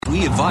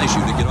We advise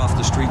you to get off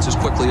the streets as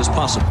quickly as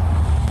possible.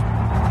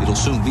 It'll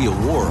soon be a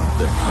war out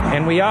there.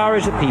 And we are,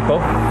 as a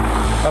people,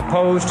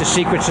 opposed to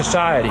secret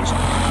societies,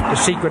 to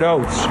secret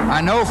oaths.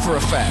 I know for a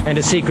fact. And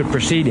to secret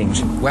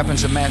proceedings.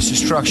 Weapons of mass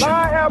destruction.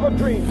 I have a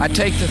dream. I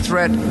take the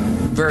threat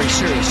very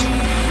seriously.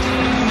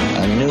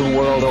 A new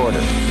world order.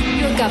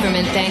 Your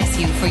government thanks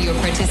you for your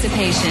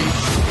participation.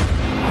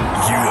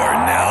 You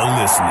are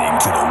now listening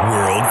to the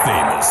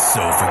world-famous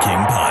Sofa King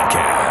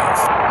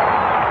podcast.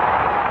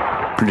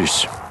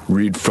 Please,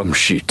 read from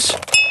sheets.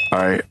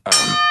 I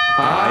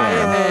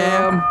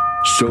am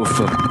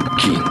Sofa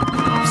King.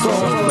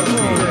 Sofa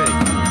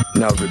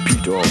King. Now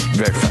repeat all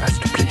very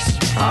fast, please.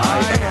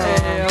 I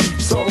am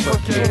Sofa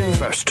King.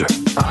 Faster.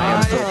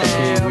 I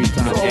am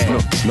Sofa King. No,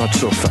 not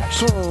so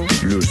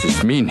fast.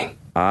 Loses meaning.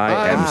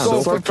 I am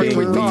Sofa King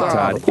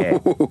retard.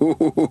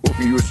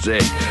 You say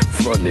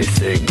funny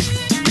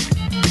things.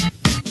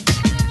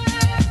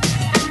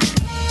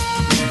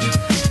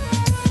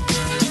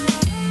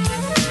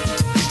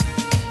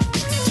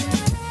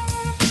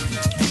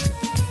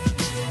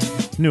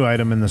 New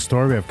item in the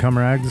store. We have cum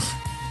rags.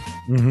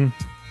 Mm-hmm.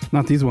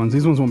 Not these ones.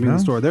 These ones won't be in the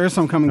store. There are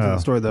some coming to the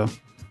store though.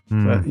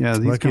 But yeah,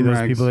 these lucky cum those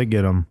rags. people that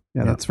get them.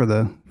 Yeah, that's for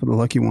the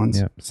lucky ones.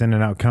 Yeah,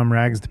 sending out cum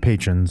rags to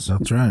patrons.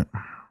 That's right.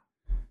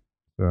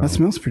 So, that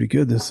smells pretty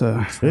good. This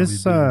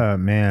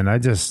man, I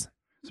just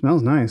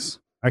smells nice.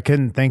 I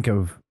couldn't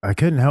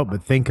help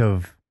but think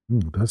of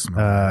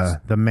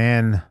the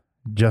man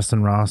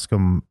Jason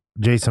Roscom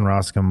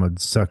would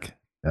suck.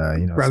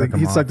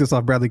 He sucked this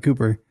off Bradley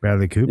Cooper.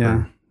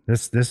 Yeah.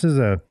 This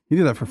is he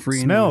did that for free.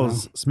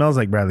 Smells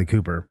like Bradley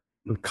Cooper.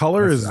 The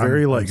color is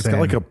very it's got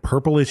like a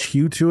purplish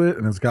hue to it,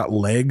 and it's got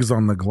legs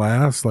on the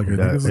glass. Like it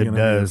does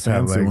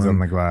have legs on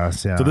the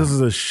glass. Yeah. So this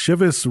is a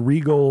Chivas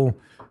Regal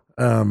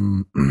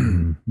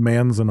Manzanar,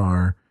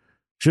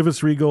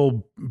 Chivas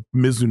Regal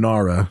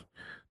Mizunara,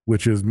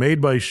 which is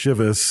made by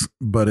Chivas,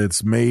 but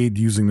it's made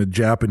using the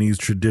Japanese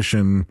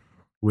tradition,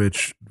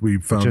 which we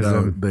found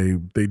out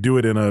they do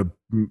it in a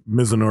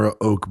Mizunara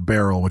oak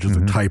barrel, which is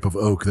a type of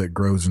oak that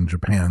grows in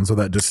Japan. So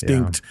that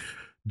distinct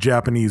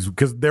Japanese,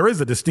 because there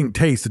is a distinct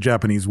taste to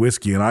Japanese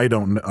whiskey, and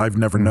I've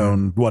never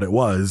known what it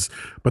was,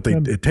 but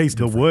it tastes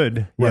the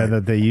wood,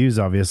 that they use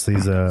obviously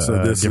is a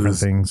different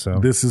thing. So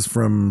this is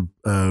from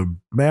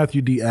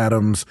Matthew D.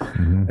 Adams,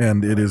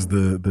 and it is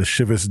the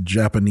Chivas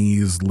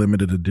Japanese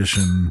limited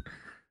edition.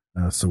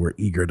 So we're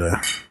eager to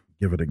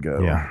give it a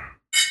go. Yeah.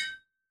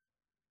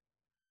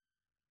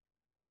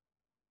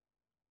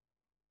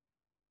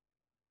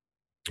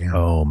 Damn.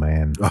 Oh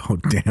man! Oh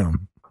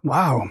damn!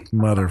 Wow,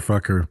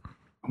 motherfucker!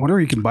 I wonder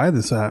where you can buy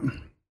this at.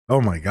 Oh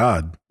my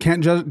god!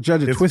 Can't judge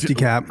a twisty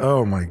cap.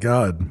 Oh my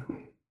god!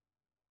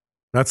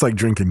 That's like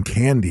drinking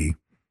candy.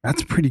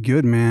 That's pretty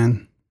good,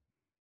 man.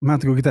 I'm gonna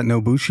have to go get that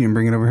Nobushi and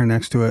bring it over here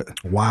next to it.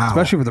 Wow!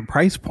 Especially for the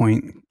price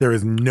point. There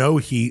is no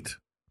heat.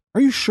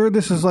 Are you sure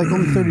this is like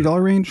only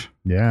 $30 range?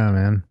 Yeah,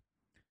 man.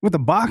 With the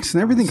box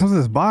and everything comes in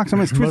this box. I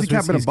mean, it's twisty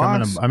cap in a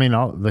box. The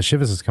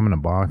Chivas is coming in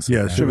a box.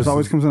 Yeah, Chivas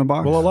always comes in a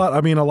box. Well, a lot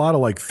of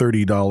like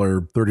 $30 to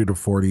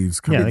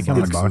 40s. They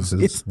come in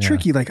boxes. It's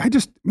tricky. Like why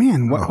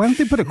don't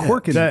they put a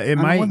cork in it? It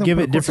might give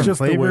it different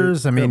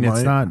flavors. I mean,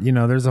 it's not.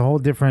 There's a whole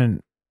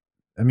different.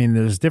 I mean,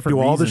 there's different.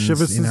 Do all the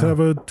reasons, Chivases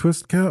have a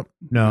twist cap?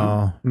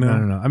 No.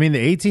 I mean, the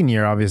 18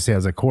 year obviously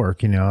has a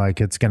cork.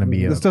 Like it's going to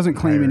be. This doesn't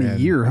claim any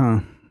year, huh?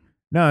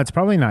 No, it's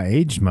probably not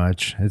aged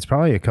much. It's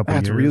probably a couple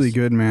years. That's really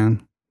good,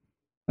 man.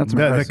 That's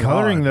the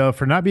coloring, though,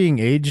 for not being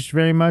aged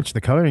very much,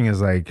 the coloring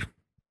is like.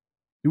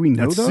 Do we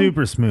know that's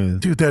super smooth.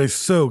 Dude, that is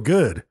so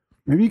good.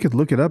 Maybe you could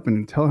look it up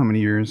and tell how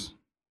many years.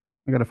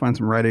 I got to find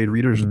some Rite Aid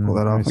readers to pull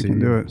that off. I can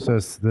do it. So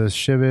it's the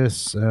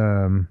Chivas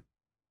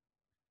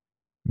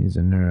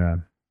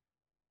Mizunara.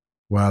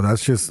 Wow,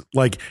 that's just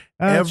like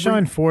it's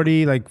showing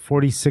 40, like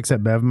 46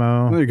 at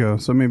Bevmo. There you go.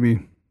 So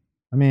maybe.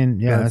 I mean,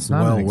 that's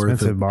not an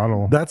expensive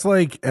bottle. That's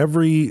like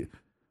everything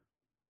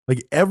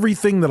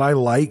that I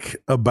like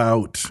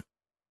about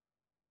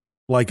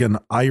like an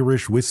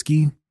Irish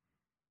whiskey,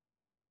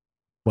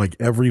 like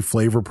every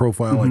flavor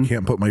profile I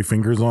can't put my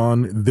fingers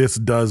on. This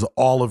does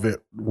all of it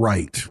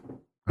right.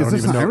 Is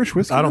this an Irish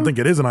whiskey? I don't think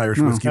it is an Irish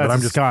whiskey, but I'm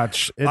just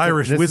Scotch.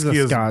 Irish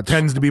whiskey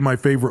tends to be my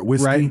favorite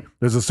whiskey. Right.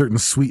 There's a certain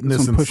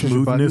sweetness and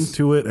smoothness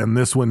to it, and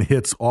this one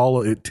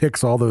it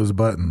ticks all those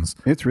buttons.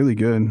 It's really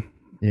good.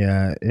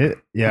 Yeah,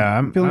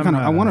 I'm feeling kind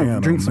of. I want to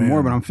drink some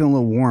more, but I'm feeling a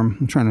little warm.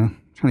 I'm trying to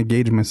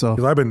gauge myself.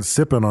 Because I've been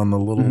sipping on the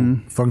little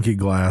funky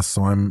glass,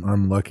 so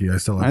I'm lucky. I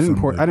still have. I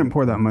didn't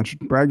pour that much.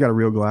 Brad got a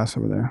real glass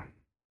over there.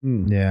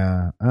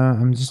 Yeah,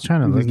 I'm just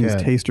trying to look at these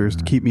tasters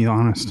to keep me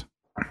honest.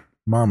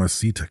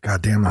 Mamacita,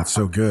 God damn, that's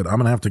so good. I'm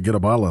gonna have to get a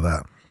bottle of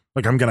that.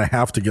 I'm gonna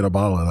have to get a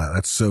bottle of that.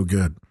 That's so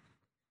good,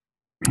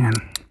 man.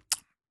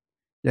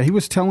 Yeah, he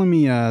was telling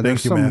me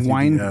there's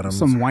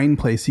some wine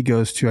place he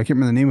goes to. I can't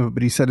remember the name of it,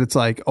 but he said it's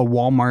like a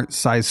Walmart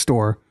size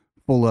store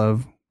full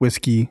of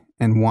whiskey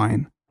and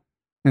wine,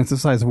 and it's the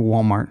size of a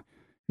Walmart.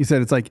 He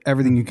said it's like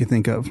everything you could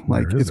think of.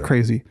 Like it's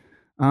crazy.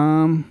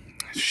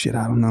 Shit,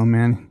 I don't know,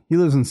 man. He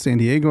lives in San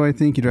Diego, I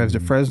think. He drives to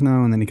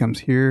Fresno, and then he comes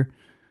here.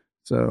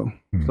 So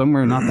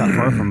somewhere not that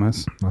far from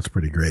us. That's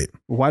pretty great.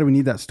 Well, why do we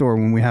need that store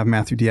when we have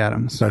Matthew D.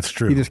 Adams? That's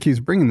true. He just keeps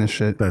bringing this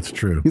shit. That's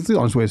true. He's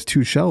on his way to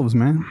 2 shelves,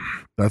 man.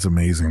 That's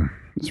amazing.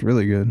 It's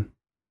really good.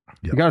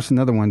 Yep. He got us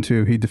another one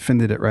too. He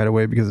defended it right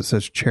away because it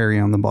says cherry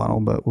on the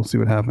bottle, but we'll see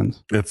what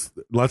happens.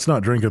 Let's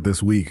not drink it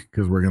this week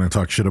because we're going to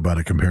talk shit about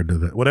it compared to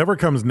that. Whatever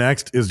comes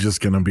next is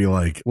just going to be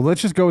like. Well,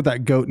 let's just go with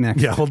that goat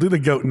next. Yeah, we'll do the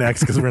goat next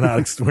because we're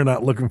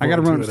not looking. I got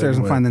to run upstairs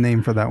and find the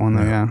name for that one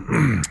though.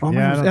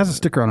 Yeah, it has a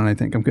sticker on it. I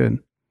think I'm good.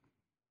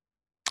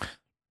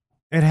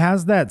 It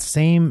has that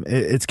same.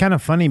 It's kind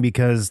of funny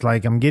because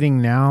like I'm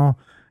getting now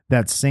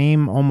that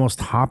same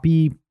almost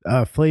hoppy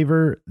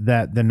flavor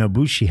that the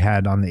Nobushi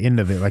had on the end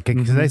of it. Like,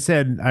 because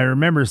I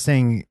remember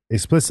saying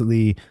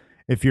explicitly,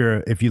 if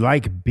you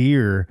like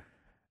beer,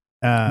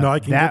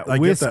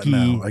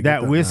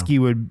 whiskey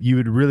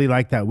would really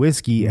like that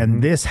whiskey.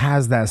 And this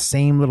has that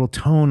same little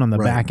tone on the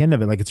back end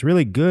of it. Like, it's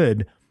really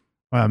good.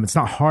 It's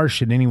not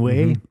harsh in any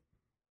way,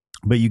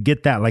 but you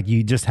get that, like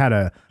you just had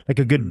a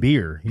good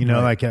beer, you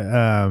know, like,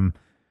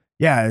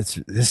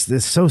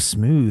 it's so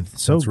smooth.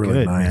 So it's really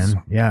good, nice.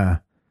 Man. Yeah.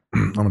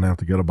 I'm going to have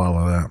to get a bottle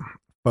of that.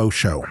 Faux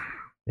show.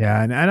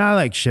 Yeah. And I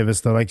like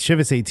Chivas though. Like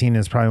Chivas 18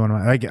 is probably one of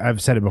my, like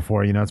I've said it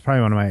before, you know, it's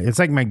probably one of my, it's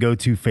like my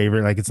go-to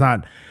favorite. Like it's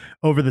not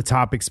over the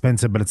top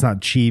expensive, but it's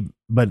not cheap,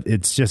 but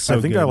it's just so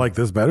I think good. I like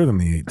this better than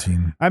the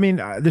 18. I mean,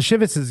 the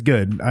Chivas is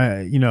good.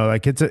 You know,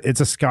 like it's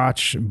a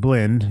Scotch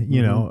blend,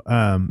 you know,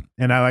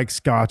 and I like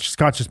Scotch.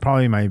 Scotch is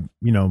probably my,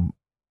 you know,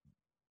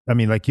 I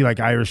mean, like you like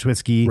Irish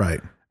whiskey.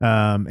 Right.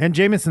 And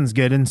Jameson's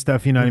good and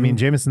stuff, you know what I mean?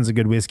 Jameson's a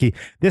good whiskey.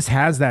 This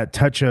has that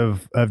touch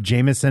of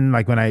Jameson.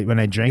 Like when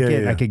I drank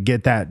it, I could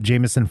get that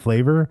Jameson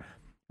flavor.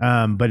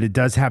 But it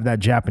does have that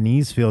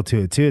Japanese feel to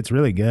it too. It's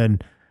really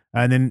good.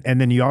 And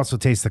then you also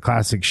taste the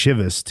classic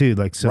Chivas too.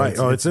 Like, so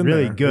it's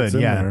really good.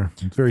 There.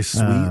 It's very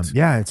sweet.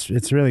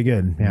 It's really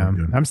good. Yeah.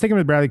 Good. I'm sticking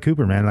with Bradley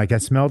Cooper, man. Like I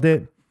smelled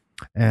it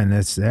and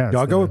it's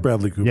I'll go with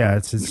Bradley Cooper. Yeah.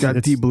 It's got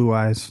deep blue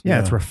eyes. Yeah.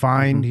 It's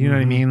refined. You know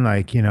what I mean?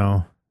 Like, you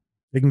know,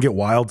 it can get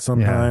wild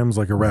sometimes,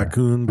 like a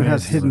raccoon. But it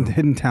has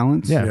hidden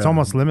talents. Yeah, it's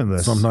almost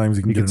limitless. Sometimes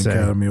you can get an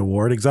Academy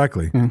Award.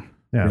 Exactly.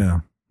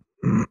 Yeah.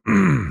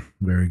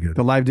 Very good.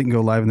 The live didn't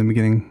go live in the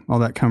beginning. All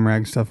that cum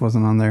rag stuff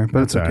wasn't on there,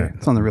 but it's okay. Right.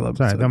 It's on the real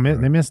episode.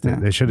 They missed it. Yeah.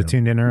 They should have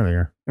tuned in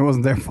earlier. It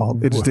wasn't their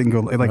fault. It just didn't go.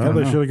 Like,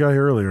 they should have got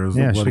here earlier.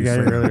 Yeah, should have got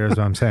here earlier is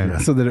what I'm saying.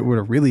 So that it would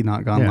have really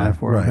not gone live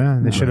for it.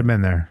 Yeah, they should have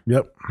been there.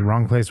 Yep. The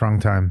wrong place,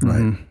 wrong time.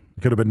 Right.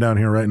 Could have been down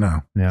here right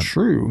now. Yeah.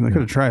 True. They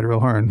could have tried real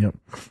hard. Yep.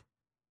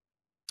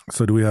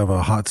 So do we have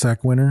a hot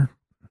sack winner?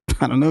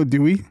 I don't know.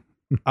 Do we?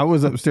 I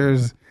was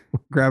upstairs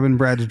grabbing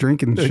Brad's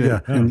drink and shit. Yeah.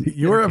 And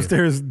you were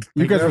upstairs.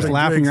 You guys were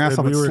laughing your ass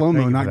off at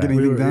slow-mo, not getting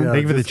anything done.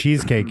 Thank you for the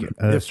cheesecake,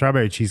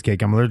 strawberry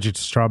cheesecake. I'm allergic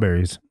to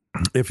strawberries.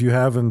 If you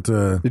haven't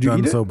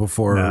done so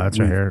before. No, that's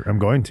right here. I'm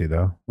going to,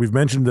 though. We've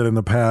mentioned it in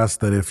the past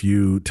that if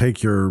you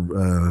take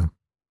your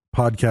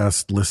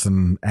podcast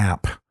listen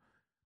app,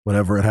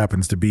 whatever it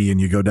happens to be,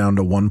 and you go down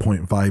to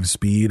 1.5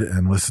 speed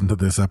and listen to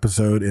this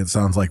episode, it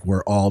sounds like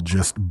we're all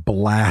just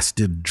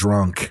blasted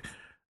drunk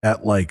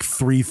at like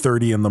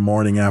 3:30 in the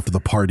morning after the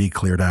party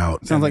cleared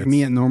out. Sounds like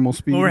me at normal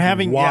speed. Well, we're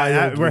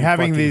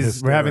having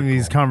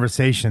these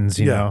conversations,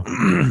 you know.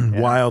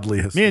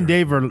 Wildly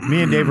hysterical.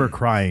 Me and Dave were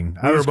crying.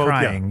 I was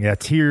crying. Yeah,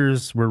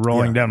 tears were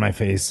rolling down my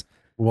face.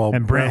 Well,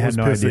 and Brent was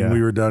pissing.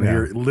 We were down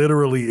here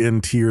literally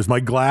in tears. My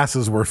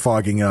glasses were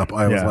fogging up.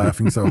 I was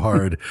laughing so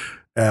hard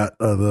at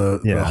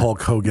the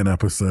Hulk Hogan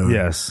episode.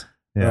 Yes.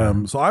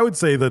 Yeah. So I would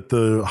say that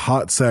the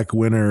hot sack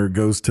winner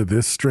goes to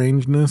this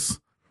strangeness.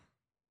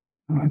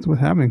 That's what's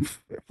happening.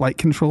 Flight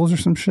controls or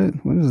some shit.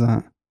 What is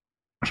that?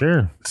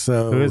 Sure.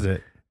 So who is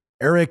it?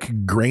 Eric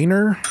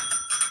Grainer.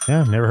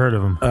 Yeah, never heard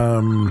of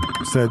him.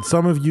 Said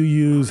some of you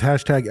use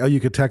hashtag El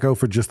Yucateco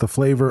for just the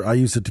flavor. I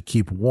use it to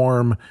keep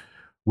warm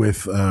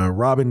with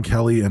Robin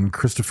Kelly and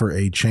Christopher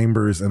A.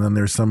 Chambers. And then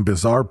there's some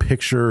bizarre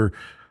picture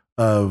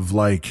of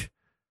like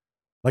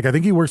I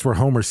think he works where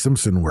Homer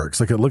Simpson works.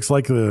 Like it looks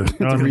like the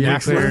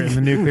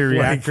nuclear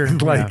reactor.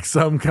 Like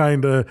some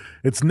kind of,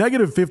 it's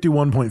negative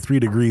 51.3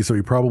 degrees. So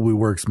he probably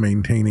works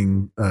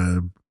maintaining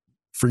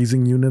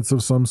freezing units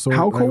of some sort.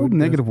 How cold?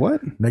 Negative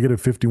what?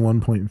 Negative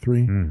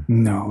 51.3.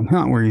 No,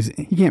 not where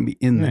he can't be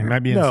in there. He might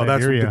be in Siberia.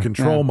 That's what the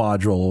control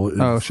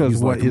module is.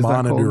 Shows what is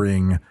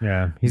monitoring.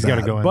 Yeah, he's got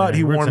to go in but there.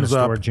 He warms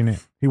up.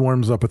 He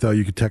warms up with El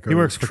Yucateco. He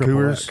works for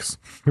Coors.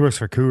 He works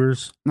for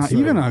Coors. Not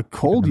even a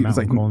cold unit. It's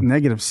like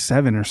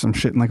 -7 or some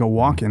shit in like a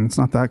walk-in. It's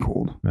not that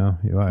cold. No,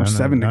 or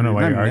 7 degrees. I don't know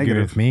why you argued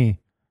with me.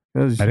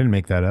 I didn't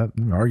make that up.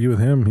 Argue with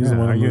him. He's the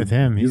one. Argue with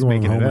him. He's the one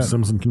with the Homer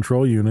Simpson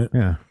control unit.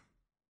 Yeah.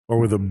 Or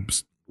with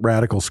a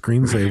radical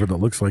screensaver that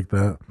looks like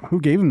that. Who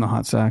gave him the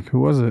hot sack? Who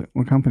was it?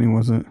 What company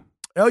was it?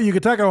 El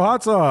Yucateco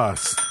Hot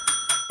Sauce,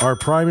 our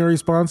primary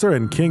sponsor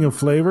and king of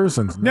flavors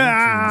since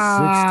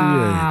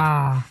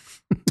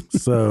 1968.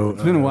 So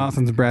it's been a while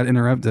since Brad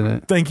interrupted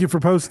it. Thank you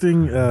for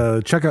posting.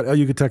 Check out El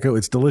Yucateco.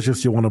 It's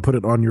delicious. You want to put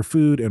it on your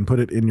food and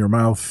put it in your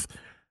mouth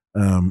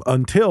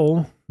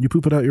until you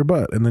poop it out your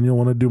butt, and then you'll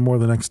want to do more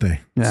the next day.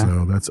 Yeah.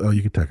 So that's El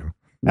Yucateco.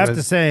 I have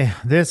to say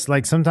this,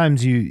 like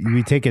sometimes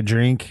we take a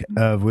drink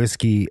of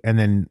whiskey and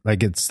then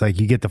like it's like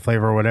you get the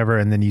flavor or whatever,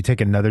 and then you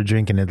take another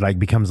drink and it like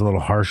becomes a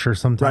little harsher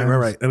sometimes.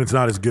 Right. And it's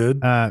not as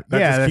good. Yeah,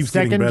 the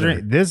second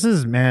drink. This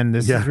is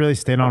really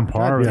stayed on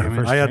par with the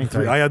first drink.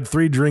 I had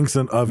 3 drinks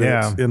of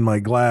it in my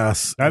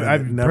glass. I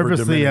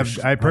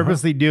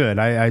purposely do it.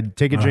 I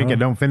take a drink, I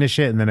don't finish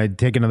it, and then I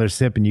take another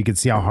sip, and you can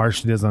see how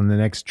harsh it is on the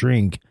next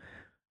drink.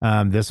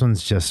 This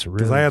one's just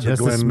really as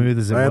smooth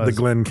as it was. I had the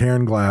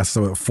Glencairn glass,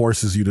 so it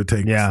forces you to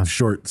take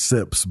short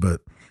sips,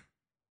 but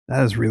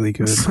that is really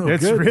good. It's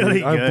good.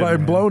 Really good.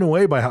 I'm blown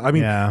away by how. I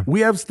mean,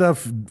 we have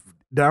stuff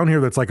down here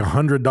that's like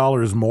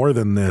 $100 more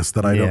than this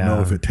that I don't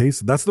know if it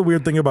tastes. That's the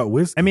weird thing about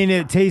whiskey. I mean,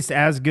 it tastes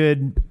as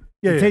good.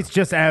 It tastes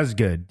just as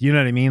good. You know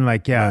what I mean?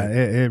 Like,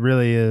 it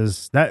really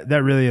is. That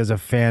really is a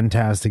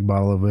fantastic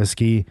bottle of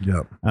whiskey.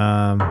 Yep.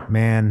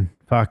 Man,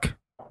 fuck.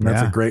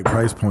 That's a great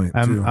price point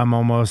too. I'm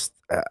almost.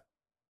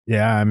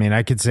 I mean,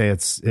 I could say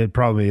it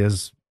probably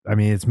is. I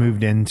mean, it's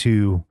moved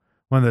into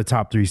one of the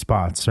top 3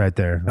 spots right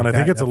there. And I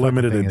think it's a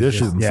limited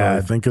edition. So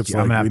I think it's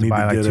like we need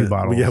to get 2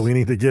 bottles. Yeah, we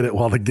need to get it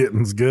while the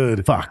getting's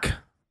good. Fuck.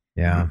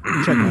 Yeah.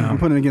 Check it out. I'm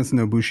putting it against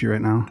Nobushi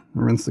right now.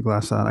 Rinse the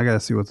glass out. I got to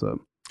see what's up.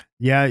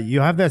 Yeah,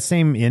 you have that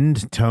same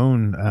end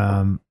tone.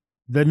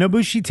 The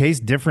Nobushi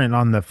tastes different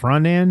on the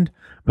front end,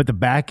 but the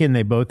back end,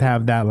 they both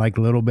have that like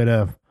little bit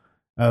of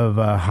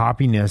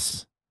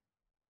hoppiness.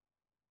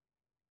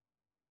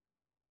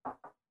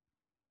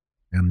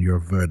 And your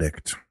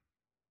verdict.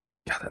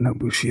 God, that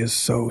Nobushi is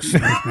so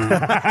smooth,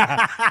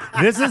 man.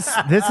 This is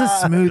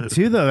smooth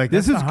too, though. Like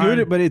this is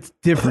good, but it's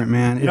different,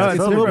 man. It's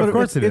a little bit. Of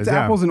course, it's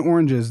apples and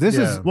oranges. This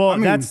is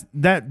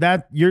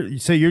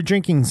you're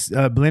drinking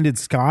blended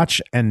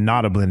Scotch and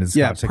not a blended Scotch.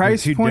 Yeah, like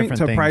price point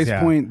to price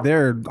point,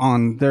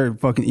 they're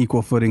fucking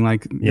equal footing.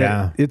 Like,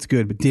 it's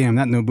good, but damn,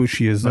 that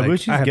Nobushi is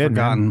Nobushi's like I had good,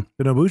 forgotten. Man.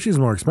 The Nobushi is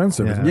more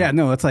expensive. Yeah,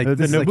 no, it's like the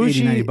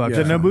Nobushi, like $80-$90.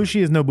 The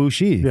Nobushi is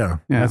Nobushi. Yeah,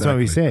 that's what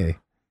we say.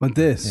 But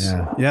this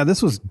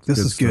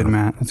is good,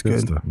 man. It's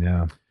good.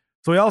 Yeah.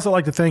 So we also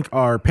like to thank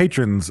our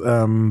patrons.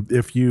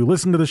 If you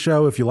listen to the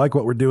show, if you like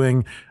what we're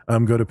doing,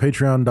 go to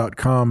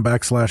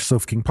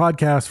patreon.com/Sofa King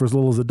Podcast. For as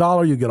little as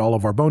 $1, you get all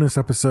of our bonus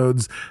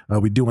episodes.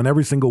 We do one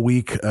every single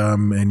week,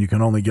 and you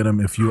can only get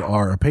them if you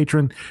are a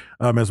patron,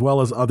 as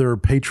well as other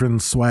patron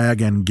swag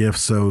and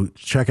gifts. So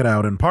check it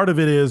out. And part of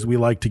it is we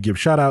like to give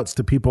shout outs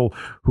to people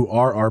who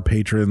are our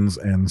patrons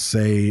and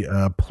say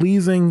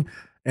pleasing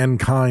and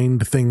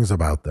kind things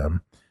about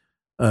them.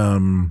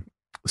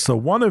 So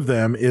one of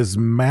them is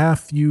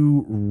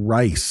Matthew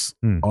Rice,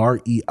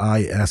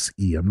 Reise.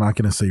 I'm not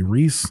going to say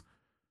Reese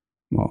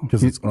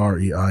because it's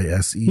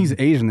Reise. He's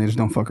Asian. They just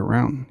don't fuck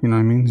around. You know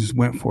what I mean? He just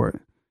went for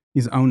it.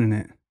 He's owning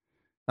it.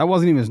 That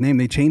wasn't even his name.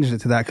 They changed it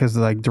to that because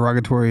of like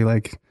derogatory,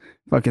 like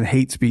fucking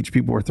hate speech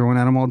people were throwing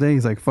at him all day.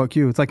 He's like, fuck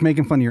you. It's like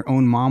making fun of your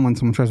own mom when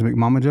someone tries to make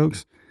mama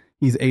jokes.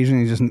 He's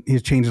Asian.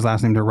 He's changed his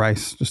last name to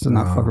Rice just to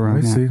not fuck around.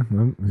 I see.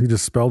 He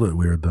just spelled it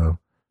weird though.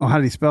 Oh, how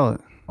did he spell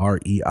it?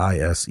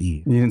 Reise.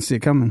 You didn't see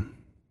it coming.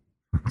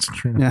 That's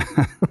true. Yeah.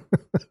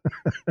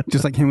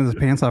 Just like him with his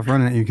pants off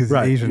running at you because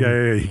he's Asian.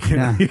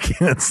 Yeah. You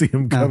can't see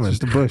him coming. It's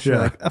just a bush.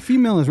 Yeah. Like, a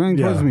female is running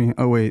towards me.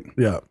 Oh, wait.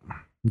 Yeah.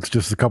 It's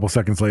just a couple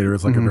seconds later.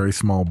 It's like a very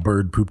small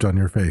bird pooped on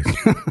your face.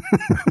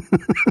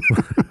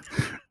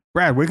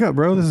 Brad, wake up,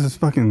 bro. This is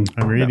fucking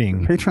I'm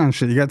reading Patreon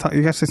shit. You got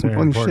to say some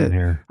fun shit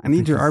here. I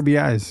need your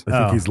RBIs.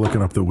 I think he's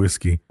looking up the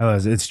whiskey. Oh,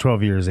 it's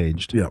 12 years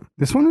aged. Yeah.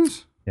 This one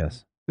is?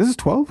 Yes. This is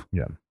 12?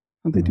 Yeah.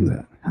 How'd they do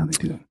that?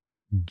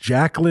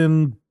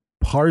 Jacqueline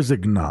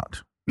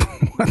Parzignot.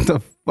 What the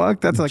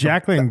fuck? That's like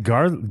Jacqueline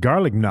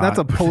garlic knot. That's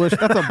a Polish.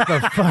 That's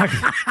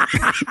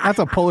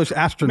a Polish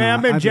astronaut. Man,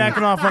 I've been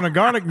jacking off on a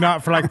garlic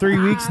knot for like 3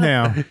 weeks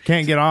now.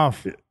 Can't get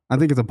off. I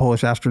think it's a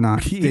Polish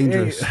astronaut.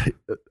 Dangerous.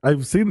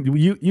 I've seen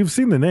you've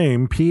seen the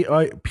name Parzygnot.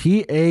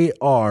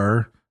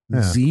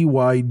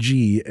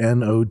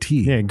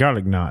 Yeah,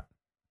 garlic knot.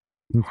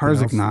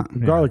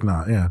 Parzignot. Garlic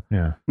knot. Yeah.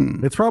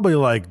 It's probably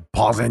like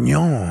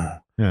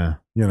Parzignot. Yeah.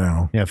 You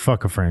know. Yeah,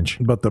 fuck a French.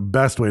 But the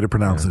best way to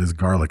pronounce it is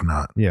garlic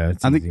knot. Yeah,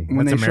 it's I think easy.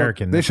 when That's they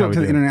American. Show up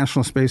to the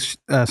International Space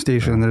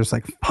Station, they're just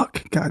like,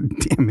 fuck, god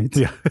damn it.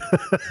 Yeah.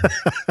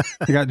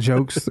 They got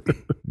jokes.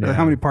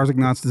 How many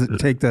Parzignots does it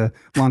take to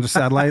launch a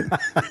satellite?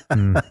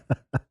 It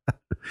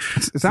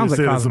sounds like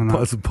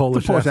cosmonaut. It's a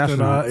Polish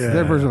astronaut. It's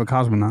their version of a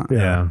cosmonaut.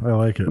 Yeah, I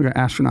like it. We got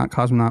astronaut,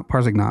 cosmonaut,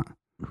 Parzignot.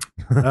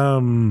 I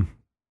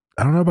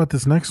don't know about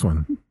this next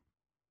one.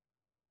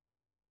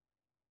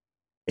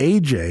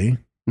 AJ,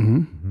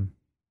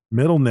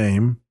 middle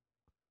name,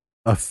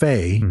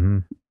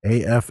 Affay,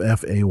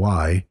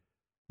 Affay,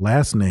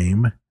 last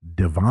name,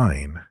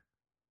 Divine.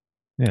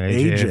 Yeah,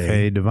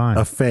 AJ Divine.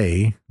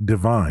 Affay,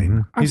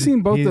 Divine. I've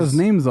seen both those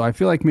names though. I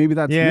feel like maybe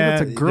that's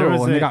a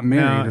girl and they got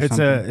married. It's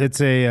a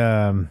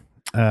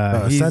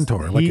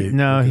centaur.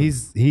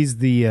 He's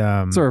the.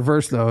 It's a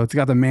reverse though. It's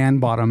got the man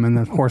bottom and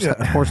the horse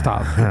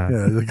top.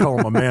 Yeah, they call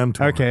him a man.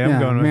 Okay, I'm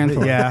going with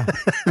man.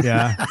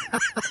 Yeah.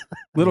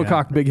 Little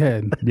cock, big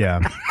head.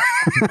 Yeah.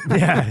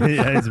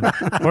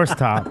 It's horse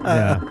top.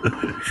 Yeah.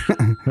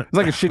 It's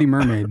like a shitty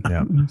mermaid.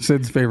 Yeah.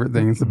 Sid's favorite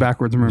thing. It's the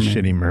backwards mermaid.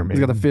 Shitty mermaid.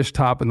 He's got the fish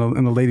top and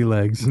the lady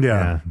legs.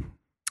 Yeah.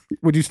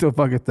 Would you still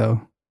fuck it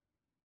though?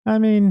 I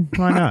mean,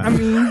 why not? I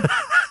mean,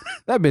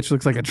 that bitch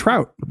looks like a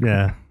trout.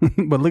 Yeah.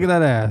 But look at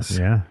that ass.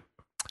 Yeah.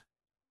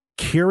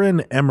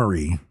 Kieran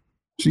Emery.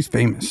 She's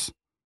famous.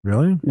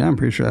 Really? Yeah, I'm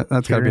pretty sure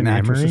that's got to be an Keira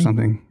actress Emery? or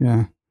something.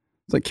 Yeah.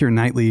 It's like Keira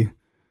Knightley,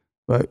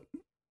 but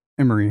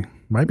Emery.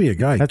 Might be a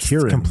guy. That's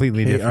Kieran.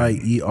 completely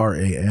different.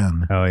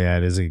 Kieran. Oh, yeah,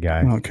 it is a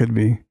guy. Well, it could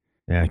be.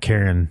 Yeah,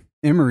 Karen.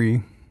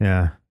 Emery.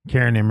 Yeah.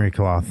 Karen Emery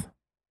Cloth.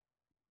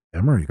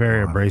 Emery.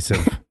 Very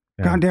abrasive.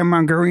 Yeah. Goddamn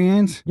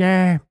Mongolians.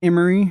 Yeah.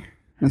 Emery.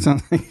 That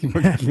sounds like you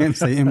can't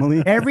say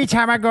Emily. Every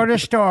time I go to the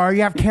store,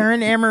 you have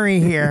Karen Emery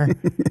here.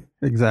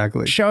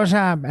 Exactly. Shows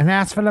up and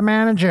asks for the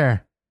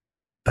manager.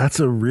 That's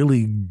a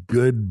really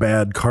good,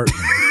 bad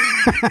Cartman.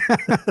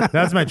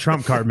 That's my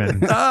Trump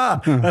Cartman.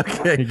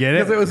 Okay. You get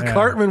it? Because it was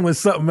Cartman with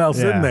something else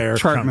in there.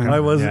 Chartman. I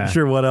wasn't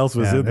sure what else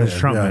was in there. There's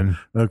Trumpman.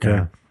 Yeah.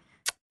 Okay.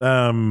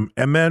 Yeah.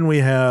 And then we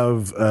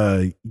have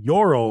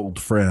your old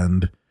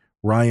friend,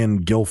 Ryan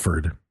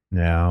Guilford.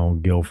 Yeah,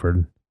 old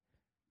Guilford.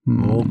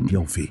 Old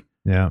Gilfy.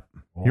 Yeah.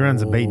 He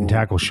runs a bait and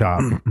tackle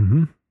shop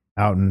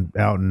out in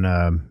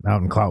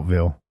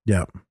Cloutville.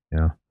 Yeah.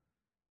 Yeah.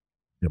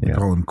 We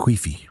call him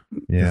Queefy.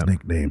 Yeah. His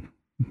nickname.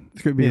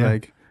 It could be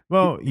like,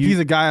 well, he's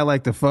a guy I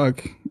like to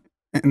fuck,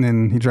 and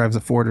then he drives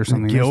a Ford or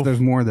something. There's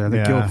more there. The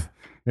Gilf.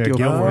 Yeah,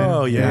 Gilf.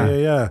 Oh,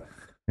 yeah.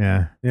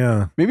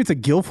 Maybe it's a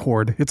Gilf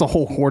horde. It's a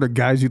whole horde of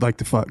guys you'd like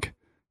to fuck.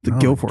 The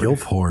Gilf horde.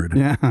 Gilf horde.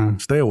 Yeah.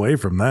 Stay away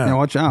from that. Yeah,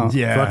 watch out.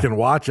 Yeah. Fucking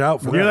watch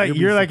out for that.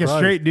 You're like a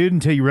straight dude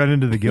until you run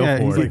into the Gilf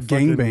horde. He's like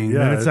gangbang.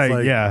 Yeah, it's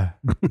like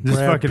just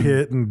Brad fucking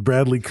Pitt and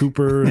Bradley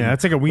Cooper. Yeah,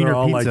 it's like a wiener they're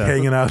all pizza. like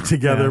hanging out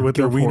together with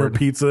their Gilf wiener horde.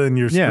 pizza, and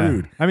you're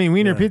screwed. I mean,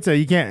 wiener pizza.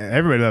 You can't.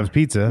 Everybody loves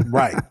pizza,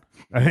 Right.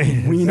 I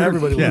mean, Wiener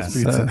Everybody loves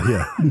pizza.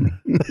 pizza.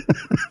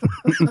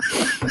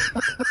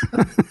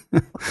 Yeah.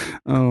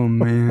 Oh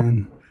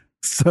man.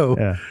 So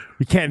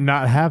you can't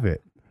not have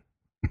it.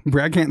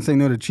 Brad can't say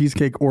no to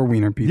cheesecake or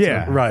wiener pizza.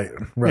 Yeah. right.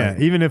 Yeah,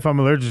 even if I'm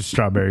allergic to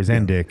strawberries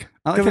and dick.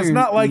 I like Because how it's you're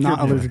not like not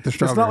you're allergic to It's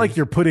strawberries. not like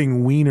you're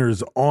putting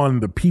wieners on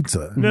the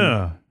pizza.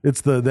 No.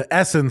 It's the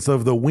essence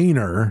of the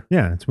wiener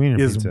Yeah, it's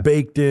wiener is pizza.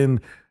 baked in.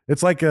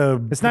 It's like a.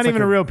 It's not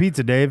even a real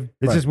pizza, Dave.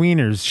 It's Right. just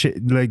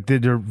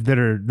wieners,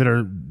 that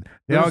are.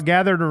 They all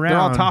gathered around. They're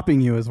all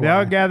topping you as They all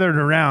well. gathered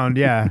around.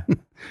 Yeah,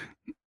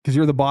 Because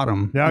you're the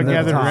bottom. they all and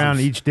they're the gathered tops. around.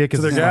 Each dick So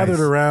is they're a slice. gathered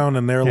around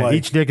and they're Yeah, like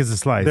each dick is a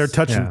slice. they're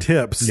touching Yeah.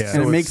 tips. Yeah. so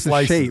And it makes the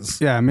shape. slices.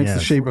 Yeah, it makes the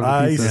Yes. shape of the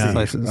I pizza. see.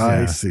 Slices. I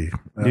Yeah. see.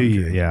 Do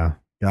you? Okay. Yeah.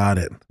 Got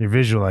it. You're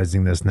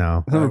visualizing this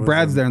now. So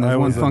Brad's there, and there's I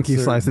one was funky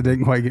uncertain. slice that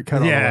didn't quite get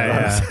cut off.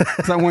 Yeah,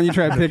 Is that one you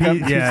try to pick up?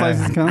 Two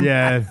slices come.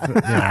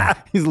 Yeah.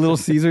 He's Little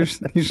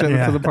Caesars. You showed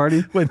up to the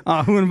party.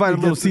 Who invited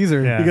Little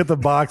Caesar? Yeah. You get the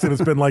box and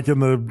it's been like in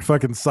the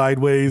fucking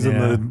sideways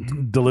and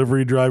the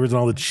delivery drivers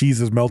and all the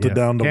cheese is melted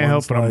down to Can't one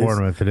help what I'm slice.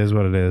 born with. It is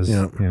what it is.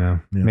 Yeah. You know,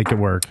 make it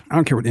work. I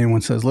don't care what anyone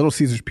says. Little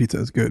Caesars pizza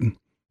is good.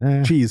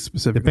 Cheese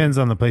specifically. Depends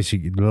on the place you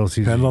get. Little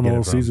Caesars. Depends on the you get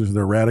Little it from. Caesars.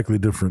 They're radically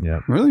different. Yeah.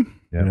 Really?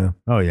 Yeah.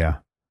 Oh yeah.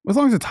 As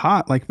long as it's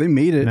hot, like they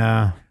made it.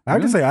 Nah. I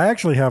have to say, I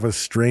actually have a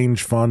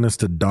strange fondness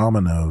to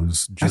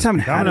Domino's. I just haven't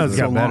had it Domino's in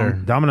got so better.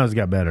 long. Domino's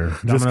got better.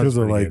 Just Domino's because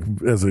of pretty like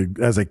good.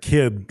 as a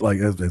kid, like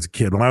as a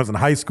kid, when I was in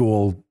high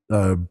school,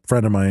 a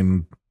friend of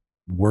mine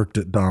worked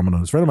at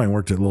Domino's. A friend of mine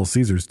worked at Little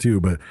Caesars too,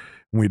 but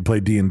when we'd play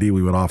D&D,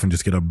 we would often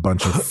just get a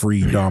bunch of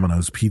free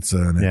Domino's pizza,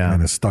 and it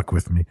kind of stuck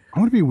with me. I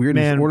want to be weird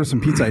and Man. just order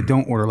some pizza I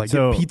don't order, like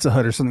So, get Pizza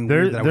Hut or something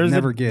weird that I would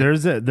never get.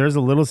 There's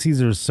a Little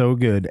Caesars so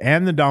good,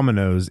 and the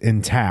Domino's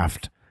in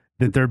Taft,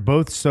 that they're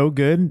both so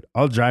good.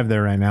 I'll drive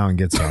there right now and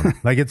get some.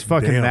 Like it's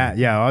fucking Damn. that.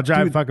 Yeah, I'll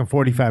drive Dude, fucking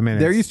 45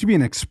 minutes. There used to be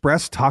an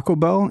Express Taco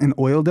Bell in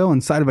Oildale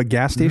inside of a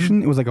gas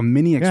station. It was like a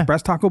mini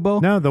Express Taco Bell.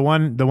 No, the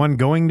one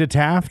going to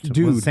Taft was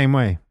Dude. the same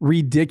way.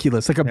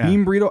 Ridiculous. Like a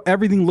bean burrito.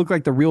 Everything looked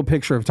like the real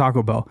picture of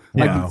Taco Bell.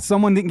 Like Wow.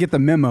 someone didn't get the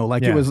memo.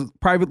 Like it was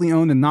privately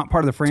owned and not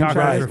part of the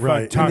franchise.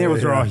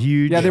 Tacos are all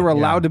huge. Yeah, they were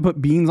allowed to put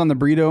beans on the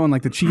burrito, and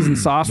like the cheese and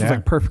sauce was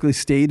like perfectly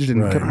staged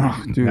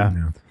and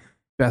dude.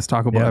 Best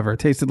Taco Bell ever. It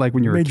tasted like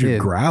when you were a Made kid. you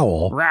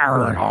growl.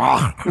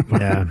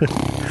 Yeah.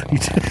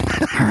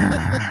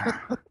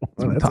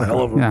 That's a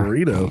hell of a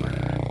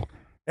burrito.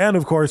 And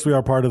of course, we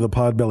are part of the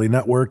Podbelly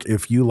Network.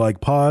 If you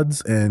like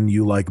pods and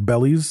you like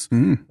bellies,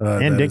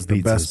 that dick is the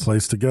pizzas. best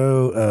place to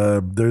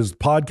go. There's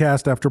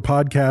podcast after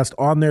podcast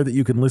on there that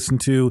you can listen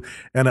to,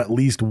 and at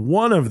least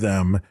one of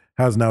them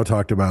has now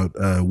talked about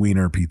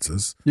wiener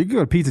pizzas. You could go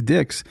to Pizza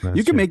Dick's.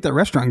 You could make that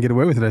restaurant and get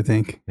away with it, I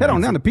think. Head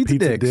on down to Pizza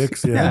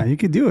Dick's. yeah. You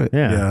could do it.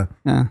 Yeah.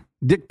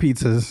 Dick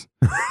pizzas.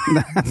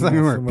 That's not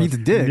gonna work. Pizza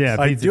Dick's. Yeah,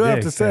 I Pizza do have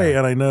Dick's, to say,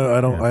 and I know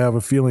I have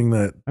a feeling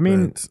that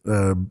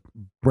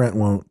Brent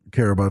won't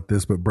care about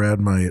this, but Brad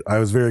might. I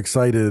was very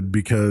excited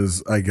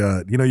because I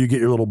got, you get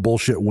your little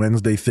bullshit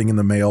Wednesday thing in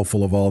the mail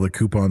full of all the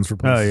coupons for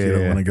places you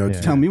don't want to go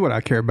to. Tell me what I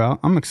care about.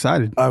 I'm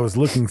excited. I was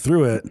looking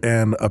through it,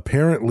 and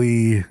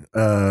apparently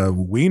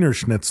Wiener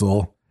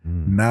Schnitzel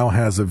now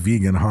has a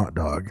vegan hot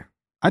dog.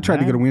 I tried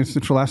to go to Wiener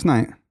Schnitzel last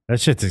night. That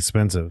shit's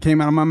expensive.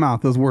 Came out of my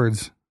mouth, those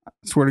words. I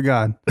swear to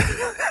God.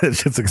 That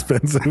shit's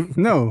expensive.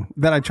 No,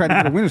 that I tried to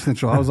get a Wiener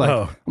Schnitzel. I was like,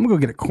 I'm going to go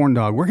get a corn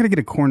dog. Where can I get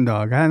a corn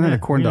dog? I hadn't had a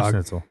corn dog.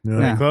 Schnitzel.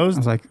 Yeah. Closed? I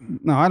was like,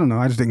 no, I don't know.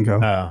 I just didn't go.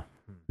 Oh.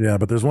 Yeah,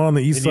 but there's one on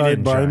the east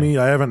side by me.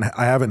 I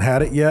haven't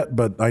had it yet,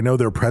 but I know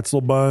their pretzel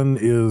bun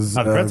is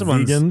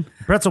vegan.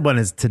 Pretzel bun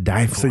is to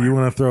die for. So you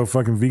want to throw a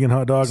fucking vegan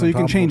hot dog? So you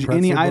can change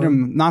any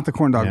item, not the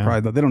corn dog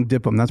probably though. They don't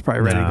dip them. That's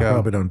probably ready to go.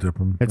 Probably don't dip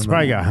them. It's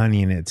probably got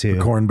honey in it too.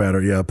 The corn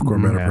batter,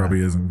 corn batter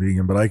probably isn't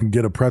vegan, but I can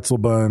get a pretzel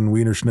bun,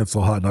 Wiener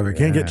Schnitzel hot dog. I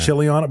can't get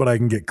chili on it, but I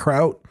can get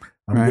kraut.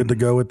 I'm good to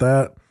go with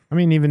that. I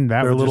mean, even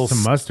that they're with little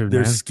just some mustard.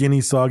 They're man. skinny,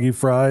 soggy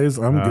fries.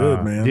 I'm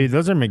good, man. Dude,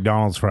 those are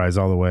McDonald's fries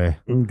all the way.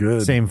 I'm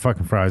good. Same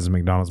fucking fries as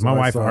McDonald's. My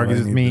wife argues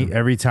with me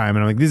every time, and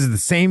I'm like, "This is the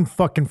same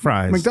fucking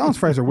fries." McDonald's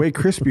fries are way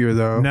crispier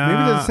though. Nah, maybe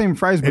they're the same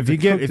fries. But if you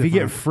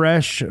get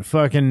fresh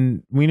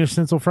fucking Wiener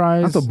Schnitzel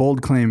fries, that's a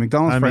bold claim.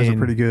 McDonald's fries are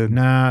pretty good.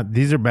 Nah,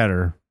 these are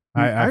better.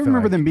 I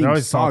remember them being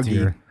soggy.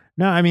 Saltier.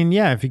 No, I mean,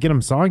 yeah, if you get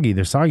them soggy,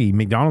 they're soggy.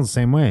 McDonald's the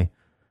same way.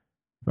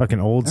 Fucking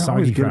old they're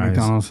soggy good fries.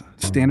 McDonald's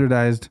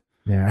standardized.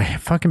 Yeah,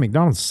 fucking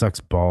McDonald's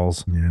sucks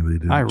balls. Yeah, they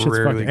do. I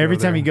rarely every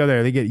time you go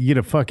there, you get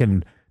a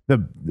fucking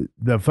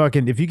the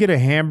fucking. If you get a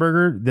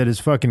hamburger that is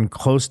fucking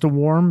close to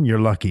warm,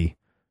 you're lucky.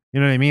 You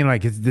know what I mean?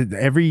 Like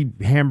every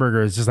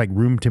hamburger is just like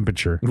room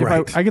temperature.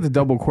 Right. I get the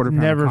double quarter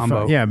pounder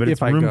combo. Yeah, but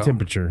it's room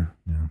temperature.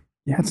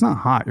 Yeah, it's not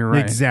hot. You're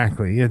right.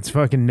 Exactly. It's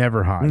fucking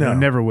never hot. No, it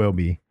never will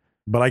be.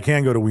 But I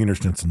can go to Wiener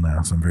Schnitzel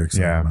now, so I'm very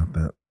excited about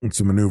that. It's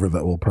a maneuver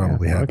that will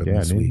probably happen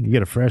this week. You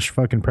get a fresh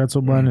fucking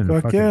pretzel bun and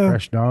a fucking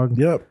fresh dog.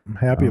 Yep. I'm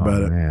happy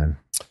about it. Man.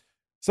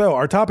 So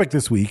our topic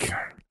this week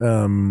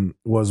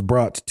was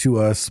brought to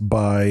us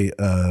by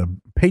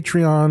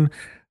Patreon.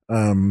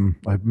 I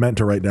meant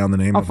to write down the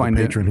name of the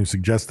patron who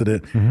suggested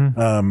it.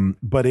 Mm-hmm.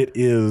 But it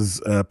is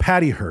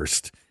Patty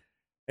Hearst.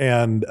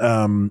 And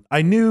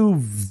I knew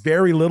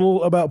very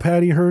little about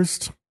Patty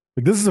Hearst.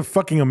 Like, this is a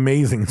fucking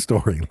amazing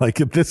story. Like,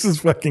 this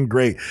is fucking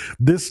great.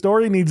 This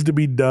story needs to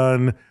be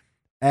done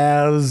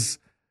as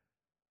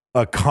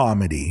a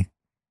comedy.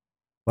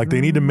 Like,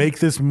 they need to make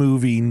this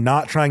movie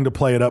not trying to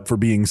play it up for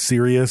being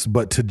serious,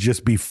 but to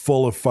just be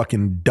full of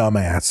fucking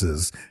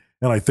dumbasses.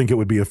 And I think it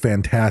would be a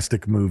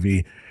fantastic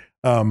movie.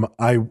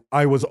 I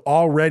was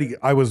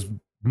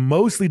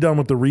mostly done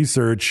with the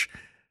research,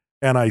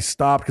 and I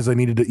stopped because I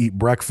needed to eat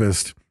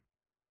breakfast.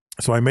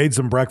 So I made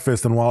some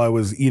breakfast, and while I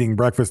was eating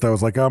breakfast, I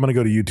was like, I'm going to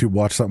go to YouTube,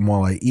 watch something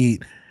while I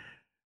eat.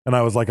 And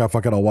I was like, oh,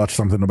 fuck it, I'll watch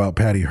something about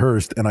Patty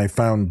Hearst. And I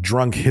found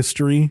Drunk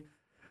History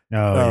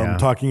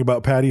talking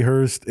about Patty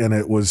Hearst, and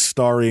it was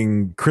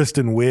starring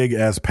Kristen Wiig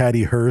as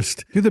Patty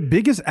Hearst. Dude, the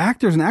biggest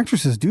actors and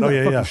actresses do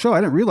that fucking show.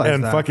 I didn't realize that.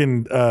 And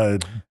fucking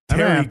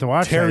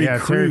Terry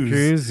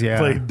Crews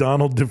played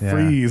Donald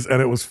DeFreeze,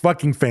 and it was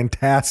fucking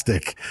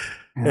fantastic.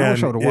 Man, I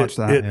wish I would have watched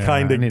that. It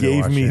kind of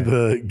gave me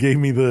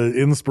the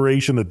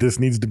inspiration that this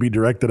needs to be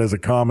directed as a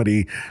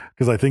comedy,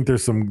 because I think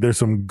there's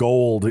some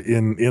gold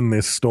in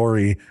this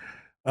story.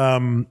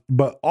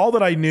 But all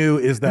that I knew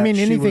is that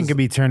anything could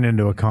be turned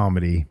into a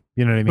comedy.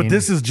 You know what I mean? But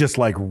this is just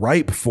like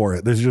ripe for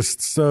it. There's just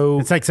so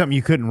it's like something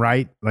you couldn't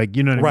write. Like,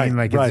 you know what I mean?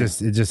 Like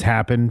it just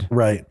happened.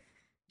 Right.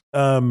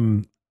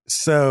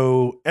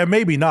 So, and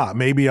maybe not.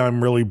 Maybe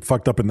I'm really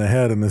fucked up in the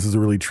head, and this is a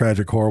really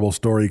tragic, horrible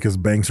story because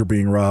banks are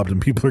being robbed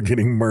and people are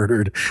getting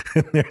murdered.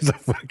 And there's a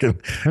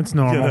fucking that's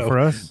normal for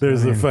us.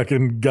 There's a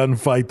fucking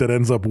gunfight that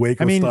ends up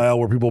Waco style,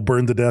 where people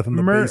burn to death in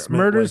the basement.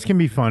 Murders can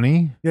be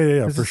funny.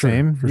 Yeah, it's for the sure.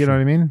 same. For you know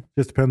what I mean?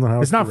 Just depends on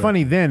how it's not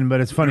funny then, but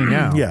it's funny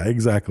now. Yeah,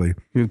 exactly.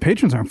 Dude, the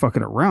patrons aren't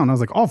fucking around. I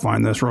was like, I'll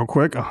find this real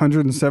quick.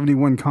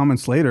 171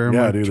 comments later. I'm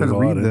like, dude, trying to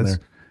read this.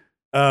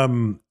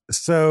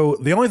 So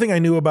the only thing I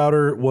knew about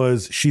her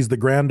was she's the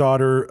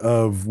granddaughter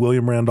of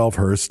William Randolph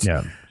Hearst.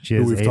 Yeah, she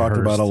is who we've talked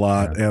about a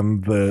lot. Yeah.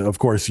 And of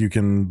course, you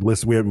can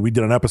listen. We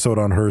did an episode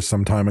on her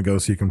some time ago,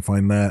 so you can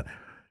find that.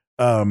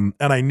 And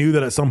I knew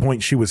that at some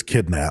point she was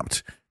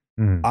kidnapped.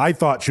 I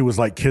thought she was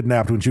like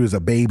kidnapped when she was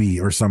a baby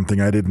or something.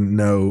 I didn't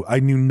know.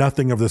 I knew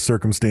nothing of the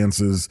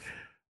circumstances.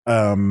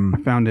 I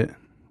found it.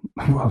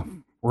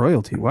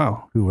 Royalty,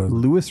 wow. Who was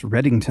Lewis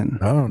Reddington?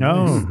 Oh,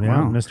 nice.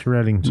 Wow. Mr.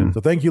 Reddington.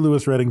 So thank you,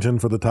 Lewis Reddington,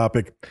 for the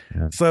topic.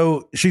 Yeah.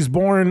 So she's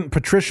born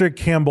Patricia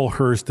Campbell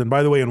Hearst, and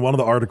by the way, in one of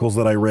the articles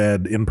that I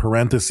read, in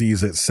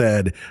parentheses, it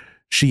said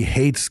she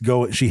hates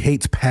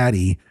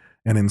Patty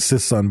and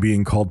insists on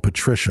being called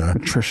Patricia,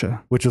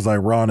 which is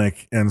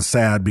ironic and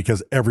sad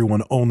because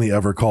everyone only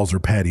ever calls her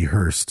Patty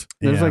Hearst.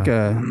 There's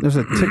there's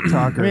a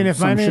TikTok or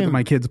some shit that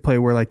my kids play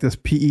where like this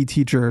PE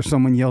teacher or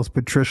someone yells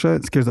Patricia,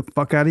 it scares the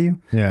fuck out of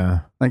you. Yeah.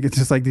 Like it's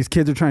just like these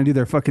kids are trying to do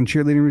their fucking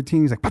cheerleading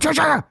routine. He's like,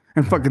 Patricia!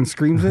 And fucking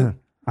screams it.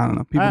 I don't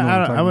know. People know what I'm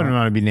talking I wouldn't about.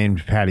 want to be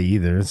named Patty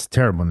either. It's a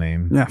terrible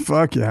name. Yeah,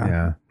 fuck yeah.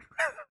 Yeah.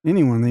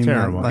 Anyone named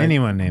terrible. that. Like,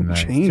 anyone named that.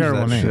 Change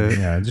terrible that name. shit.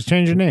 Yeah, just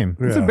change your name.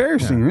 It's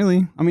embarrassing,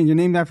 really. I mean, you're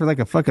named after like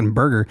a fucking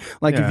burger.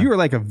 Like if you were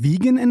like a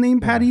vegan and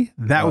named Patty,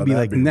 that would be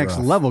like next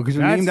level because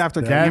you're named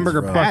after a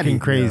hamburger patty. Fucking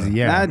crazy.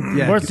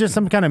 Yeah. Or it's just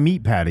some kind of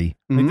meat patty.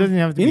 It doesn't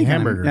have to be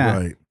hamburger.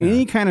 Right.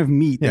 Any kind of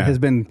meat that has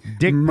been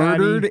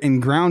murdered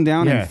and ground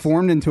down and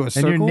formed into a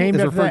circle and you're named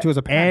is after referred to as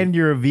a patty. and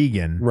you're a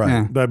vegan. Right.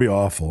 Yeah. That'd be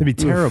awful. It'd be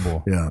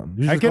terrible. Yeah.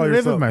 You I should couldn't call live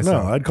yourself- with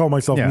myself. No, I'd call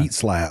myself Yeah. meat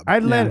slab.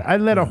 I'd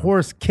let a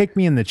horse kick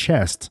me in the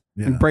chest.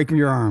 And break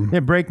your arm.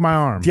 Yeah, break my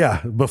arm.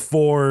 Yeah,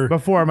 before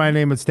my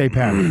name would stay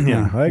patty.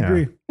 Yeah, I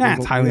agree. Yeah,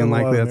 it's highly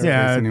unlikely that's the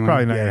case anyway.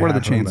 Probably not. What are the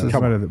chances?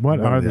 What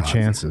are the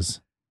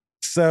chances?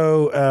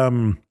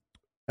 So,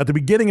 at the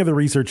beginning of the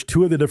research,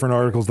 two of the different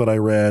articles that I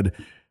read,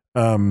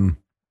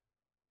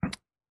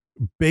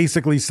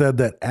 basically said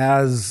that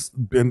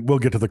and we'll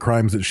get to the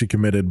crimes that she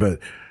committed, but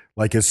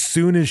like as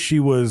soon as she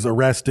was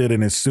arrested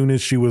and as soon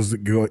as she was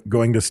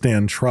going to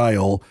stand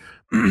trial,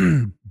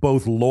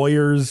 both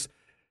lawyers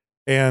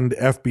and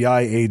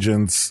FBI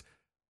agents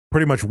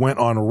pretty much went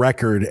on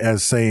record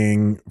as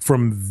saying,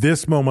 from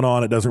this moment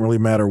on, it doesn't really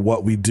matter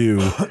what we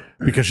do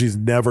because she's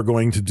never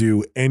going to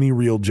do any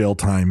real jail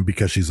time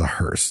because she's a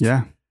Hearst.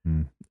 Yeah.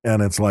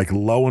 And it's like,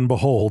 lo and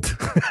behold,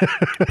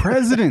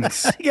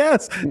 presidents.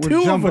 Yes, We're two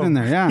of jumping them. in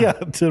there. Yeah. Yeah,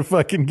 to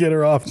fucking get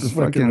her off the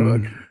fucking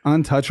hook.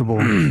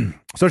 Untouchable.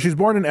 So she's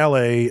born in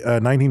L.A.,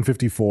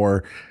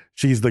 1954.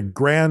 She's the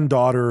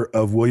granddaughter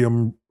of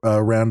William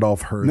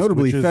Randolph Hearst.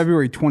 Notably, which is,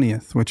 February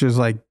 20th, which is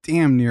like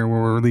damn near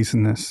where we're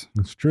releasing this.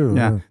 It's true.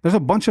 Yeah. There's a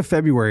bunch of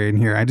February in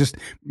here.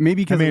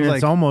 Maybe because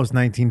it's almost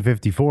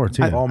 1954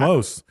 too.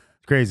 Almost.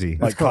 Crazy.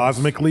 Like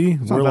cosmically,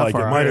 we're like, it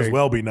might as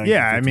well be 1954.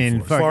 Yeah, I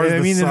mean, as far as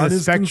in the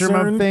is spectrum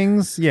concerned, of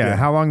things,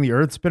 how long the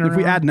Earth's been around. If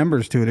we add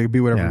numbers to it, it could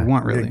be whatever we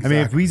want, really. I mean,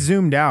 if we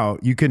zoomed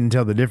out, you couldn't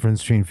tell the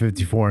difference between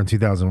 54 and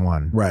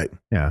 2001. Right.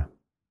 Yeah.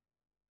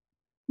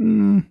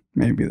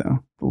 Maybe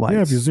though. The lights.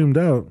 Yeah, if you zoomed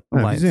out. The If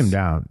you lights. zoomed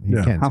out, you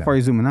can't How tell. far are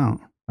you zooming out?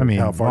 I mean,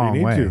 how far long do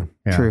you need way. to?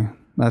 Yeah. True.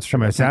 That's true.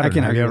 Come on, Saturday. I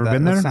can Have you argue ever with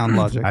been that. there? That's sound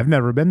logic. I've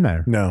never been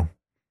there. No.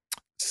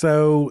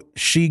 So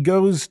she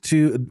goes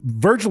to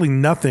virtually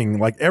nothing.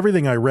 Like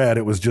everything I read,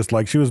 it was just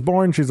like she was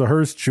born, she's a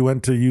Hearst, she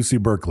went to UC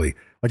Berkeley.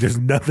 Like there's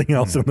nothing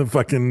else in the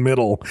fucking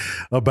middle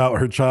about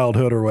her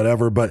childhood or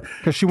whatever. But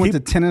because she went to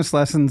tennis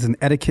lessons and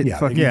etiquette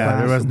fucking class.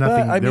 there was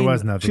nothing. But, I there mean,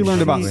 was nothing. She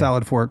learned about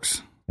salad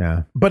forks.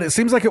 Yeah. But it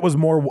seems like it was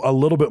a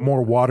little bit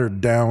more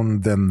watered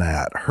down than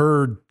that.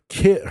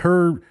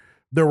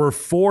 There were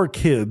 4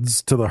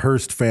 kids to the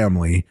Hearst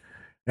family,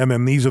 and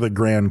then these are the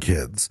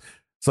grandkids.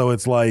 So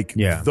it's like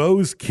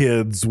those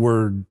kids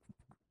were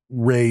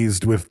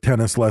raised with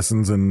tennis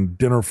lessons and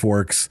dinner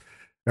forks.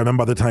 And then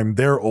by the time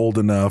they're old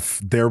enough,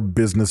 they're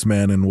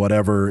businessmen and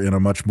whatever in a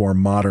much more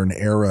modern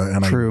era.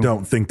 And True. I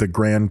don't think the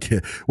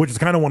grandkid, which is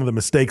kind of one of the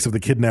mistakes of the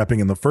kidnapping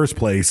in the first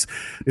place,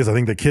 is I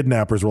think the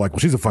kidnappers were like, well,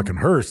 she's a fucking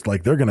Hearst.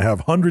 Like they're going to have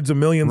hundreds of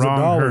millions Wrong of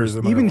dollars.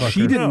 Hearst. Even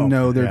she didn't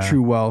know their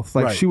true wealth.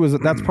 Like she was,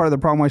 that's part of the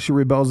problem why she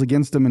rebels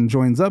against them and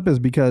joins up is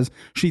because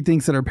she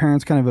thinks that her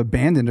parents kind of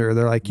abandoned her.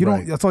 They're like,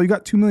 that's all you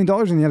got, $2 million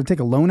and you had to take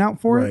a loan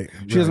out for it.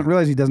 She doesn't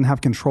realize he doesn't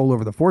have control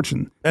over the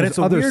fortune. And There's it's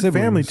a weird siblings.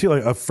 family too.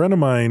 Like a friend of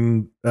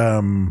mine,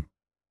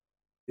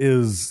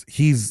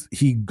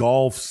 he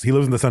golfs, he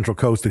lives in the Central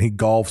Coast and he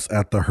golfs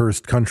at the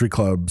Hearst Country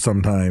Club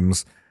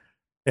sometimes.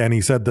 And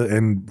he said that,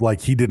 and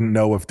like he didn't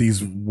know if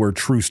these were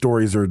true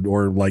stories or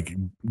like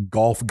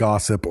golf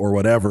gossip or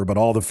whatever, but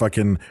all the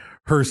fucking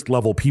Hearst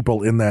level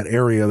people in that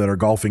area that are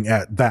golfing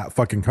at that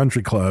fucking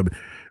country club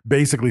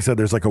basically said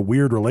there's like a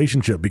weird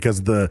relationship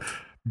because the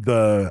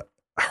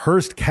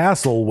Hearst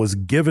Castle was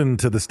given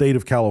to the state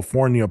of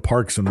California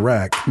Parks and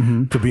Rec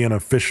to be an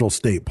official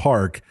state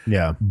park.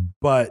 Yeah.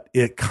 But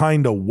it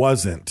kind of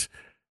wasn't.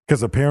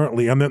 Because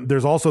apparently, and then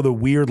there's also the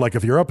weird, like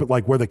if you're up at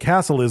like where the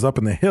castle is up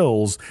in the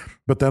hills,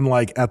 but then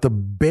like at the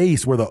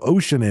base where the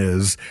ocean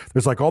is,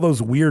 there's like all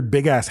those weird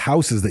big ass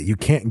houses that you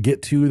can't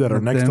get to that are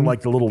next to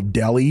like the little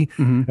deli.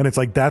 And it's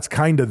like, that's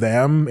kind of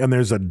them. And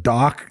there's a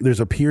dock,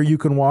 there's a pier you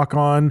can walk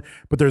on,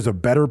 but there's a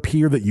better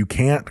pier that you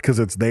can't because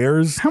it's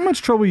theirs. How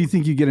much trouble do you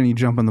think you get when you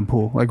jump in the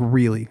pool? Like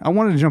really? I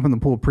wanted to jump in the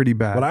pool pretty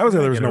bad. But I was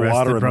there, there was no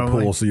water in the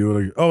probably. pool. So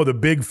you would, the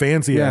big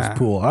fancy ass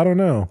pool. I don't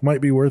know.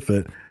 Might be worth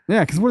it.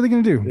 Yeah, because what are they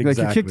going to do? Like you're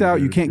Exactly, kicked out,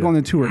 you dude. can't go on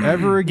the tour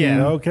ever again.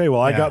 Yeah, okay,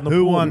 well, I got in the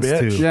Who pool, wants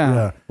bitch. to?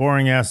 Yeah.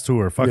 Boring ass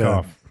tour. Fuck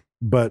off.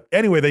 But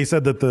anyway, they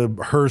said that the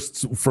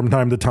Hearsts from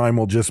time to time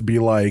will just be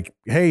like,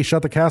 hey,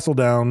 shut the castle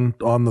down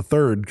on the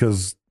 3rd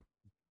because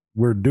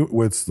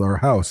it's our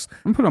house.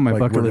 I'm putting on my Like,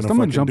 bucket we're list.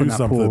 gonna I'm going to fucking jump in do that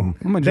something. pool.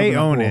 I'm gonna jump They in that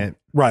own pool. it.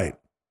 Right.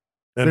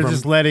 And They're from-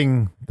 just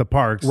letting the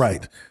parks.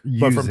 right. But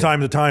use from it.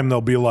 time to time,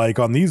 they'll be like,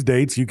 on these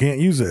dates, you can't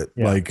use it.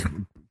 Yeah. Like,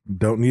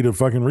 don't need a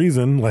fucking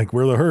reason. Like,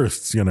 we're the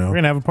Hearsts, you know? We're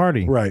going to have a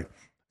party. Right.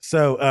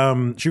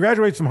 So she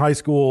graduates from high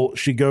school.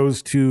 She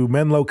goes to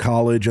Menlo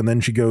College, and then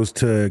she goes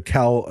to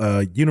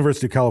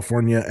University of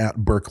California at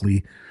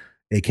Berkeley,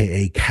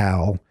 aka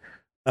Cal.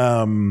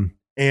 And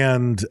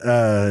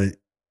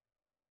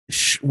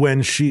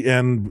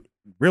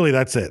really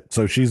that's it.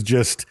 So she's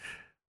just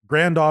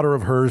granddaughter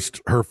of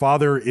Hearst. Her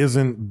father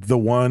isn't the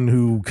one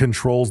who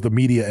controls the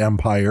media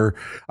empire.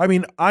 I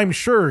mean, I'm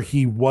sure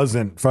he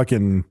wasn't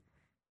fucking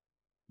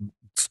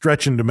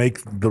stretching to make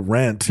the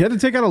rent. He had to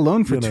take out a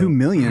loan for $2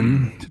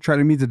 million to try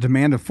to meet the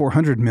demand of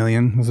 $400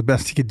 million. Was the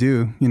best he could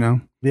do, you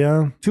know?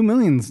 Yeah. $2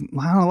 million's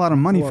not a lot of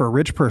money for a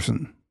rich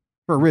person.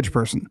 for a rich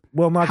person.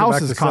 Well, not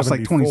houses cost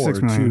like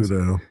 26 million too,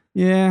 though.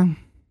 Yeah,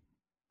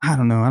 I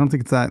don't know. I don't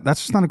think it's that.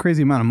 That's just not a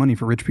crazy amount of money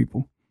for rich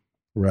people.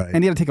 Right.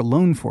 And he had to take a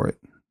loan for it,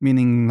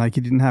 meaning like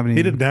he didn't have any.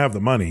 He didn't have the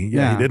money.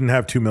 Yeah. He didn't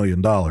have $2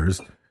 million,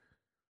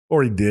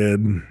 or he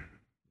did.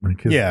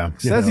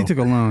 Says he took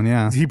a loan.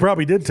 Yeah, he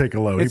probably did take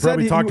a loan. He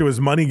probably talked to his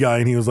money guy,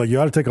 and he was like, "You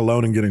ought to take a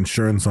loan and get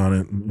insurance on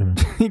it." You know.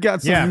 He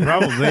got some. Yeah,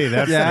 probably.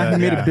 That's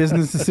he made a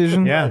business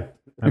decision. Yeah,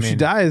 if she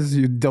dies,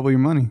 you double your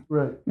money.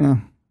 Right.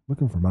 Yeah.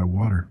 Looking for my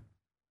water.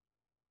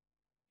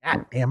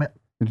 God damn it!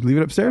 Did you leave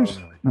it upstairs?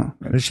 No.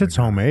 This shit's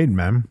homemade,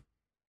 man.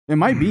 It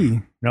might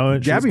be. No,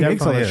 Gabby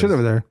makes all that shit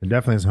over there. It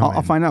definitely is homemade.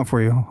 I'll find out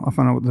for you. I'll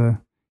find out what the.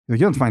 You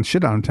don't find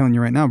shit out. I'm telling you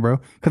right now, bro,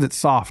 because it's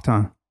soft,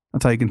 huh?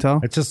 That's how you can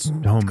tell. It's just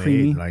homemade.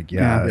 Creamy. Like, you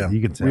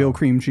can tell. Real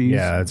cream cheese.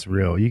 Yeah, it's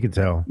real. You can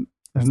tell.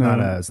 There's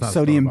it's not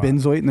sodium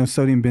benzoate. No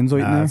sodium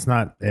benzoate in there. It's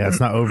not. Yeah, it's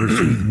not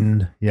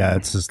oversweetened. Yeah,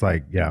 it's just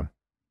like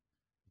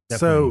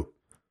So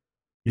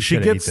she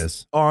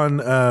gets on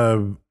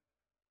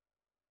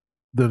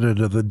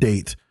the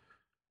date.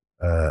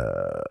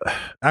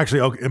 Actually,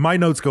 okay, my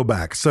notes go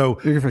back. So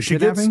she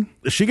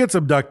gets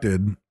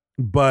abducted,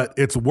 but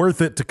it's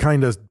worth it to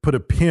kind of put a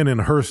pin in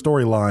her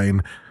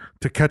storyline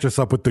to catch us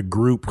up with the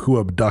group who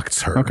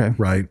abducts her. Okay.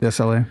 Right? The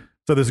SLA.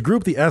 So this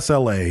group, the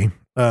SLA,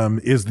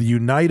 is the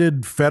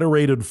United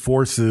Federated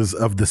Forces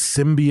of the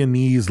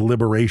Symbionese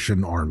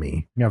Liberation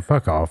Army. Yeah,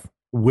 fuck off.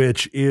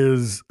 Which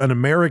is an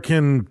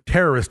American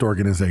terrorist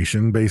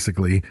organization,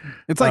 basically.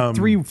 It's like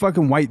three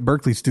fucking white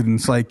Berkeley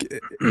students, like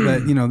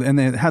that, and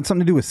they had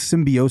something to do with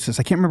symbiosis.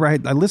 I can't remember.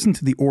 I listened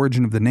to the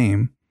origin of the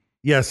name.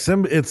 Yes,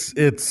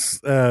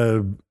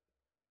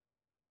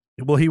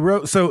 well, he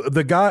wrote, so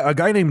a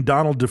guy named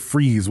Donald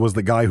DeFries was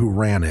the guy who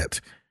ran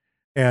it.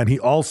 And he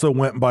also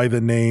went by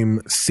the name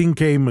Cinque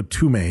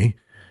Matume,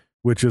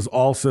 which is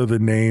also the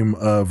name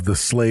of the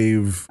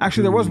slave.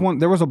 Actually,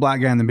 there was a black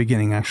guy in the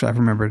beginning, actually, I've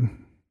remembered.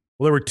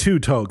 Well, there were two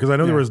total, because I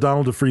know there was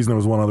Donald DeFries and there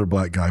was one other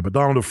black guy, but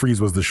Donald DeFries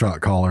was the shot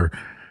caller.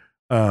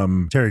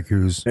 Terry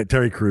Crews.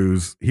 Terry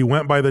Crews. He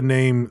went by the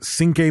name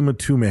Cinque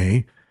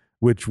Matume,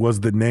 which was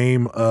the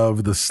name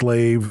of the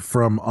slave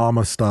from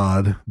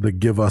Amistad, the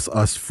give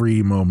us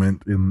free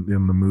moment in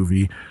the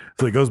movie.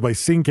 So it goes by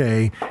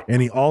Cinque,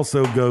 and he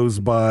also goes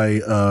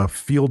by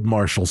Field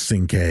Marshal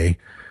Cinque,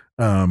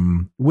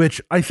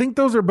 which I think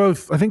those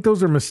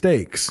are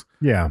mistakes.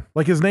 Yeah.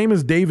 Like his name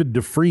is David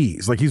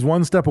DeFries. Like he's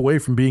one step away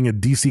from being a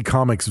DC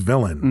Comics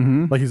villain.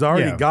 Mm-hmm. Like he's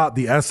already got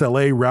the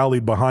SLA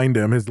rallied behind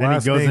him. His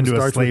last name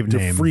starts with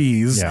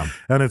DeFries. Yeah.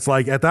 And it's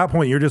like at that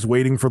point you're just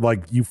waiting for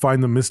like you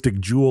find the mystic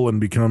jewel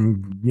and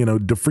become,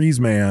 DeFries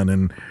man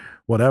and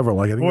whatever.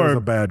 Like I think that's a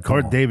bad call.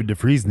 Or David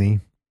DeFriesney.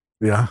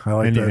 Yeah, I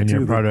like that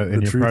too.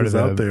 The truth is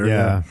out there.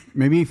 Yeah.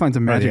 Magic he finds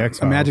a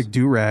magic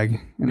do-rag.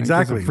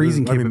 Exactly.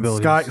 Freezing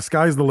capabilities.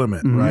 Sky's the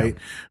limit, right?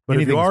 But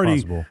if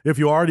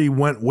you already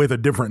went with a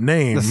different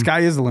name, the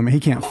sky is the limit. He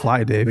can't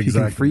fly, Dave.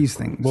 Exactly. He can freeze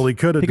things. Well, he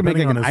could. He can make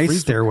like an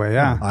ice stairway.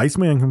 Yeah,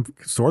 Iceman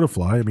can sort of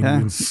fly. I mean, you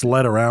can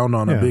sled around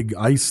on a big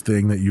ice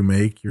thing that you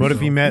make. What if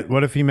he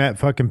met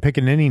fucking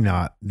Pickaninny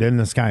Knot? Then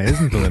the sky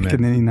isn't the limit.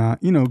 Pickaninny Knot.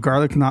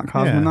 Garlic Knot,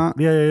 Cosmonaut.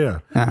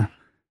 Yeah.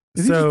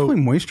 Is he just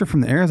pulling moisture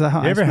from the air? Is that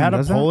how you ever had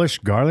a Polish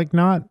garlic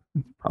knot?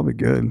 Probably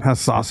good.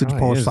 Has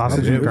Polish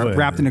sausage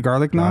wrapped in a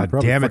garlic knot.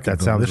 Damn it,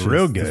 that sounds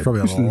real good. There's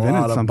probably a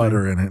lot of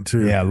butter in it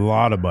too. Yeah, a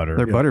lot of butter.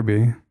 There better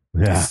be.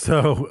 Yeah.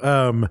 So,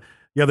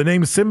 the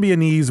name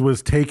Symbionese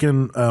was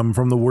taken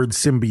from the word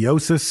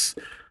symbiosis,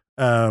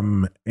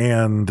 and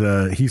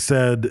he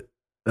said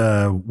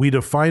we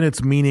define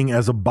its meaning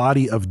as a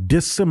body of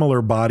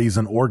dissimilar bodies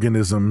and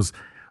organisms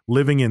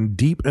living in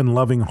deep and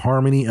loving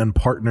harmony and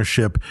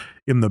partnership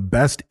in the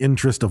best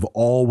interest of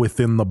all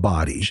within the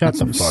body. That's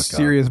some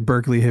serious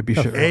Berkeley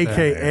hippie shit.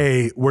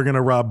 AKA, we're going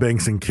to rob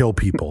banks and kill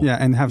people. Yeah,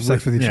 and have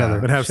sex with each other.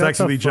 And have sex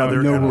with each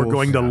other, and we're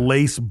going to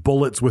lace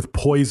bullets with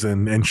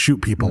poison and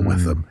shoot people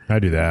with them. I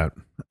do that.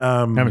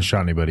 Haven't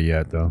shot anybody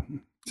yet, though.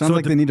 Sounds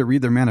like they need to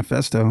read their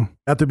manifesto.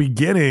 At the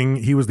beginning,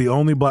 he was the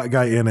only black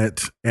guy in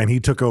it, and he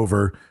took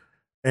over.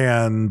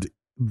 And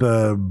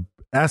the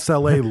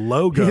SLA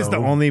logo. He's the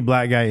only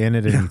black guy in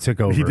it, and he took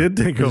over. He did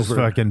take over. Just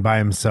fucking by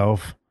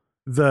himself.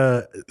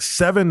 The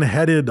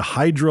 7-headed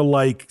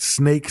Hydra-like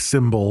snake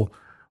symbol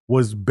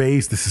was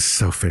based. This is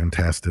so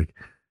fantastic.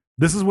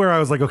 This is where I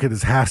was like, okay,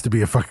 this has to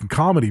be a fucking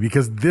comedy,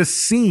 because this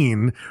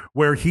scene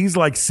where he's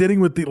like sitting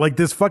with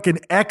this fucking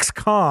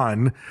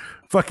ex-con,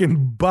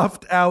 fucking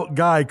buffed out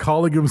guy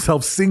calling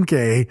himself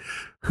Cinque,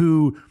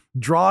 who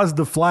draws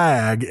the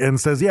flag and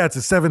says, yeah, it's a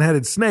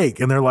 7-headed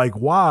snake. And they're like,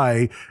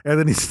 why? And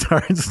then he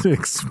starts to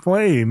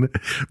explain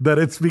that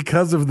it's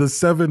because of the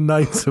 7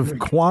 nights of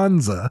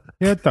Kwanzaa.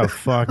 Get the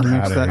fuck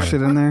out of that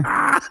shit in there.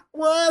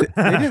 What?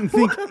 They didn't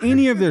think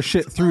any of their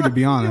shit through, to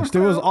be honest. It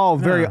was all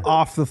very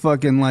off the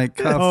fucking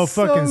cuff. Oh,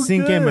 fucking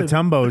Cinque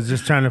Matumbo is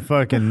just trying to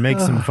fucking make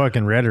some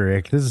fucking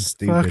rhetoric. This is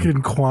stupid.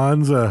 Fucking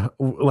Kwanzaa.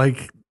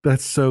 Like,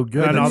 That's so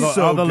good. And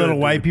all the little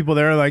white people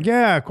there are like,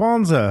 yeah,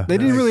 Kwanzaa. They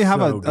didn't really have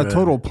so a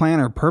total plan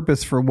or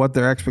purpose for what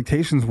their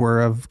expectations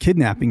were of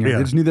kidnapping her. Yeah.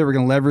 They just knew they were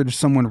going to leverage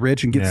someone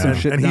rich and get some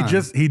shit and done.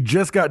 he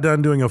just got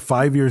done doing a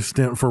 5-year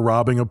stint for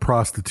robbing a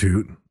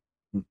prostitute,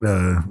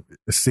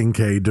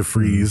 Cinque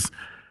DeFries.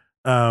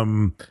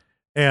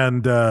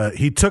 And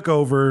he took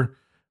over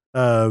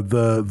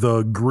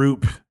the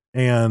group,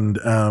 and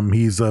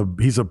he's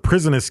a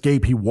prison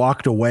escape. He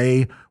walked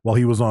away while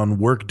he was on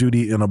work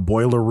duty in a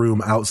boiler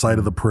room outside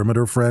of the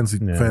perimeter fence.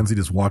 He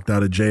just walked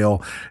out of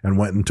jail and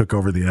went and took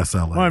over the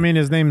SLA. Well, I mean,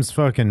 his name's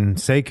fucking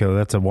Seiko.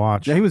 That's a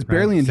watch. Yeah, he was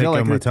barely in jail.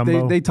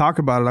 Seiko They talk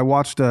about it. I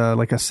watched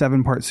like a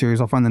 7-part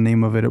series. I'll find the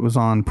name of it. It was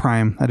on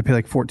Prime. I had to pay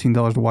like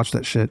 $14 to watch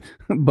that shit.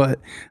 But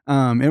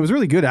it was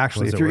really good,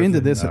 actually. If you're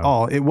into this at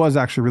all, it was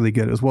actually really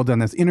good. It was well done.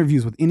 There's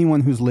interviews with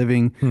anyone who's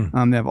living.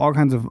 They have all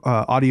kinds of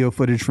audio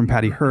footage from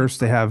Patty Hearst.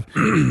 They have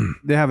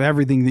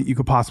everything that you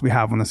could possibly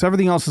have on this.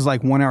 Everything else is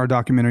like 1-hour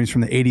documentaries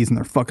from the 80s, and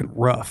they're fucking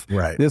rough.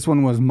 Right. This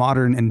one was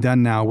modern and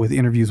done now with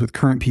interviews with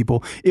current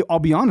people. I'll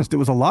be honest, it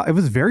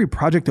was very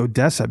Project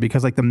Odessa,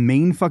 because like the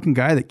main fucking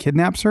guy that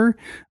kidnaps her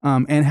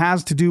and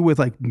has to do with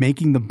like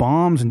making the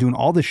bombs and doing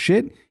all this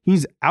shit,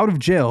 he's out of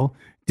jail,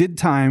 did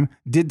time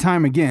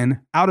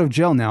again, out of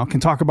jail now, can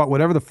talk about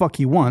whatever the fuck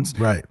he wants,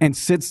 right, and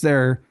sits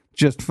there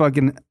just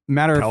fucking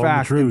matter of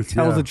fact and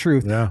tells the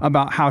truth Yeah.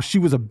 about how she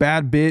was a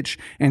bad bitch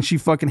and she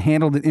fucking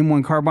handled an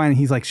M1 carbine, and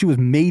he's like, she was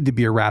made to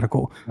be a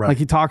radical. Right. Like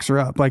he talks her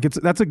up. Like it's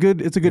a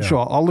good show.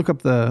 I'll look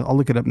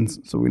it up and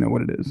so we know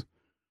what it is.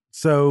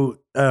 So,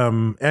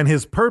 and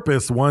his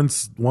purpose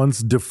once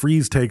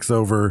DeFries takes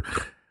over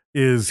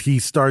is he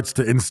starts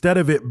to, instead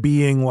of it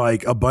being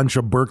like a bunch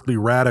of Berkeley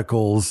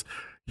radicals,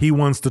 he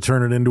wants to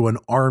turn it into an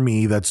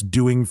army that's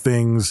doing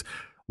things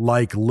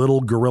like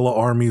little guerrilla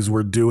armies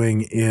were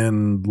doing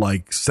in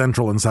like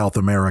Central and South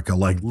America,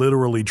 like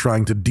literally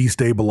trying to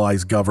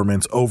destabilize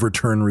governments,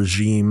 overturn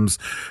regimes.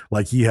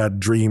 Like he had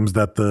dreams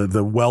that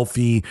the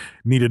wealthy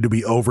needed to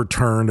be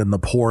overturned and the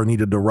poor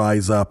needed to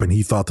rise up. And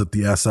he thought that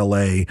the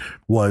SLA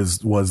was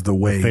the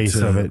way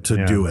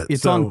to do it.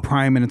 It's on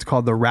Prime, and it's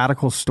called The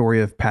Radical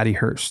Story of Patty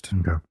Hearst.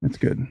 Okay. It's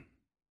good.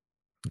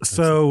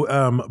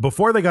 So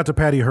before they got to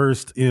Patty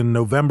Hearst in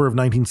November of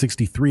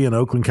 1963 in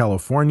Oakland,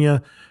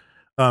 California,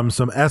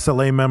 some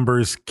SLA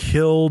members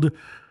killed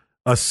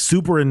a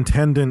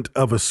superintendent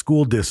of a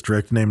school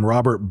district named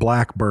Robert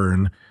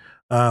Blackburn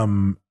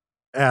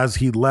as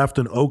he left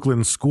an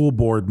Oakland school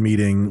board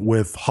meeting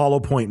with hollow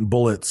point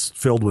bullets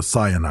filled with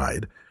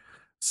cyanide.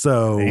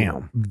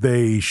 So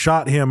they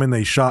shot him and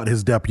they shot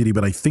his deputy,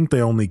 but I think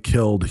they only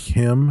killed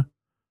him.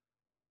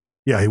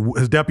 Yeah,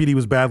 his deputy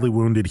was badly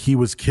wounded. He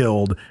was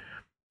killed.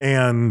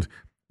 And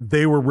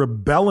they were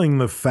rebelling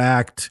the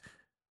fact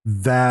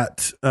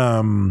that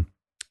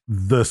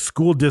the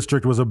school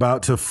district was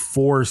about to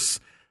force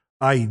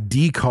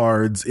ID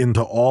cards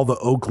into all the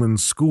Oakland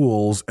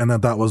schools, and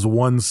that was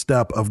one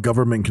step of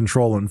government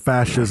control and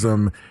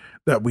fascism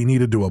that we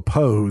needed to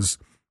oppose.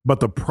 But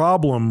the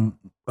problem,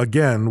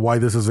 again, why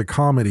this is a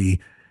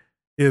comedy,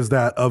 is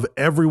that of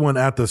everyone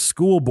at the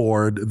school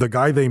board, the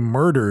guy they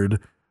murdered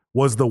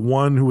was the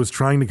one who was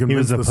trying to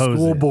convince the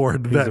school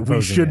board that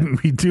we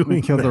shouldn't be doing.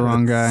 We killed the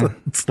wrong guy. So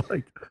it's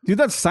like, dude,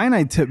 that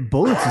cyanide tip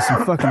bullets is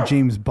some fucking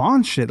James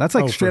Bond shit. That's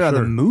like straight out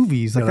of the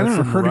movies. Like I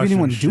never heard of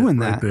anyone doing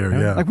that. There,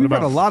 yeah. Like we've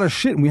got a lot of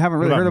shit and we haven't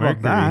really heard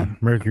about that.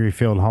 Mercury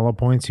filled hollow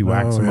points. You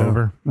wax them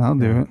over. I'll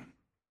do it.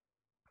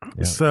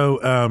 Yeah.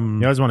 So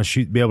you always want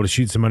to be able to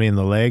shoot somebody in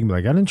the leg. Be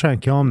like, I didn't try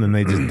and kill them. Then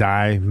they just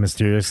die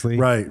mysteriously.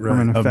 Right. From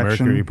an of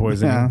infection. mercury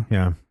poisoning.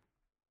 Yeah.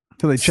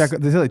 Until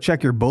they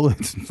check your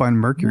bullets and find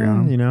mercury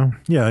on them. You know.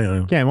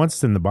 Yeah. Yeah. Once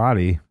it's in the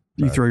body,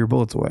 you throw your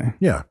bullets away.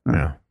 Yeah.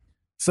 Yeah.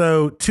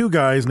 So 2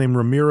 guys named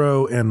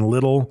Ramiro and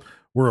Little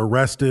were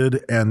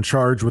arrested and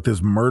charged with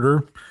his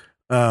murder.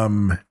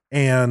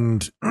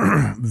 And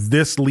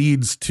this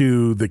leads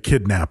to the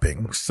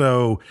kidnapping.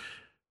 So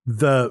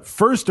the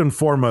first and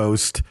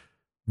foremost,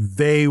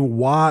 they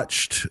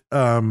watched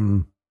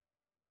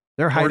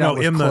their hideout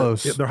was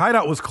close. Their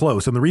hideout was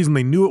close. And the reason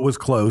they knew it was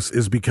close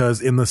is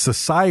because in the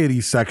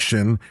society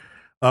section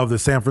of the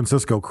San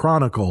Francisco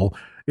Chronicle,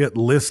 it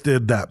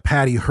listed that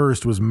Patty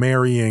Hearst was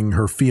marrying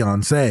her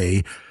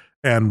fiance.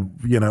 And,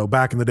 you know,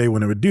 back in the day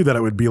when it would do that,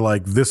 it would be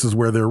like, this is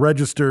where they're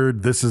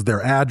registered. This is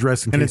their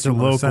address in case you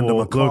want to send them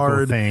a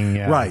card. Thing,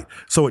 yeah. Right.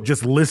 So it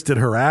just listed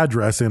her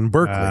address in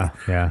Berkeley.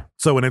 Yeah.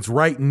 So, and it's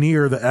right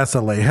near the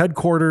SLA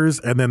headquarters.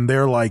 And then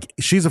they're like,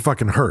 she's a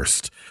fucking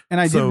Hearst.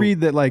 And I did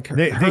read that like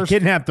they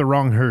kidnapped the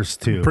wrong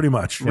Hearst too. Pretty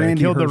much.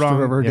 Randy killed Hearst, the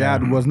wrong. Her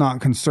dad was not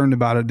concerned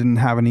about it. Didn't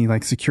have any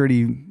like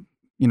security,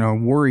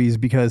 worries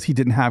because he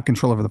didn't have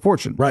control over the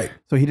fortune. Right.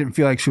 So he didn't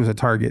feel like she was a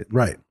target.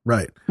 Right.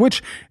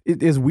 Which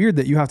it is weird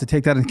that you have to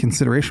take that into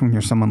consideration when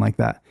you're someone like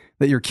that.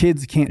 That your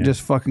kids can't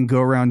just fucking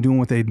go around doing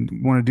what they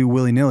want to do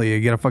willy nilly.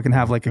 You got to fucking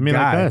have like a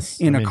guy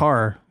in a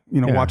car,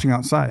 watching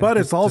outside. But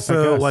it's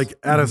also like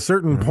at a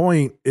certain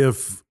point,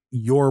 if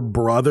your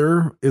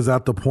brother is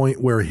at the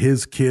point where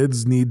his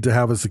kids need to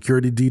have a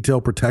security detail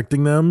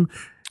protecting them,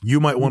 you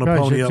might want to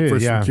pony up for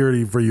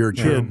security for your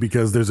kid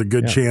because there's a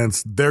good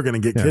chance they're going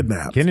to get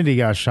kidnapped. Kennedy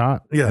got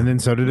shot, and then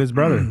so did his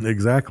brother.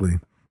 Exactly.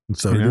 And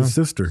so did his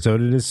sister. So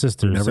did his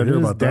sister. Never so hear did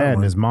his about that dad and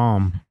one. his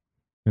mom.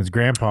 His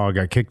grandpa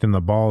got kicked in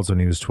the balls when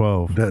he was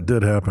 12. That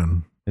did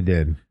happen. It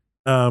did.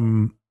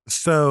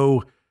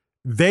 So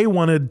they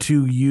wanted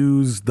to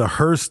use the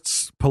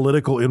Hearst's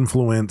political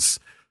influence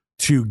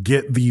to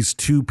get these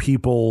two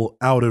people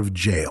out of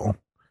jail,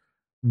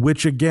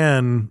 which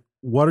again,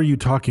 what are you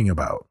talking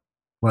about?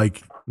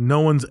 Like,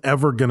 no one's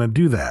ever going to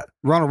do that.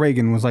 Ronald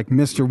Reagan was like,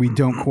 Mr. We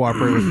don't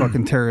cooperate with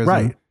fucking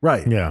terrorism.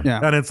 Right. Yeah.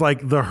 And it's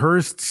like the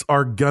Hearsts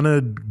are going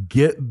to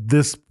get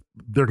this.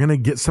 They're going to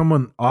get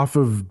someone off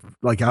of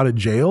like out of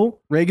jail.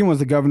 Reagan was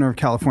the governor of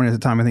California at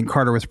the time. I think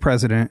Carter was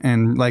president,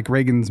 and like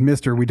Reagan's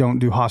Mr. We don't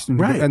do hostage.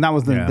 Right. And that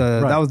was that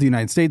was the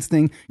United States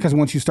thing. Because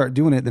once you start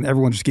doing it, then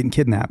everyone's just getting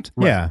kidnapped.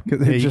 Yeah.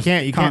 You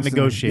can't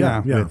negotiate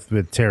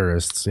with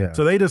terrorists. Yeah.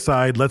 So they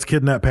decide, let's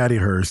kidnap Patty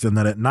Hearst. And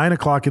then at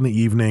 9:00 in the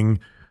evening,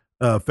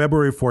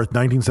 February 4th,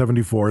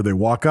 1974, they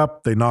walk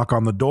up, they knock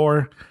on the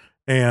door,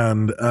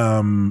 and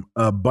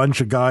a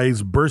bunch of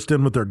guys burst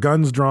in with their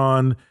guns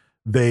drawn.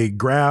 They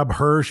grab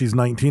her. She's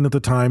 19 at the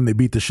time. They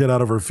beat the shit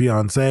out of her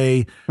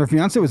fiance. Her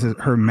fiance was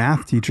her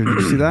math teacher. Did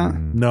you see that?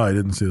 No, I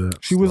didn't see that.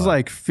 She was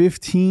like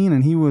 15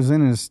 and he was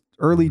in his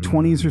early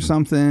 20s or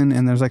something.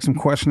 And there's like some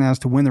question as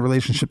to when the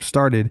relationship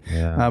started.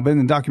 Yeah. But in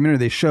the documentary,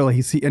 they show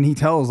he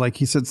tells, like,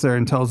 he sits there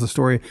and tells the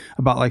story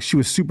about like she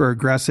was super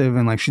aggressive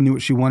and like she knew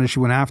what she wanted. She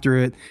went after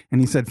it.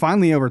 And he said,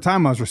 finally, over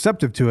time, I was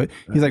receptive to it.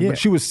 He's like, but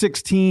she was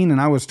 16 and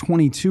I was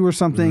 22 or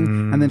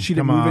something. And then she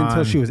didn't move in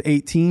until she was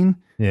 18.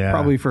 Yeah,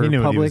 probably for he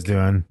knew public, what he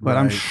was doing. but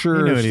I'm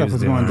sure stuff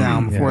was going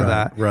down before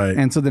that. Right.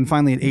 And so then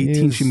finally at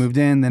 18, she moved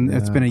in. Then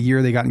it's been a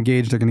year. They got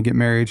engaged. They're going to get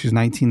married. She's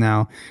 19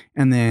 now.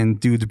 And then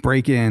dudes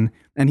break in.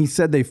 And he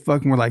said they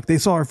fucking were like, they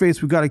saw her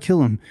face. We got to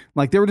kill him.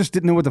 Like they were just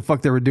didn't know what the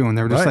fuck they were doing.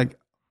 They were just like,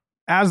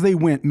 as they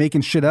went making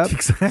shit up.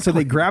 Exactly. So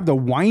they grabbed a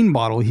wine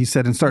bottle, he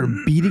said, and started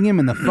beating him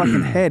in the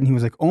fucking head. And he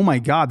was like, oh my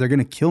God, they're going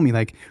to kill me.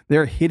 Like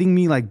they're hitting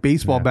me like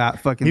baseball bat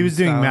fucking. He was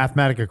doing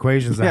mathematic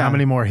equations of how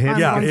many more hits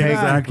it would take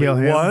to kill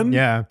him.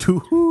 1,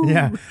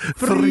 2,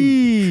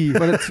 3.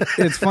 But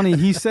it's funny.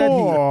 He said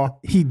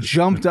he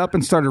jumped up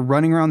and started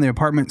running around the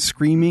apartment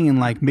screaming and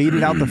like made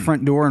it out the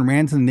front door and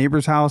ran to the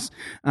neighbor's house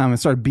and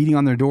started beating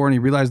on their door. And he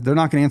realized they're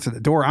not going to answer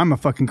the door. I'm a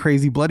fucking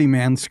crazy bloody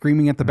man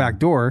screaming at the back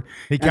door.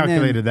 He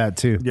calculated that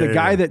too.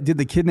 The guy that did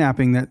the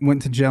kidnapping that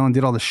went to jail and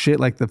did all the shit,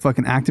 like the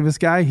fucking activist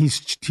guy, he's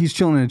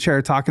chilling in a chair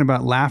talking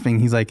about laughing.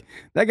 He's like,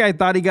 that guy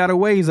thought he got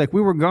away. He's like,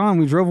 we were gone.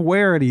 We drove away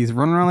already. He's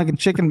running around like a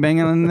chicken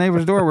banging on the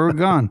neighbor's door. We were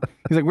gone.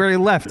 He's like, where he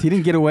left. He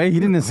didn't get away. He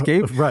didn't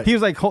escape. Right. He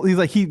was like,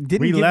 he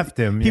didn't. We left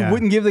him. He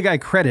wouldn't give the guy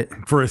credit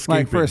for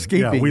escaping.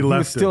 Yeah, we left. He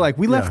was still like,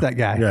 we left that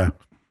guy. Yeah.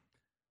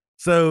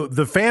 So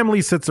the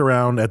family sits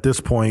around at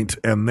this point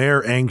and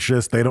they're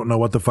anxious. They don't know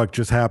what the fuck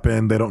just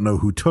happened. They don't know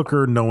who took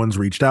her. No one's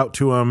reached out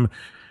to them.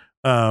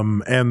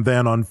 And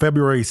then on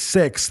February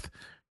 6th,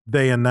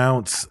 they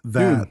announce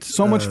that... Dude,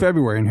 so much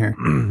February in here.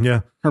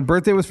 Yeah. Her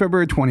birthday was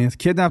February 20th,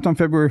 kidnapped on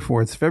February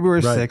 4th,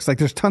 February 6th. Like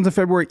there's tons of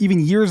February. Even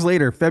years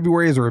later,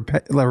 February is a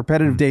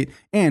repetitive date.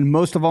 And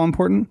most of all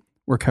important,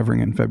 we're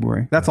covering it in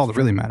February. That's all that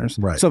really matters.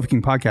 Right. Sofa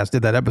King Podcast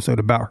did that episode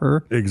about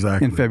her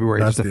exactly in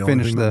February. That's just to the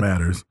finish only thing that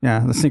matters. Yeah,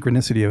 the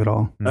synchronicity of it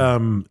all.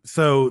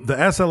 So the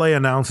SLA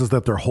announces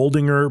that they're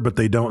holding her, but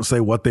they don't say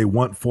what they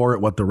want for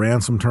it, what the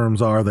ransom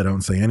terms are. They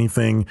don't say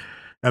anything.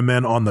 And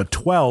then on the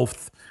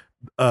 12th,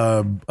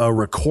 a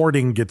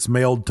recording gets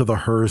mailed to the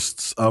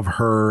Hearsts of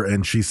her,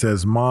 and she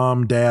says,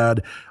 Mom,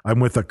 Dad, I'm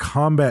with a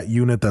combat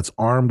unit that's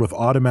armed with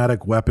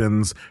automatic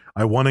weapons.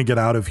 I want to get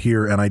out of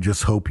here, and I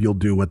just hope you'll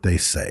do what they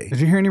say.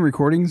 Did you hear any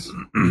recordings? Did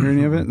you hear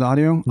any of it? The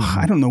audio?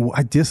 I don't know.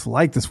 I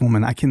dislike this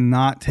woman. I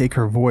cannot take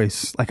her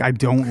voice. Like, I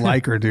don't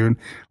like her, dude.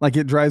 Like,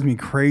 it drives me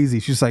crazy.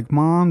 She's like,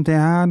 Mom,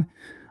 Dad,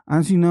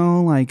 as you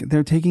know, like,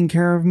 they're taking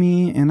care of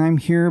me and I'm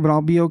here, but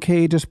I'll be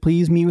okay. Just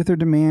please meet with their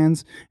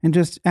demands and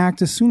just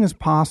act as soon as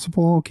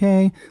possible,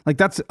 okay? Like,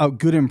 that's a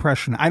good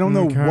impression. I don't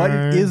know what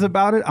it is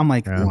about it. I'm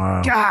like,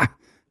 God,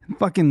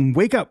 fucking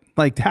wake up.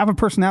 Like, have a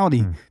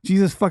personality.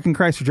 Jesus fucking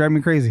Christ, you're driving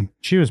me crazy.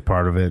 She was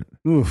part of it.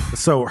 Oof.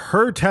 So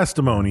her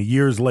testimony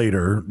years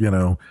later,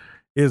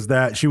 is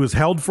that she was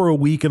held for a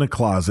week in a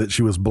closet.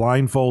 She was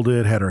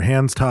blindfolded, had her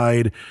hands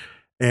tied,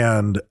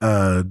 and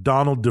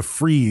Donald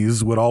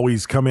DeFreeze would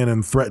always come in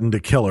and threaten to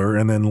kill her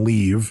and then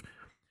leave.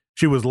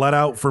 She was let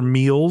out for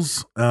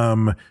meals,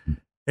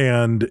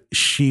 and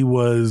she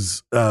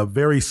was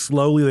very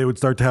slowly, they would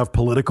start to have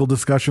political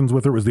discussions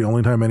with her. It was the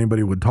only time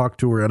anybody would talk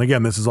to her. And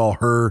again, this is all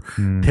her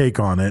take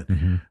on it.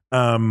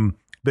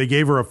 They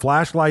gave her a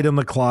flashlight in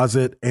the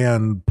closet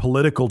and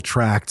political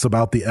tracts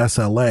about the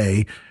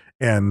SLA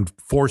and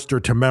forced her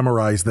to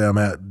memorize them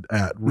at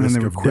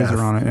risk of quiz death.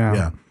 her on it,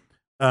 yeah.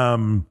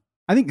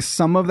 I think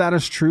some of that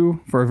is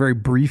true for a very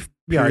brief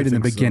period in the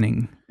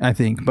beginning. So. I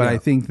think, but I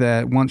think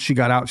that once she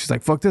got out, she's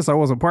like, "Fuck this! I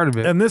wasn't part of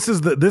it." And this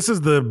is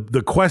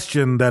the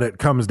question that it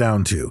comes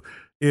down to: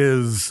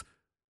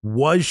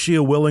 was she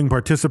a willing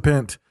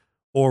participant,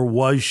 or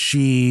was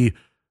she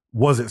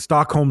Was it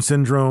Stockholm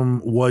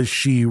Syndrome? Was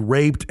she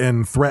raped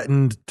and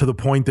threatened to the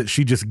point that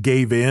she just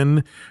gave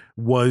in?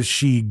 Was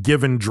she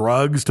given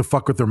drugs to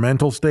fuck with her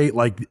mental state?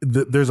 Like,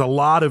 there's a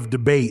lot of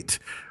debate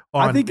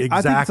on I think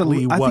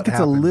it's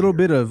a little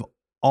bit of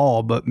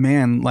all, but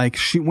man, like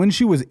when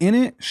she was in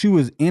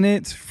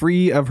it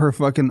free of her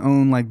fucking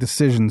own like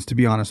decisions, to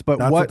be honest. But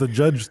that's what the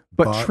judge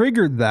thought.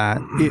 Triggered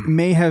that, it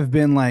may have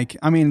been like,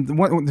 I mean,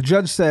 what the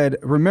judge said,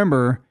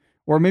 remember,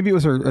 or maybe it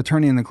was her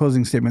attorney in the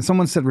closing statement.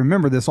 Someone said,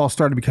 remember, this all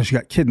started because she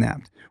got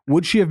kidnapped.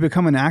 Would she have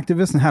become an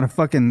activist and had a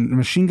fucking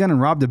machine gun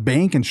and robbed a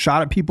bank and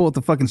shot at people at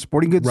the fucking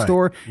sporting goods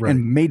store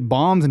and made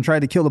bombs and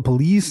tried to kill the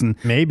police and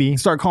maybe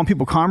start calling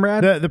people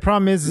comrade? The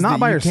problem is not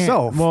by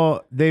herself.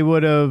 Well, they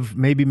would have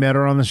maybe met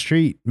her on the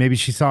street. Maybe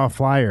she saw a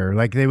flyer.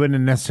 Like it wouldn't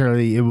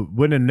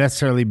have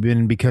necessarily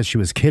been because she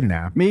was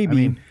kidnapped. Maybe. I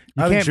mean,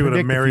 I think she would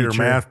have married her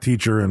math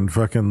teacher and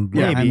fucking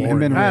maybe.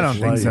 I don't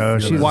think so.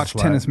 She's watched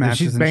tennis matches.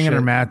 She's banging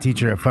her math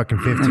teacher at fucking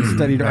 15 and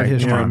studied art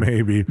history. Yeah,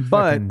 maybe.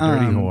 But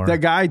that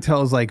guy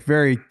tells like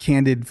very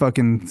candid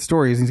fucking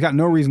stories. He's got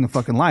no reason to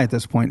fucking lie at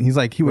this point. He's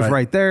like, he was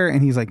right there,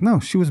 and he's like, no,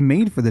 she was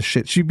made for this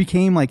shit. She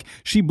became like,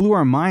 she blew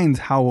our minds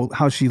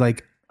how she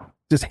like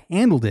just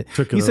handled it.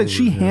 He said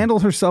she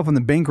handled herself in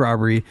the bank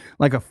robbery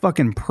like a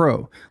fucking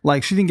pro.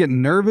 Like she didn't get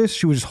nervous.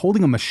 She was just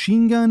holding a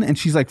machine gun and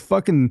she's like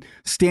fucking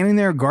standing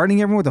there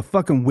guarding everyone with a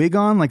fucking wig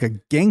on like a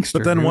gangster.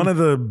 But then one of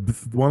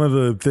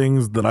the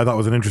things that I thought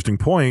was an interesting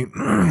point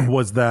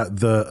was that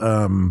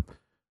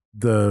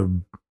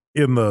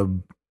in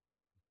the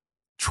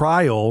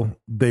trial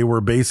they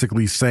were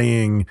basically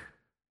saying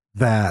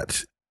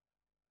that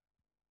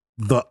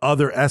the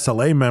other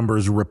SLA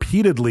members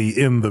repeatedly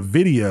in the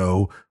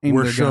video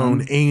were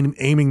shown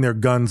aiming their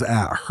guns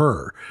at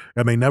her,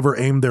 and they never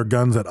aimed their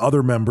guns at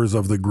other members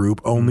of the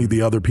group, only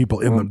the other people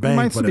in the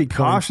bank. You might be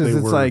cautious.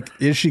 It's like,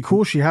 is she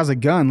cool? She has a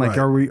gun. Like,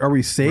 are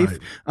we safe?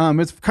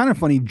 It's kind of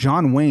funny.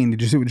 John Wayne,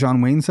 did you see what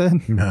John Wayne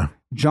said? No.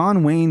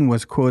 John Wayne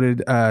was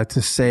quoted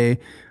to say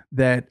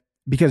that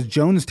because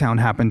Jonestown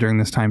happened during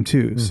this time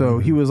too. Mm-hmm. So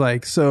he was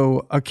like,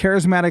 so one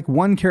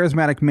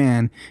charismatic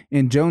man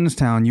in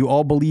Jonestown, you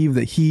all believe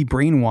that he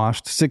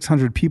brainwashed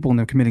 600 people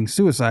into committing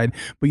suicide,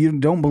 but you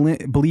don't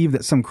believe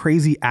that some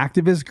crazy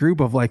activist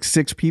group of like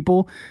 6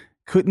 people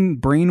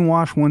couldn't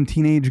brainwash one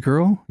teenage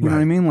girl. You know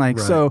what I mean? Like,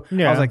 so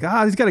I was like,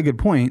 he's got a good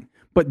point.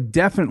 But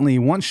definitely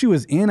once she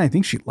was in, I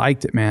think she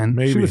liked it, man.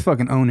 Maybe. She was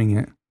fucking owning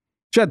it.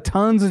 She had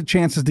tons of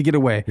chances to get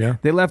away. Yeah.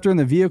 They left her in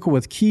the vehicle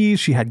with keys.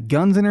 She had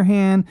guns in her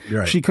hand.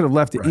 Right. She could have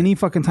left at any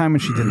fucking time,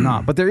 and she did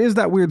not. But there is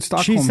that weird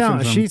Stockholm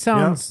syndrome.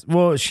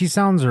 She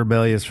sounds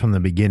rebellious from the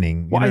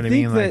beginning. Well, I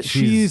think that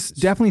she's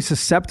definitely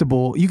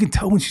susceptible. You can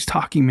tell when she's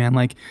talking, man.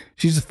 Like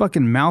she's a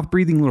fucking mouth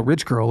breathing little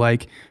rich girl.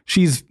 Like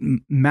she's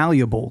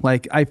malleable.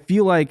 Like I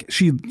feel like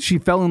she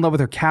fell in love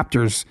with her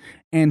captors.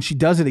 And she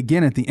does it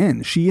again at the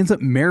end. She ends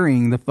up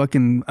marrying the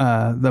fucking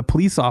the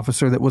police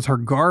officer that was her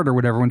guard or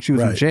whatever when she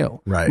was in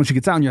jail. Right. When she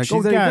gets out, and you're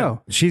like, there you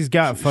go. She's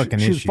got fucking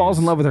issues. She falls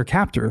in love with her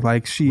captor.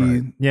 Like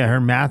her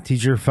math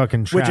teacher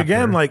fucking trapped Which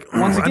again, her. like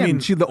once again,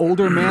 the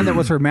older man that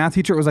was her math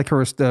teacher. It was like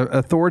her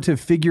authoritative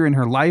figure in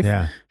her life.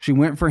 Yeah. She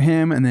went for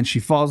him, and then she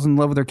falls in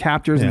love with her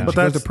captors. And then she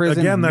goes to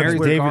prison. Again, that's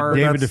where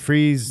David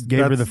DeFries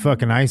gave her the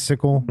fucking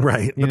icicle.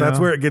 Right, but that's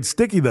where it gets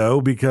sticky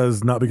though,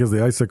 not because of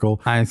the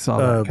icicle. I saw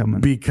that coming.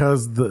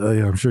 Because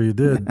I'm sure you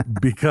did.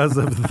 Because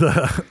of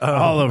the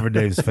all over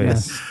Dave's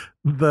face.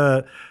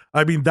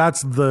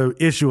 That's the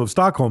issue of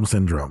Stockholm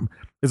syndrome.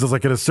 Is it's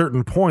like at a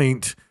certain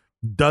point,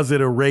 does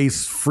it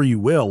erase free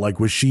will?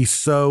 Like, was she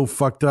so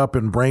fucked up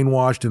and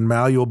brainwashed and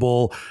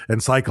malleable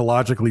and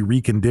psychologically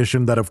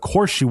reconditioned that of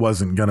course she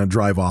wasn't going to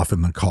drive off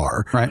in the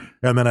car? Right.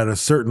 And then at a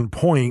certain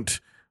point,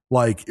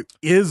 like,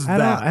 is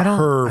that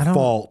her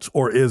fault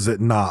or is it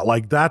not?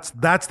 Like, that's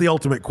the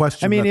ultimate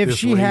question. I mean, if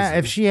she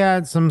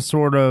had some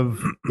sort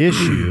of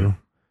issue.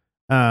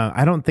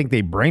 I don't think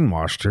they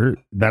brainwashed her.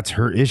 That's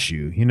her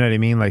issue. You know what I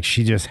mean? Like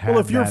she just had. Well,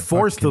 if you're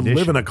forced to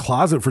live in a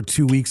closet for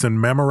 2 weeks and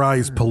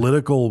memorize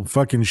political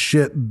fucking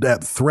shit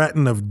that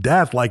threaten of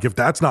death, like if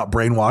that's not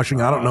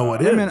brainwashing, I don't know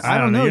what is. I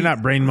don't know. You're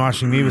not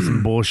brainwashing me with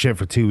some bullshit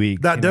for 2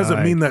 weeks. That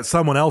doesn't mean that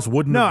someone else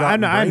wouldn't. No, I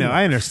know.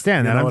 I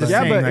understand that. I'm just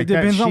saying, but it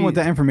depends on what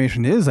that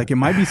information is. Like it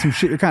might be some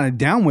shit you're kind of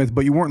down with,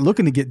 but you weren't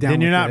looking to get down.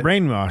 Then you're not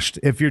brainwashed.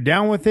 If you're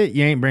down with it,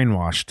 you ain't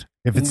brainwashed.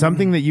 If it's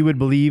something that you would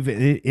believe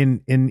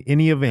in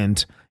any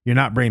event, you're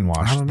not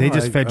brainwashed. They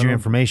just fed you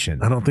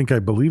information. I don't think I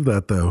believe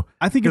that though.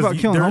 I think about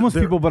killing homeless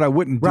people, but I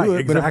wouldn't do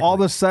it. Exactly. But if all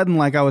of a sudden,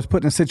 like I was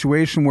put in a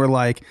situation where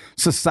like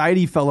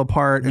society fell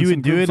apart, and you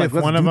would do it if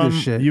one of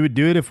them. You would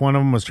do it if one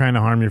of them was trying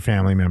to harm your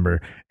family member.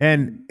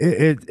 And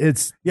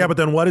it's but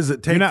then what does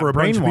it take for a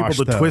bunch of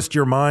people to twist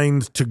your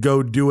mind to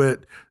go do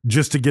it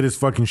just to get his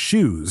fucking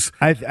shoes?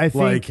 I think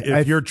like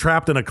if you're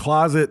trapped in a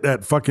closet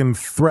at fucking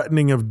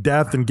threatening of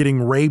death and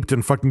getting raped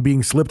and fucking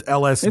being slipped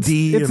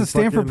LSD, it's a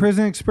Stanford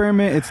prison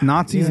experiment. It's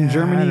Nazis in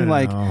Germany.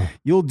 Like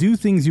you'll do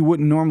things you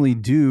wouldn't normally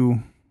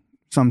do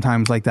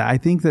sometimes like that. I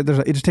think that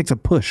it just takes a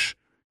push.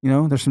 You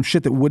know, there's some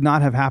shit that would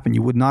not have happened.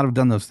 You would not have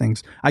done those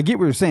things. I get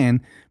what you're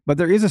saying, but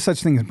there is a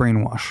such thing as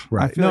brainwash.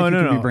 Right. I feel like you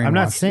can be brainwashed. I'm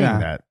not saying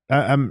that.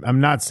 I'm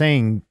not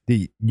saying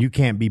that you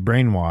can't be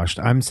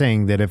brainwashed. I'm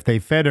saying that if they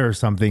fed her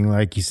something,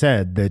 like you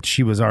said, that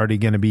she was already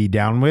going to be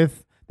down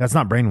with, that's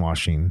not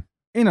brainwashing.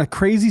 In a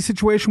crazy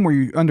situation where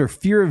you're under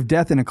fear of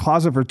death in a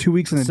closet for 2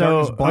 weeks in the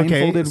darkness,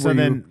 blindfolded. Okay, so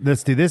then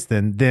let's do this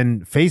then.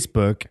 Then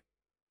Facebook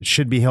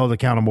should be held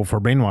accountable for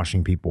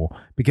brainwashing people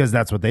because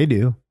that's what they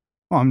do.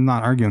 Well, I'm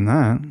not arguing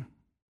that.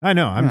 I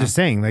know. I'm just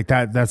saying like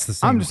that. That's the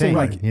same I'm just thing.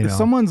 saying, like, if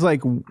someone's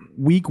like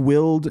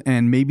weak-willed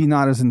and maybe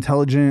not as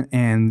intelligent,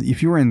 and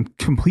if you were in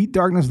complete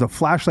darkness with a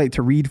flashlight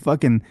to read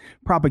fucking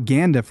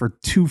propaganda for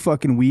 2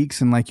 fucking weeks,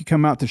 and like you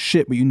come out to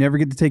shit, but you never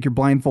get to take your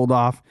blindfold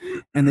off,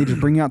 and they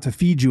just bring you out to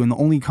feed you, and the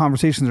only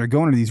conversations that are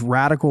going are these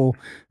radical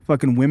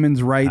fucking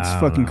women's rights,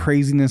 fucking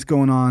craziness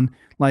going on.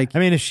 Like, I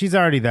mean, if she's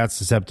already that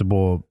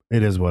susceptible,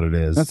 it is what it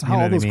is. That's how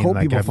all those cult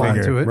people fall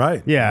into it,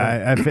 right?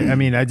 Yeah, I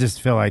mean, I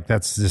just feel like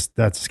that's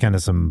kind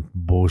of some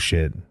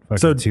bullshit.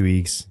 So 2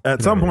 weeks.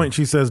 At some point,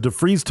 she says,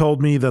 DeFreeze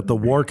told me that the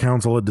War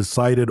Council had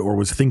decided or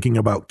was thinking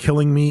about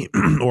killing me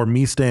or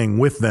me staying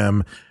with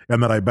them,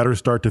 and that I better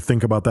start to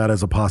think about that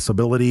as a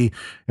possibility.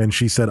 And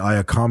she said, I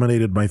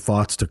accommodated my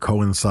thoughts to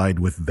coincide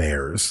with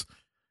theirs.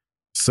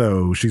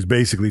 So she's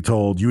basically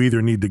told, you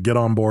either need to get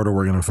on board or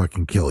we're going to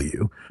fucking kill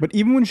you. But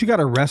even when she got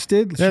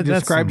arrested, she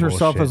described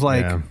herself as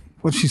like,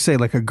 what'd she say?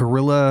 Like a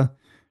guerrilla.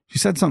 She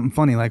said something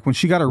funny. Like when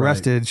she got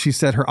arrested, she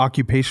said her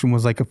occupation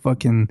was like a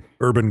fucking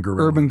urban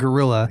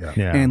gorilla.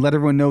 And let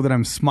everyone know that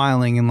I'm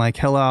smiling and like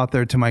hell out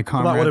there to my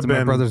comrades and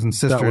my brothers and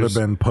sisters. That would have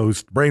been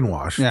post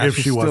brainwash if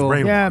she was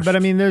brainwashed. Yeah, but I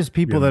mean, there's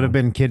people that have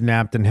been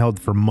kidnapped and held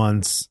for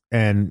months,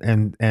 and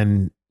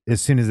as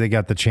soon as they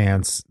got the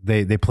chance,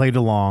 they played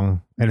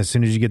along, and as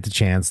soon as you get the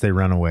chance, they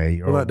run away.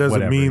 Or well, that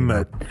doesn't mean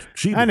that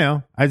she did. I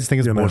know. I just think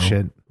it's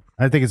bullshit.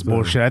 I think it's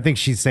bullshit. I think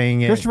she's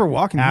saying it. Christopher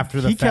Walken, after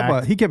the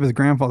fact. he kept his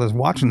grandfather's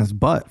watch in his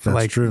butt for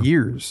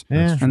years,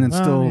 and then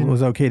still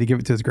was okay to give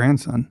it to his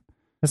grandson.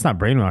 That's not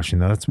brainwashing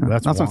though. That's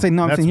what I'm saying.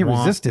 No, I'm saying he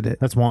resisted it.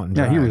 That's wanton.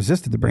 Yeah, he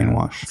resisted the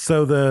brainwash.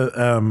 So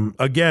the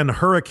again,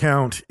 her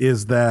account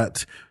is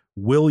that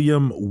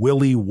William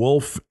Willie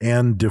Wolf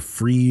and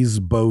DeFreeze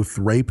both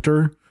raped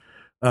her.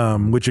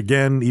 Which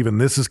again, even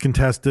this is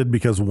contested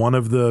because one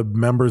of the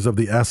members of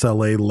the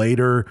SLA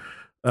later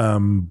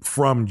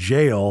from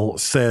jail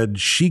said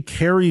she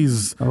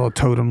carries a little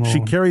totem.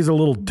 She carries a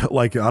little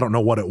like, I don't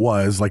know what it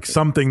was, like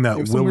something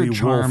that Willie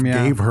Wolf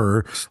gave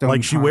her.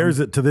 Like she wears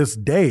it to this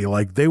day.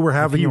 Like they were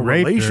having a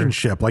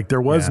relationship. Like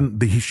there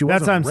wasn't she wasn't.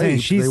 That's what I'm saying.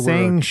 She's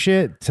saying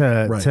shit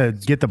to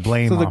get the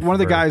blame. So like one of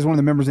the guys, one of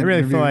the members in the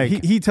interview,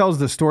 like he tells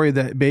the story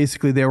that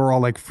basically they were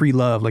all like free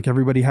love. Like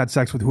everybody had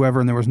sex with whoever,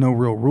 and there was no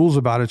real rules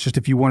about it. It's just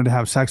if you wanted to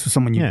have sex with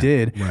someone, you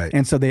did. Right.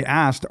 And so they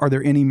asked, "Are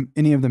there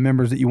any of the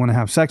members that you want to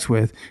have sex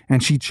with?"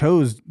 And she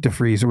chose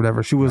DeFreeze or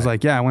whatever. She was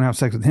like, yeah, I want to have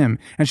sex with him.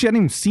 And she hadn't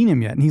even seen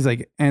him yet. And he's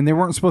like, and they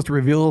weren't supposed to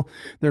reveal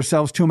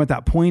themselves to him at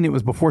that point. It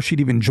was before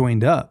she'd even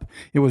joined up.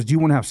 It was, do you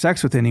want to have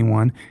sex with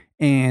anyone?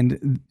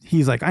 And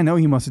he's like, I know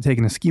he must have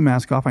taken a ski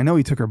mask off. I know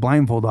he took her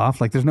blindfold off.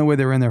 Like there's no way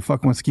they were in there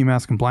fucking with ski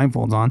masks and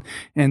blindfolds on.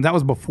 And that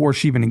was before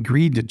she even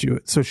agreed to do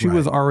it. So she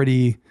was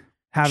already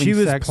having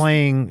sex.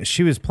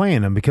 She was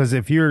playing him because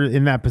if you're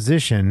in that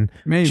position,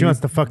 she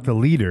wants to fuck the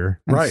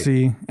leader.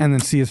 And then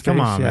see his face.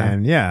 Come on,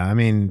 man. Yeah. I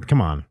mean,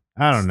 come on.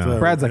 I don't know.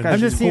 Brad's like, I'm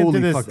just seeing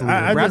this.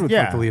 Brad would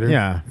fuck the leader.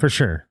 Yeah, for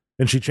sure.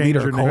 And she changed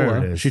her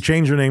name. She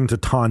changed her name to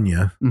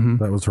Tanya.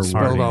 Mm-hmm. That was her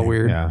spelled all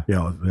weird.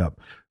 Yeah.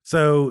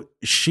 So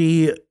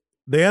they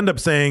end up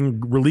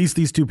saying, release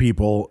these 2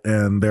 people,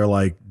 and they're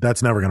like,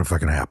 that's never going to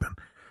fucking happen.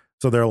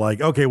 So they're like,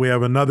 okay, we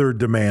have another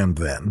demand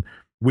then.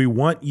 We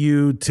want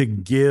you to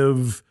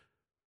give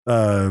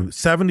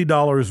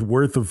 $70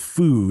 worth of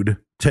food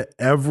to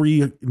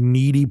every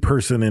needy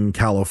person in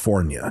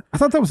California. I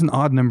thought that was an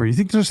odd number. You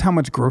think just how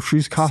much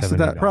groceries costed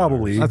that?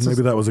 Probably.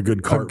 Maybe that was a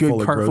good cart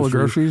full of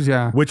groceries.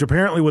 Yeah. Which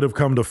apparently would have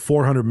come to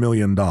 $400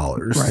 million.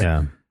 Right.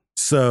 Yeah.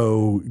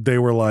 So they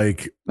were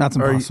like, that's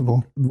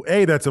impossible.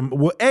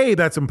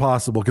 That's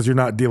impossible because you're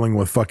not dealing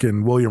with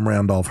fucking William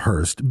Randolph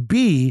Hearst.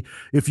 B,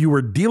 if you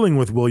were dealing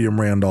with William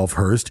Randolph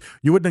Hearst,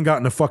 you wouldn't have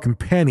gotten a fucking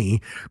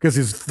penny because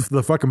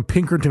the fucking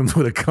Pinkertons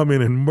would have come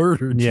in and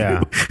murdered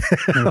you.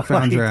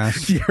 Found your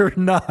ass. You're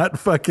not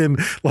fucking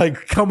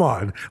like, come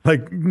on.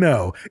 Like,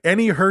 no.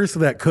 Any Hearst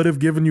that could have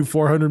given you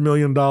 $400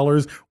 million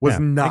was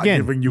not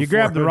giving you. You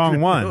grabbed the wrong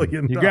one.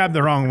 You grabbed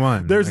the wrong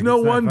one. There's no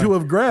one to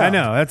have grabbed. I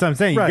know. That's what I'm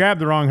saying. You grabbed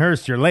the wrong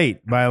Hearst. You're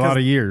late by a lot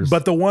of years.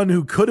 But the one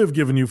who could have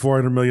given you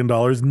 $400 million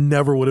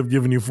never would have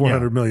given you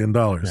 $400 million.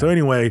 So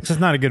anyway, it's just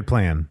not a good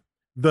plan.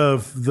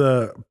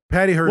 The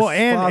Patty Hearst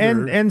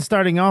father, and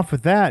starting off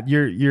with that,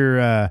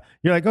 you're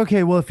like,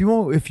 okay, well,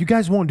 if you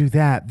guys won't do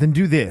that, then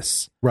do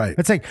this. Right.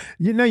 It's like,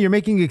 you're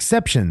making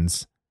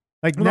exceptions.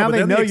 Like now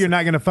they know you're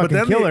not going to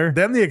fucking kill her.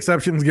 Then the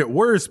exceptions get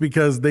worse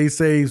because they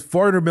say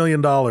 $400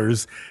 million.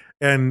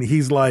 And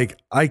he's like,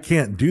 I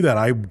can't do that.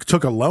 I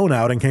took a loan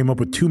out and came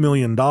up with $2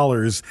 million,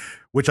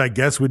 which I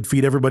guess would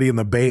feed everybody in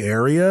the Bay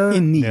Area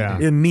in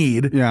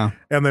need. Yeah.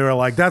 And they were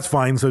like, that's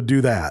fine. So do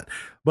that.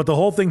 But the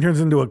whole thing turns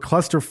into a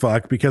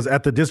clusterfuck because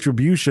at the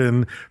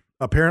distribution,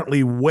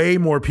 apparently way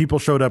more people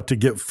showed up to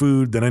get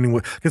food than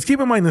anyone. Because keep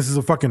in mind, this is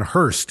a fucking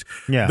Hearst,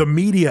 the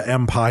media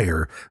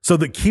empire. So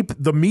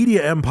the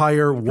media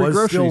empire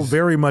was still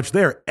very much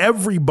there.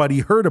 Everybody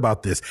heard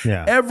about this.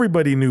 Yeah.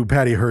 Everybody knew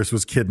Patty Hearst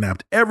was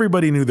kidnapped.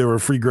 Everybody knew there were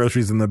free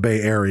groceries in the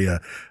Bay Area.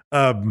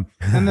 And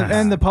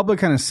the public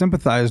kind of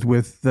sympathized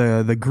with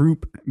the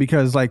group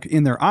because, like,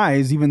 in their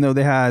eyes, even though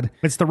they had,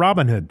 it's the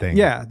Robin Hood thing.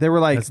 Yeah, they were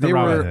like they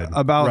were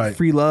about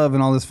free love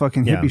and all this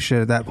fucking hippie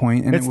shit at that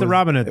point. And it's the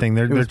Robin Hood thing.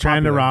 They're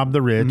trying to rob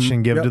the rich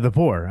and give to the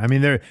poor. I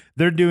mean,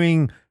 they're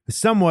doing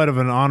somewhat of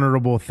an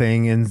honorable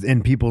thing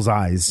in people's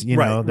eyes. You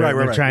know,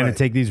 they're trying to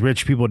take these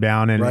rich people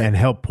down and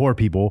help poor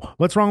people.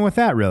 What's wrong with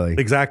that, really?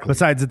 Exactly.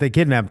 Besides that they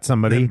kidnapped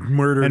somebody,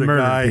 murdered a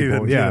guy,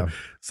 people. Yeah.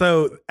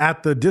 So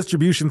at the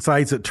distribution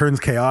sites, it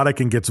turns chaotic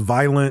and gets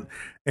violent.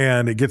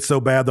 And it gets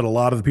so bad that a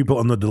lot of the people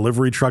on the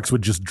delivery trucks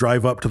would just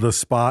drive up to the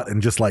spot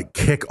and just like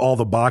kick all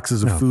the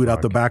boxes of food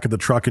out the back of the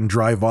truck and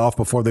drive off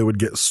before they would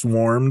get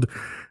swarmed.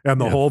 And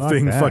the whole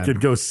thing fucking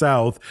goes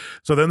south.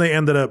 So then they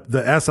ended up,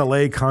 the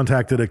SLA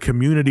contacted a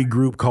community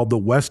group called the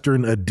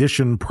Western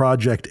Addition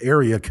Project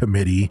Area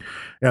Committee.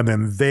 And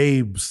then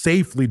they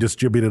safely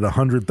distributed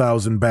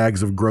 100,000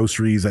 bags of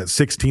groceries at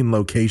 16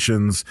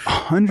 locations.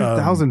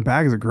 100,000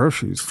 bags of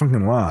groceries.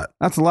 Fucking a lot.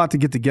 That's a lot to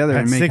get together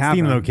and make 16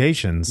 happen.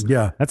 locations.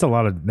 Yeah. That's a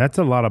lot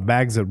of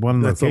bags at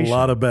one location. That's a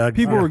lot of bags.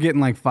 People were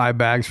getting like 5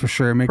 bags for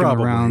sure, making the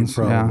rounds.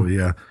 Probably,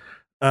 yeah.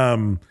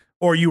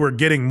 Or you were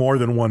getting more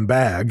than one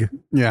bag.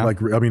 Yeah.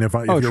 Like, I mean, if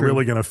you're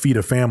really going to feed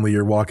a family,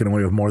 you're walking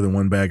away with more than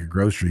one bag of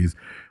groceries.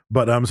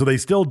 But so they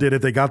still did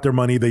it. They got their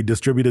money. They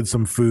distributed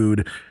some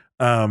food.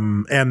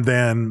 And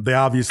then they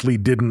obviously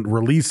didn't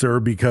release her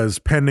because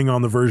pending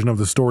on the version of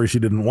the story, she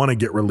didn't want to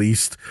get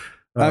released.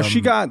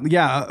 She got,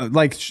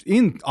 like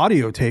in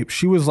audio tape,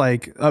 she was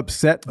like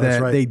upset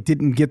that they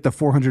didn't get the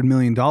 $400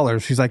 million.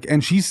 She's like,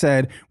 and she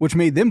said, which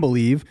made them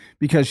believe,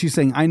 because she's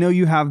saying, I know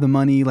you have the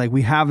money, like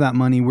we have that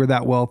money, we're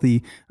that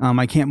wealthy.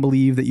 I can't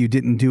believe that you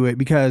didn't do it,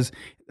 because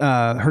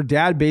her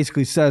dad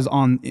basically says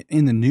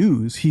in the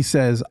news, he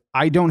says,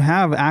 I don't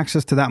have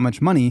access to that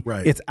much money.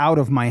 Right. It's out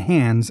of my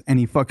hands. And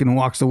he fucking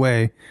walks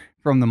away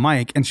from the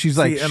mic, and she's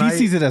like, she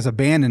sees it as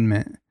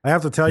abandonment. I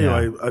have to tell you,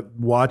 I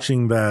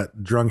watching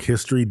that Drunk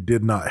History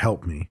did not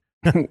help me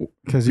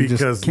because you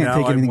just can't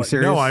take anything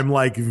serious. No, I'm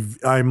like,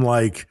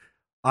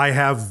 I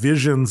have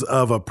visions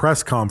of a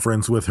press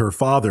conference with her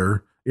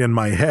father in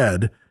my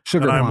head.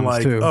 Sugar and I'm bombs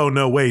like, too. Oh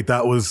no, wait,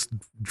 that was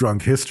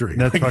Drunk History.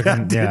 That's like,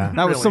 fucking that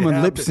was really someone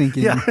happen. lip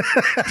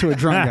syncing to a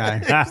drunk guy.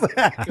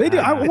 Exactly. They do.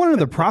 I wanted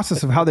the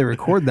process of how they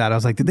record that. I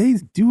was like, did they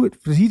do it?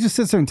 He just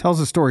sits there and tells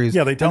the stories.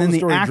 Yeah, they tell and then the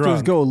story actors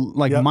drunk. go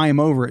like mime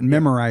over it and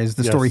memorize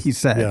the story he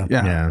said.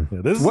 Yeah.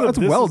 This That's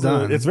well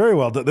done. It's very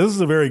well done. This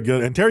is a very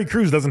good. And Terry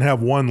Crews doesn't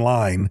have one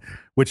line,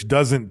 which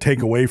doesn't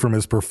take away from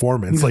his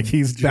performance. Like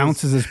he's just,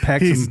 bounces his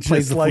pecs he's and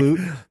plays just the like flute.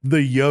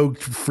 The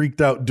yoked,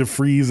 freaked out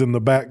DeFreeze in the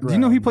background. Do you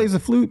know he plays the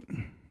flute?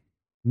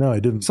 No,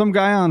 I didn't. Some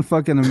guy on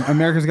fucking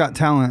America's Got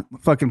Talent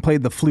fucking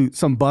played the flute.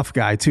 Some buff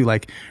guy too,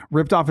 like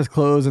ripped off his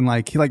clothes and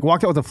like he like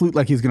walked out with the flute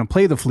like he was gonna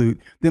play the flute.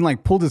 Then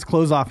like pulled his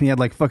clothes off and he had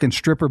like fucking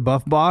stripper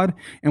buff bod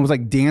and was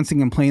like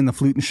dancing and playing the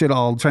flute and shit,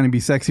 all trying to be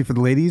sexy for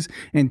the ladies.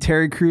 And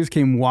Terry Crews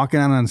came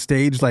walking out on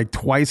stage like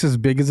twice as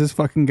big as this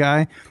fucking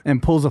guy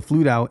and pulls a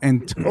flute out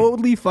and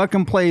totally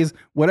fucking plays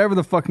whatever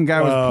the fucking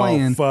guy was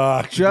playing.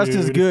 Just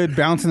as good,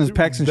 bouncing his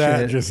pecs and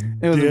shit.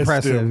 It was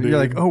impressive. You're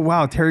like, oh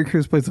wow, Terry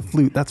Crews plays the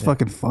flute. That's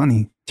fucking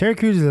funny. Terry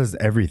Crews does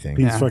everything.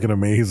 He's fucking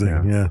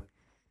amazing. Yeah.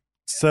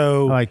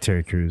 So I like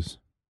Terry Crews.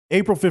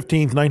 April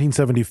 15th,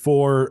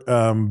 1974.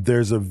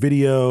 There's a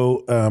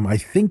video. I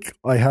think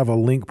I have a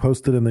link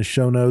posted in the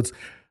show notes.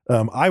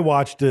 I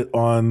watched it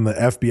on the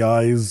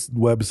FBI's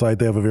website.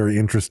 They have a very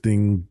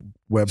interesting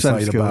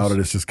website about it.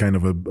 It's just kind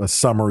of a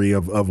summary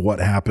of what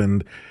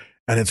happened.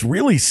 And it's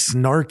really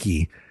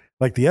snarky.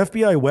 Like the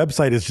FBI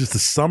website is just a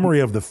summary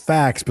of the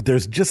facts, but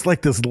there's just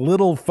like this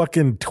little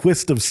fucking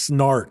twist of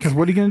snark. Because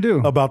what are you going to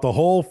do about the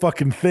whole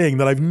fucking thing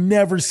that I've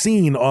never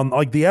seen on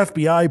like the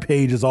FBI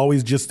page is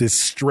always just this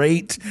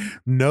straight,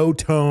 no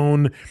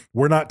tone.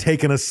 We're not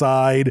taking a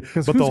side.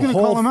 But who's going to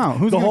call him out?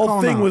 The whole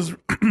thing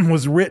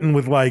was written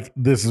with like,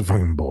 this is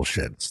fucking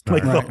bullshit.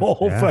 Like the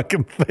whole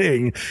fucking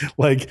thing.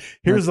 Like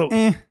here's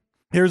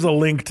Here's a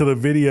link to the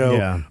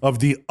video of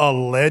the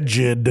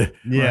alleged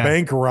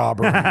bank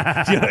robbery.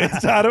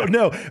 I don't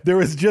know. There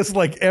was just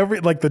like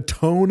the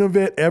tone of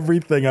it,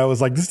 everything. I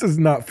was like, this does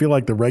not feel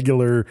like the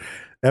regular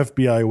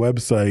FBI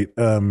website.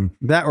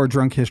 That or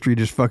Drunk History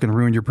just fucking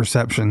ruined your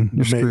perception.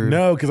 You're screwed.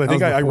 No, because I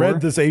think I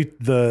read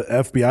the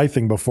FBI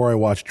thing before I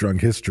watched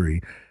Drunk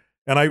History.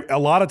 And a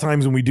lot of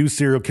times when we do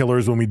serial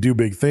killers, when we do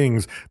big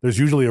things, there's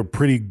usually a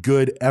pretty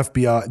good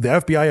FBI. The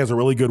FBI has a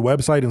really good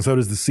website, and so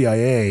does the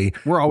CIA.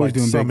 We're always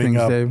doing big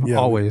things, Dave. Yeah,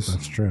 always.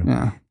 That's true.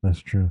 Yeah,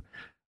 that's true.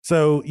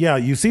 So yeah,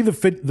 you see the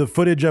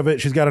footage of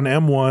it. She's got an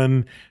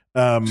M1.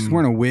 Just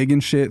wearing a wig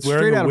and shit.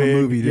 Straight out of a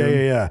movie,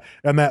 dude. Yeah.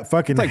 And that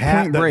fucking like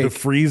hat Point that Break.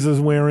 DeFreeze is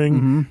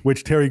wearing,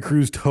 which Terry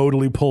Crews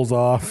totally pulls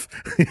off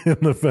in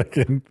the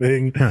fucking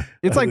thing.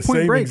 It's like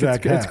Point Break.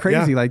 It's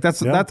crazy. Yeah. Like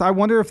that's. I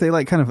wonder if they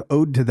like kind of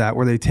owed to that,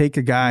 where they take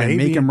a guy and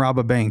make him rob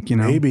a bank. You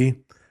know, maybe.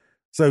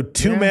 So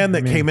two men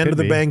that came into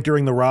the bank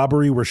during the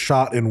robbery were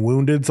shot and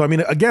wounded. So I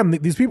mean, again,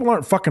 these people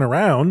aren't fucking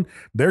around.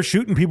 They're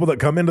shooting people that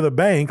come into the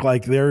bank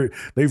like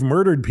they've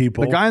murdered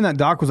people. The guy in that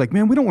doc was like,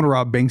 "Man, we don't want to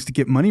rob banks to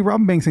get money.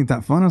 Robbing banks ain't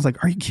that fun." I was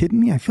like, "Are you kidding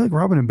me? I feel like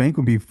robbing a bank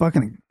would be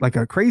fucking like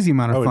a crazy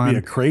amount of fun.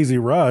 It'd be a crazy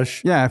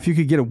rush. Yeah, if you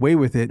could get away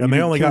with it." And they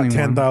only got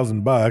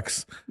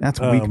 $10,000. That's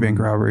weak bank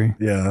robbery.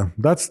 Yeah,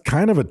 that's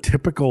kind of a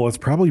typical. It's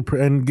probably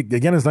and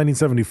again, it's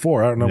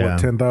 1974. I don't know what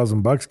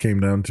 $10,000 came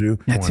down to.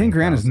 Yeah, 10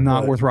 grand is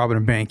not worth robbing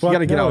a bank.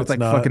 You got to get out with like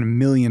fucking $1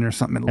 million or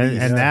something at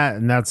least.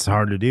 And that's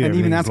hard to do. And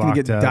even that's going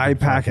to get dye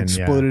pack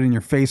exploded in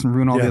your face and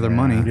ruin all the other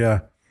money.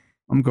 Yeah.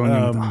 I'm going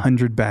in with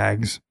 100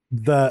 bags.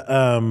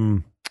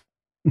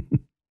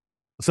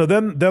 So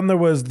then there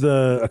was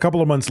a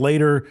couple of months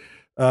later,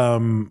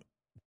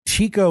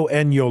 Chico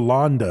and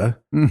Yolanda,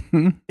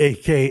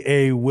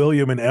 aka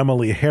William and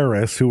Emily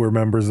Harris, who were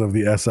members of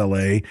the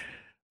SLA,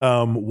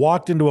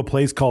 walked into a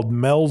place called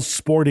Mel's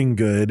Sporting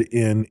Good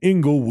in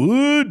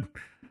Inglewood.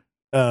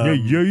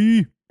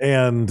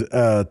 And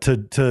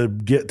to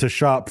get to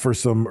shop for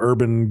some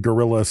urban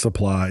guerrilla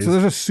supplies. So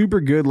there's a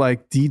super good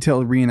like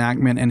detailed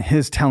reenactment and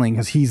his telling,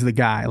 because he's the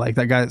guy, like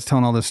that guy that's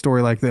telling all this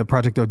story, like the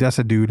Project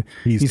Odessa dude.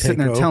 He's sitting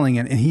there telling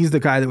it, and he's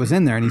the guy that was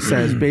in there, and he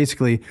says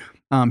basically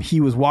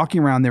he was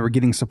walking around. They were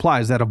getting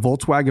supplies. They had a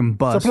Volkswagen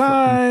bus.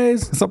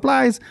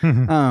 Supplies.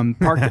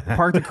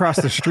 Parked across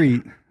the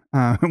street.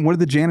 What did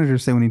the janitor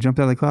say when he jumped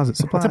out of the closet?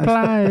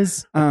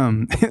 Supplies.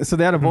 So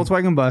they had a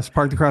Volkswagen bus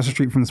parked across the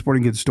street from the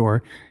sporting goods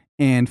store.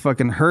 And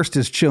fucking Hearst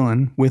is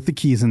chilling with the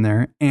keys in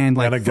there and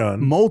like a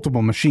gun.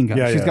 Multiple machine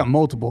guns. She's got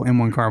multiple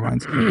M1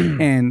 carbines.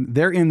 And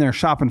they're in there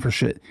shopping for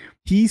shit.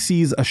 He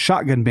sees a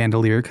shotgun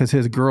bandolier because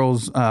his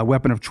girl's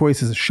weapon of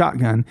choice is a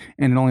shotgun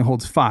and it only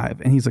holds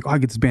 5. And he's like, I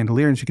get this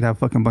bandolier and she could have a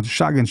fucking bunch of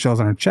shotgun shells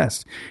on her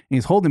chest. And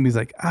he's holding him. He's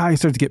like, he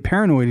starts to get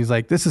paranoid. He's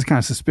like, this is kind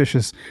of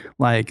suspicious.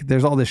 Like,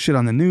 there's all this shit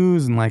on the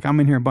news and like, I'm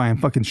in here buying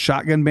fucking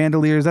shotgun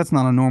bandoliers. That's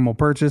not a normal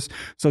purchase.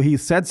 So he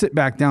sets it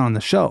back down on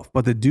the shelf.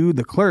 But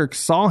the clerk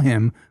saw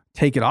him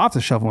take it off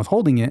the shelf and was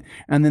holding it,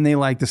 and then they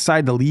like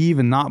decide to leave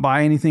and not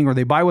buy anything, or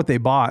they buy what they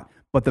bought,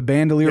 but the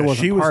bandolier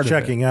wasn't she was part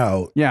checking of it.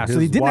 out. Yeah, so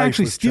he didn't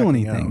actually steal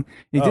anything.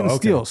 He didn't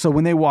steal. So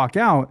when they walk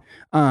out,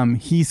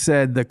 he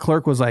said the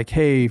clerk was like,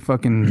 "Hey,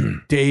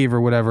 fucking Dave or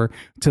whatever,"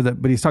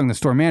 but he's talking to the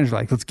store manager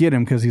like, "Let's get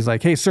him," because he's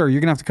like, "Hey, sir, you're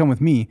gonna have to come with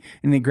me."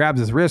 And he grabs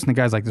his wrist, and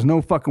the guy's like, "There's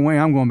no fucking way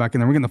I'm going back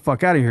in there. We're getting the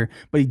fuck out of here."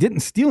 But he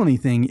didn't steal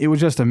anything. It was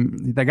just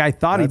the guy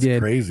thought he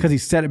did because he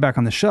set it back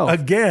on the shelf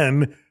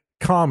again.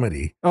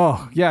 Comedy.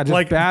 Oh yeah, just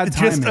like bad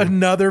timing. Just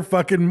another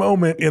fucking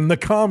moment in the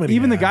comedy.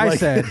 Even the guy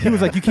said, he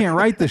was like, "You can't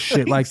write this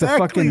shit." Like the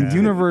fucking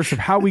universe of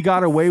how we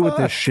got away with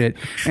this shit.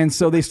 And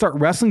so they start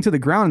wrestling to the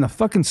ground, and the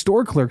fucking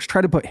store clerks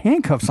try to put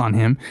handcuffs on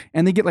him,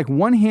 and they get like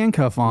one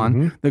handcuff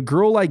on. The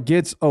girl like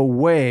gets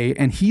away,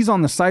 and he's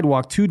on the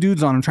sidewalk, 2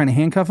 dudes on him trying to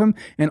handcuff him,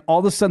 and all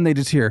of a sudden they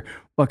just hear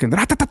fucking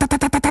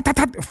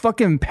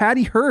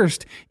Patty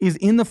Hearst is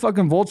in the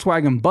fucking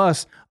Volkswagen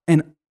bus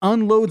and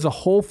unloads a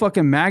whole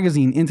fucking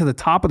magazine into the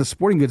top of the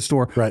sporting goods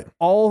store,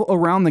 all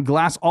around the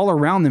glass, all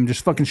around them,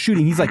 just fucking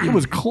shooting. He's like, it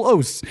was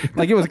close.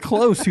 Like, it was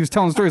close. He was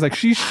telling stories like,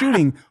 she's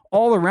shooting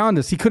all around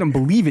us. He couldn't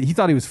believe it. He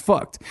thought he was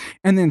fucked.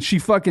 And then she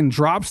fucking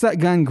drops that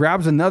gun,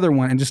 grabs another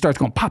one, and just starts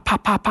going pop,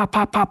 pop, pop, pop,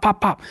 pop, pop,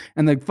 pop, pop.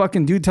 And the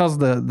fucking dude tells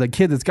the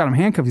kid that's got him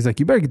handcuffed, he's like,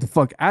 "You better get the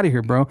fuck out of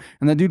here, bro."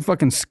 And the dude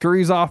fucking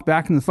scurries off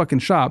back in the fucking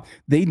shop.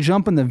 They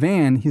jump in the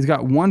van. He's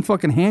got one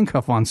fucking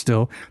handcuff on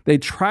still. They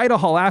try to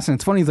haul ass, and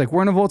it's funny. He's like,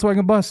 "We're in a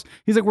Volkswagen bus."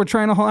 He's like, "We're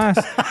trying to haul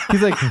ass."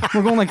 He's like,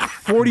 "We're going like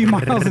 40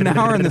 miles an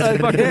hour in this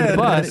fucking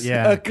bus."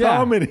 A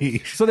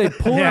comedy. So they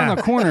pull around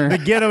the corner. The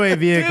getaway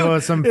vehicle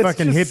is some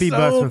fucking hippie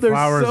bus with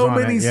flowers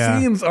on it. These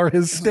scenes are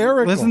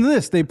hysterical. Listen to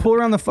this. They pull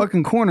around the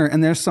fucking corner,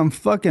 and there's some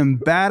fucking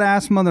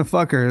badass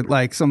motherfucker,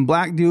 like some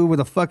black dude with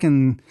a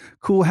fucking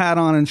cool hat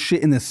on and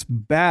shit in this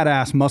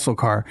badass muscle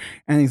car.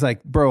 And he's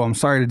like, "Bro, I'm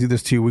sorry to do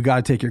this to you. We got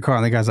to take your car."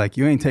 And the guy's like,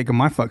 "You ain't taking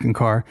my fucking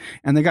car."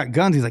 And they got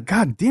guns. He's like,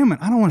 "God damn it.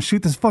 I don't want to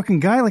shoot this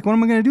fucking guy. Like, what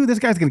am I going to do? This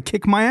guy's going to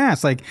kick my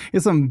ass." Like,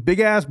 it's some big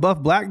ass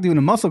buff black dude in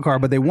a muscle car,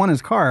 but they won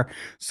his car.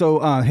 So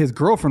his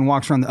girlfriend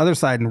walks around the other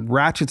side and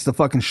ratchets the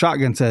fucking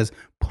shotgun and says,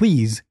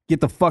 "Please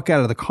get the fuck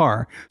out of the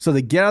car." So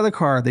they get out of the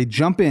car, they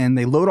jump in,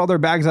 they load all their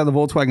bags out of the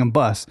Volkswagen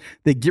bus,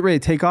 they get ready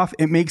to take off.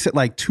 It makes it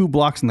like 2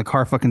 blocks and the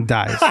car fucking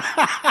dies.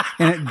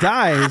 And it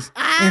dies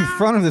in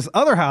front of this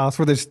other house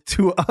where there's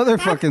 2 other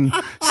fucking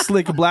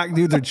slick black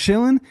dudes are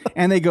chilling.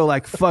 And they go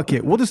like, "Fuck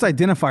it, we'll just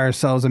identify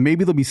ourselves and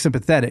maybe they'll be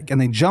sympathetic." And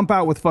they jump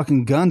out with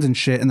fucking guns and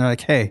shit, and they're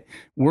like, "Hey,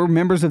 we're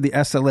members of the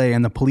SLA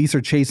and the police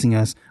are chasing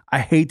us. I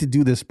hate to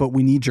do this, but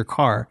we need your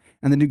car."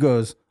 And the dude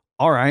goes,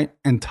 all right,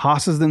 and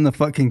tosses them the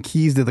fucking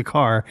keys to the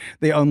car.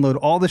 They unload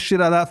all the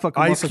shit out of that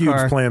fucking Ice Cube's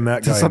car playing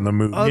that guy in the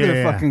movie.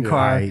 Other fucking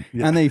car, right.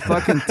 and they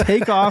fucking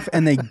take off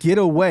and they get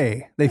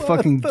away. They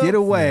fucking get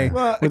away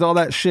with all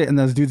that shit. And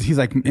those dudes, he's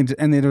like,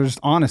 and they're just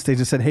honest. They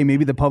just said, hey,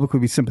 maybe the public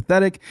would be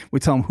sympathetic. We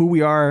tell them who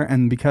we are,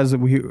 and because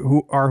we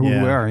who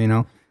we are, you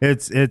know.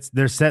 It's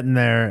they're sitting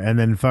there and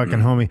then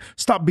fucking homie,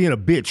 stop being a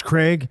bitch,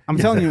 Craig. I'm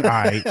telling you,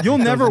 you'll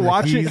never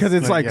watch it because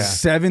it's like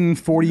 7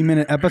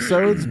 40-minute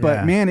episodes.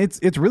 But man,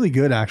 it's really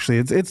good actually.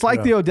 It's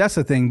like the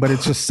Odessa thing, but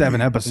it's just 7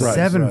 episodes. Right,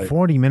 7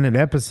 40-minute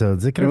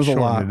episodes. They could have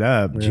shortened it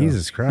up. Yeah.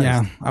 Jesus Christ.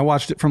 Yeah, I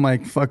watched it from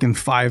like fucking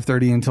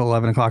 5:30 until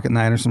 11 o'clock at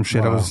night or some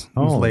shit. Wow. I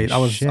was late. I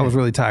was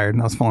really tired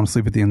and I was falling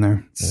asleep at the end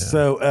there. Yeah.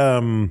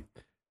 So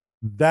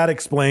that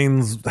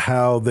explains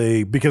how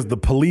because the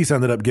police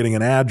ended up getting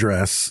an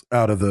address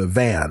out of the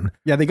van.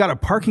 Yeah, they got a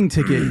parking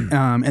ticket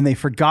and they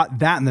forgot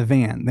that in the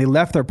van. They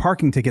left their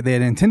parking ticket. They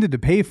had intended to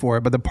pay for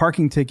it, but the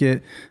parking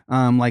ticket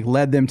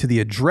led them to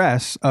the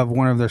address of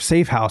one of their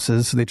safe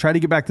houses. So they tried to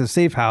get back to the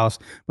safe house,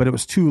 but it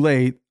was too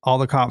late. All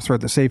the cops were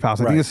at the safe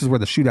house. I think this is where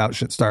the shootout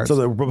shit starts.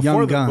 So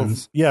Young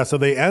Guns. So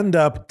they end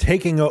up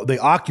they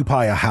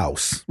occupy a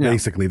house,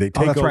 basically. They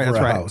take over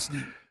a house.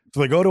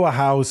 So they go to a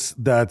house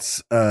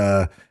that's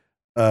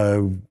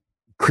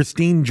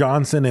Christine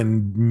Johnson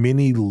and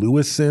Minnie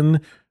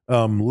Lewison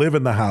live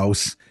in the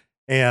house,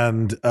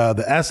 and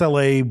the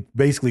SLA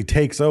basically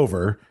takes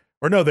over.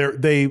 Or no, there's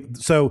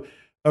a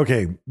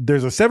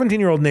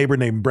 17-year-old neighbor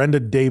named Brenda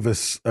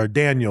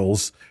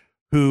Daniels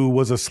who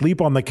was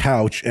asleep on the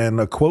couch, and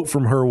a quote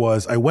from her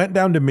was, "I went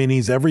down to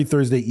Minnie's every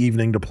Thursday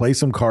evening to play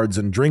some cards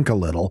and drink a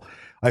little.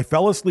 I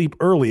fell asleep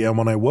early, and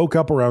when I woke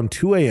up around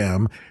 2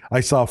 a.m., I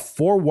saw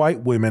 4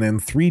 white women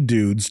and 3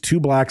 dudes, 2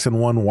 blacks and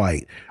 1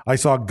 white. I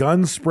saw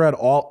guns spread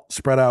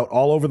out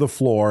all over the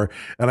floor,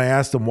 and I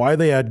asked them why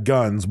they had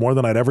guns, more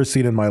than I'd ever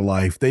seen in my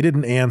life. They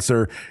didn't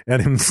answer,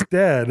 and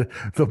instead,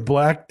 the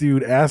black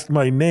dude asked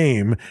my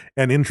name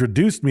and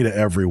introduced me to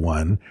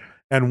everyone.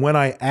 And when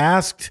I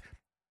asked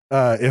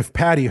if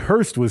Patty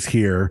Hearst was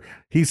here,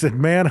 he said,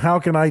 'Man, how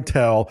can I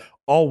tell?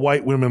 All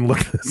white women look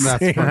the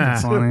same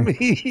to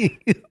me.'"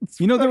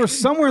 You know, there was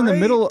somewhere in the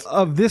middle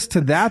of this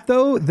to that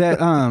though that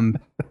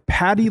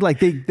Patty, like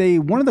they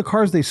one of the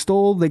cars they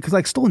stole, they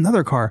stole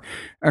another car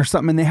or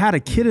something, and they had a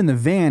kid in the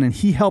van, and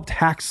he helped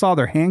hacksaw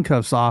their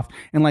handcuffs off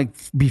and like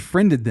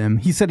befriended them.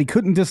 He said he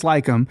couldn't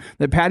dislike him.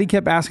 That Patty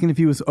kept asking if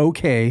he was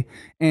okay,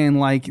 and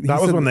like that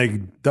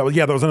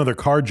was another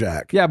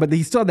carjack. Yeah, but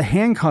he still had the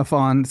handcuff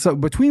on. So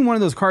between one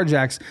of those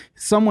carjacks,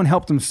 someone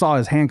helped him saw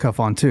his handcuff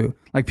on too.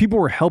 Like people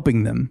were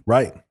helping them.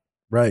 Right.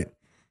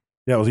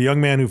 Yeah, it was a young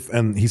man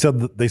they said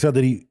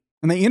that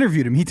and they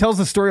interviewed him. He tells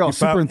the story all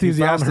super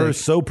enthusiastic. He found her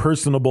so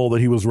personable that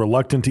he was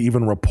reluctant to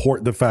even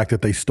report the fact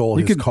that they stole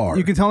his car.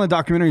 You can tell in the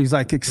documentary, he's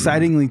like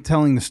excitingly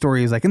telling the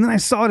story. He's like, and then I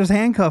saw his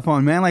handcuff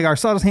on, man. Like I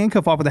saw his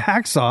handcuff off with a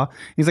hacksaw.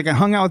 He's like, I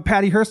hung out with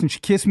Patty Hearst and she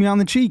kissed me on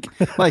the cheek.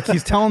 Like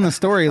he's telling the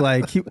story.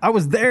 Like I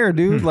was there,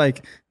 dude.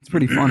 Like it's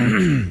pretty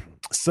funny.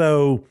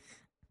 So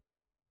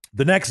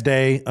the next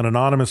day, an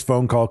anonymous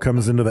phone call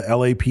comes into the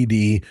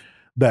LAPD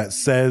that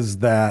says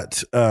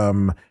that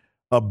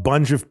a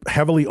bunch of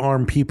heavily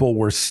armed people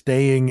were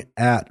staying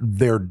at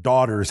their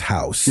daughter's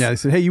house. Yeah, they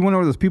said, hey, you want to know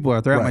where those people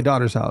are? They're at my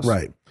daughter's house.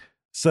 Right.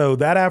 So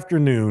that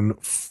afternoon,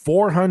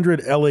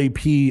 400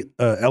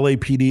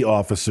 LAPD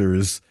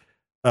officers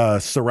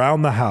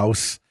surround the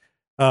house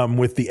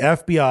with the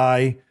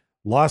FBI,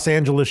 Los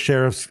Angeles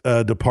Sheriff's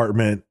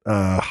Department,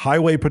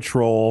 Highway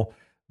Patrol,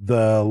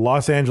 the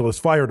Los Angeles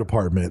Fire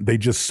Department. They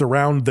just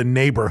surround the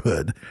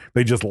neighborhood.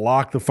 They just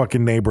lock the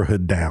fucking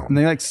neighborhood down. And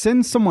they like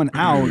send someone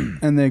out,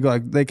 and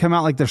they come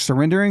out like they're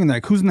surrendering, and they're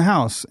like, who's in the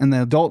house? And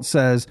the adult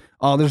says,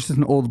 oh, there's just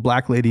an old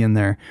black lady in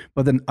there.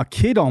 But then a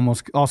kid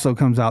also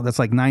comes out that's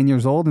like 9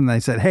 years old, and they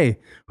said, hey,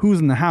 who's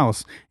in the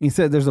house? And he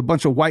said, there's a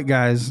bunch of white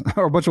guys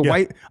or a bunch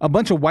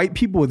of white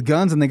people with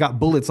guns, and they got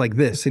bullets like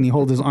this. And he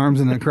holds his arms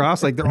in a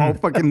cross, like they're all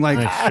fucking like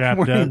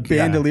wearing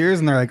bandoliers,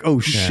 and they're like, oh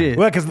shit.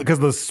 Well, because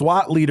the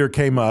SWAT leader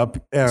came up,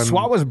 and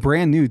SWAT was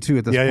brand new too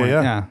at this point.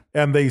 Yeah.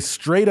 And they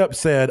straight up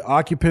said,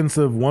 occupants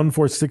of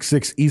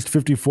 1466 East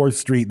 54th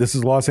Street, this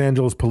is Los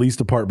Angeles Police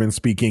Department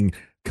speaking,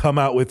 come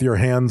out with your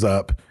hands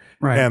up.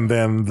 Right. And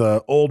then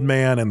the old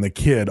man and the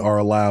kid are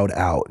allowed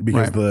out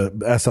because the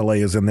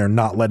SLA is in there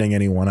not letting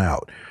anyone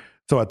out.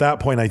 So at that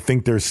point, I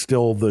think there's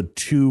still the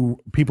 2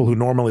 people who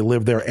normally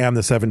live there and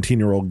the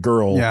 17-year-old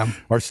girl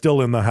are still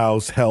in the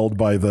house held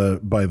by the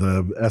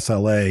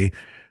SLA.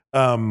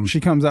 She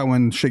comes out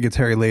when shit gets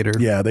hairy later.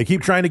 Yeah, they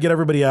keep trying to get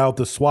everybody out.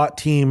 The SWAT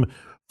team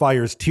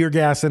fires tear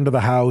gas into the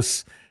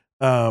house.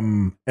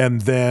 And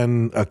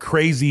then a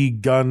crazy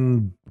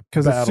gun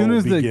because as soon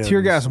as the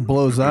tear gas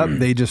blows up,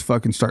 they just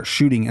fucking start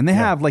shooting. And they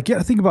have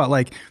think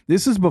about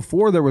this is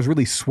before there was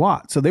really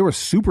SWAT. So they were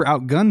super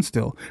outgunned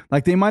still.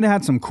 Like they might have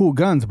had some cool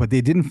guns, but they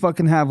didn't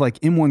fucking have like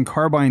M1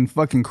 carbine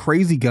fucking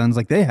crazy guns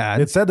like they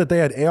had. It said that they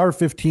had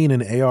AR-15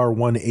 and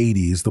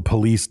AR-180s. The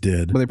police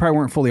did. But they probably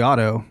weren't fully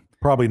auto.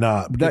 Probably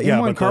not. The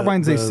M1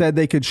 carbines, they said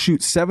they could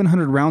shoot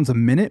 700 rounds a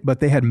minute, but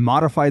they had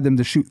modified them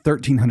to shoot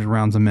 1,300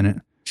 rounds a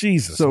minute.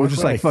 Jesus. So it was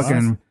just like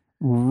fucking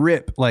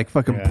rip, like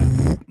fucking.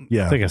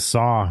 Yeah. It's like a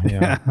saw.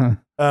 Yeah.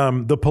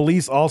 The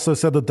police also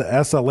said that the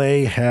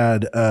SLA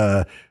had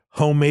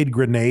homemade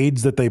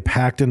grenades that they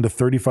packed into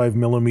 35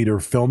 millimeter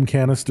film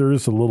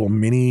canisters, so little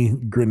mini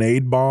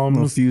grenade bombs,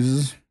 little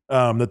fuses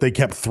that they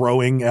kept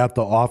throwing at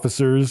the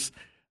officers.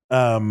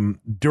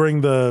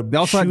 During the they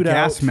also had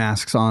gas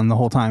masks on the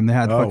whole time. They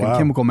had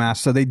chemical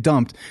masks, so they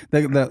dumped.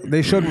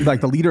 They showed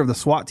like the leader of the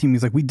SWAT team.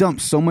 He's like, we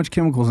dumped so much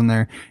chemicals in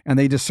there, and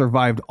they just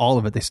survived all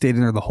of it. They stayed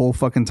in there the whole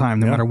fucking time,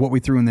 no matter what we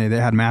threw in there.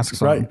 They had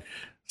masks on. Right.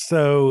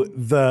 So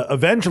the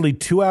eventually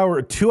 2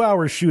 hour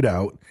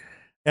shootout,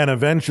 and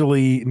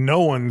eventually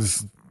no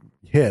one's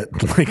hit.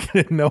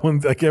 Like no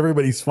one's like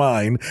everybody's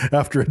fine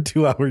after a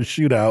 2 hour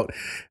shootout.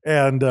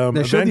 And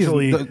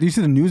eventually, do you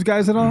see the news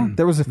guys at all?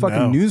 There was a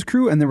fucking news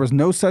crew, and there was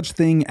no such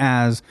thing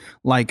as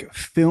like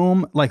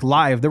film, like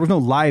live. There was no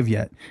live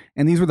yet.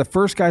 And these were the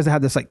first guys that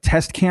had this like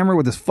test camera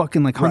with this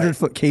fucking like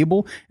 100-foot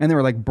cable, and they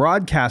were like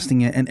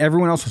broadcasting it, and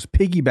everyone else was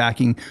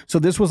piggybacking. So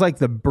this was like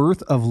the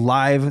birth of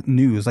live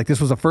news. Like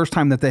this was the first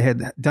time that they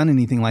had done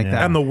anything like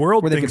that. And the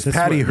world thinks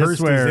Patty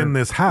Hearst is in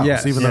this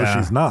house, even though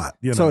she's not.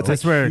 You know? So it's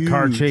that's where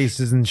car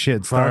chases and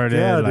shit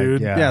started.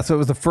 Dude. Yeah, so it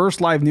was the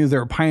first live news. They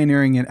were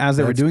pioneering it as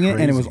they were doing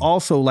it, and it was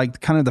also like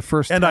kind of the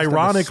first. And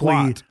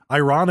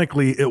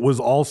ironically, it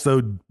was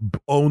also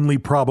only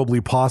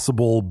probably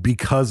possible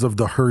because of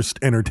the Hearst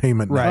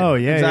Entertainment. Right. Oh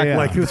yeah, exactly. yeah.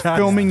 Like he was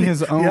filming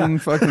his own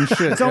fucking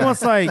shit. It's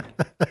almost like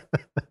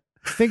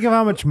think of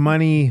how much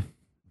money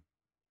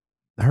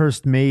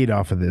Hearst made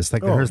off of this.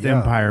 Like the Hearst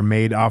Empire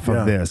made off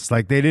of this.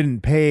 Like they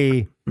didn't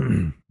pay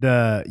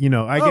the,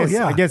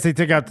 I guess they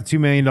took out the $2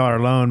 million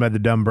loan by the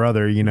dumb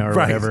brother, or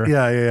whatever.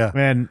 Yeah.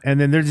 And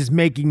then they're just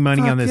making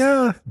money on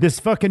this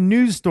fucking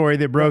news story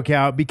that broke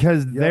out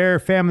because their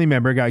family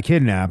member got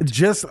kidnapped.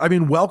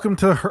 Welcome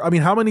to her. I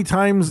mean, how many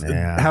times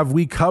have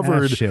we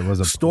covered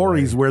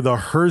stories where the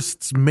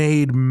Hearsts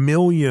made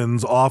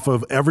millions off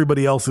of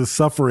everybody else's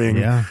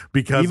suffering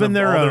because even of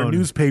their all own their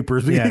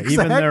newspapers? Yeah,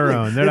 even their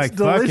own. They're it's like,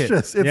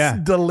 delicious. Fuck it. It's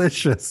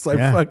delicious.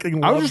 I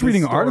fucking love I was just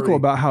reading an article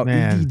about how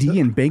ADD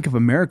and Bank of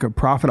America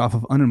profit off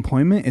of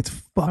unemployment. It's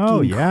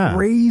fucking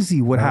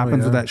crazy what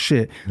happens with that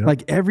shit. Yep.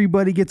 Like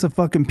everybody gets a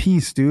fucking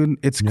piece, dude.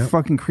 It's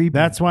fucking creepy.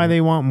 That's why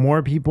they want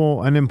more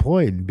people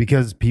unemployed,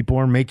 because people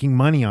are making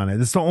money on it.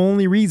 That's the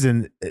only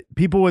reason.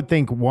 People would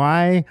think,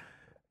 why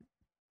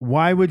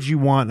would you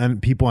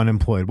want people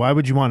unemployed? Why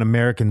would you want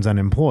Americans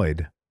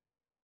unemployed?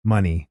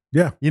 Money.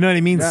 Yeah. You know what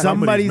I mean? Yeah,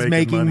 somebody's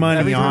making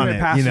money on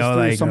it.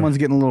 Like someone's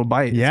getting a little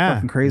bite. Yeah. It's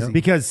fucking crazy.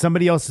 Because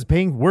somebody else is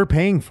paying. We're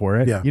paying for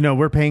it. Yeah.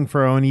 We're paying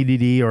for our own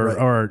EDD or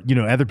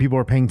other people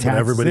are paying taxes.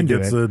 Everybody into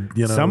gets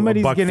it.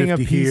 Somebody's getting a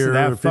piece of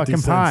that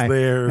fucking pie.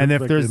 And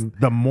if there's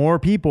the more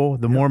people,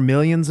 the more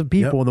millions of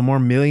people, the more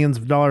millions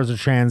of dollars are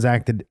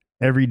transacted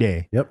every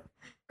day. Yep.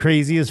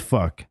 Crazy as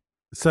fuck.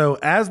 So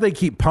as they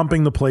keep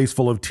pumping the place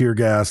full of tear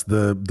gas,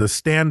 the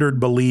standard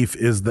belief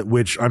is that,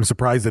 which I'm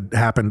surprised it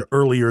happened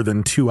earlier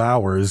than 2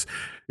 hours,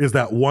 is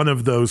that one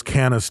of those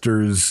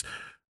canisters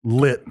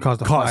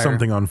caught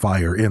something on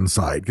fire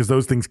inside, because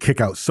those things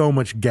kick out so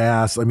much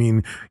gas. I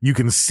mean, you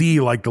can see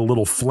like the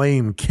little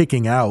flame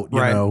kicking out, you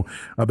know.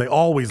 They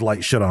always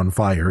light shit on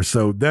fire.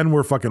 So then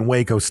we're fucking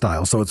Waco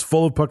style. So it's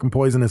full of fucking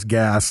poisonous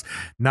gas.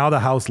 Now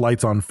the house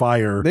lights on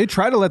fire. They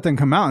try to let them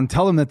come out and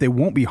tell them that they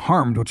won't be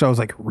harmed, which I was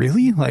like,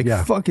 really? Like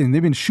fucking,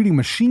 they've been shooting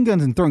machine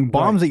guns and throwing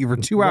bombs at you for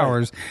 2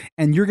 hours,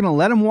 and you're going to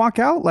let them walk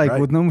out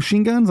with no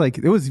machine guns? Like,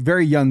 it was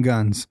very young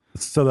guns.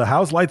 So the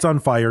house lights on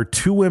fire.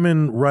 2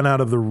 women run out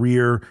of the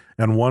rear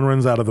and one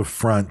runs out of the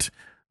front.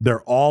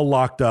 They're all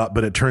locked up,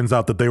 but it turns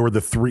out that they were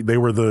the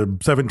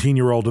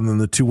 17-year-old and then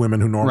the 2 women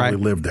who normally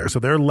lived there. So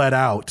they're let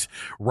out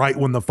right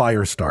when the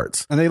fire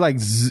starts. And they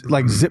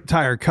zip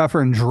tie her, cuff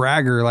her, and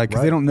drag her,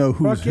 they don't know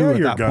who's who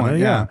at that point.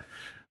 Yeah.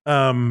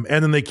 And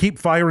then they keep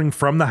firing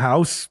from the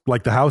house.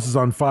 Like the house is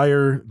on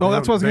fire. Oh,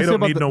 that's what I was going to say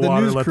about the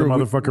water. Let the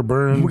motherfucker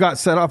burn. We got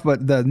set off,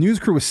 but the news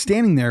crew was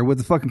standing there with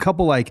the fucking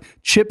couple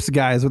Chips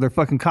guys with their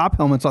fucking cop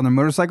helmets on their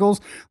motorcycles,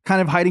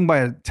 kind of hiding by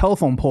a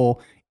telephone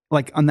pole,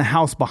 on the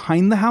house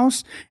behind the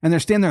house. And they're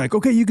standing there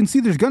okay, you can see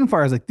there's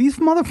gunfire. I was like, these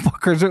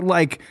motherfuckers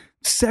are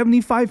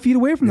 75 feet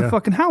away from the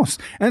fucking house.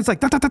 And it's da,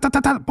 da, da, da, da,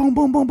 da, boom,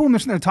 boom, boom, boom. They're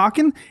sitting there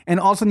talking. And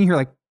all of a sudden you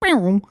hear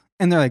boom.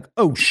 And they're like,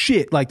 oh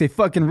shit. They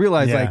fucking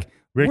realize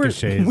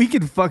ricochets. We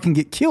could fucking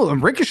get killed.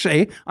 And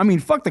ricochet, I mean,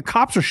 fuck, the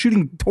cops are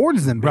shooting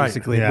towards them,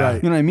 basically. Right.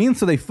 You know what I mean?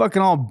 So they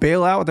fucking all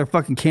bail out with their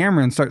fucking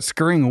camera and start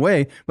scurrying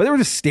away. But they were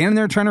just standing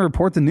there trying to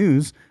report the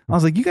news. I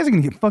was like, you guys are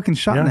going to get fucking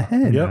shot in the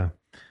head. Yep. Yeah.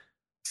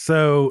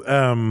 So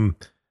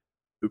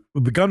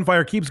the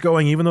gunfire keeps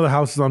going, even though the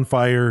house is on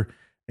fire.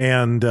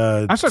 And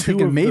I started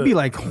thinking maybe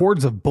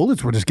hordes of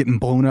bullets were just getting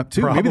blown up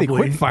too. Maybe they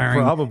quit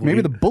firing.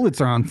 Maybe the bullets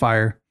are on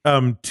fire.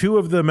 2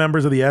 of the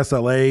members of the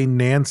SLA,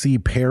 Nancy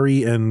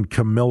Perry and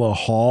Camilla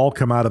Hall,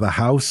 come out of the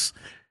house,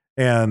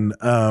 and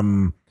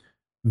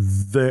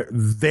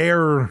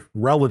their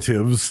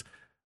relatives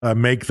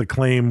make the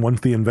claim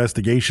once the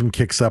investigation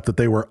kicks up that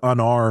they were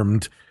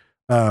unarmed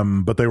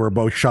But they were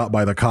both shot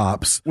by the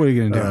cops. What are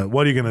you gonna do?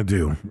 What are you gonna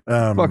do?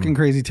 Fucking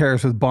crazy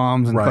terrorists with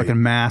bombs and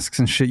fucking masks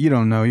and shit. You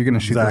don't know. You're gonna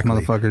shoot those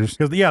motherfuckers.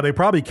 Because they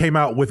probably came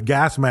out with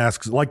gas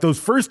masks. Like those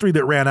first 3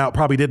 that ran out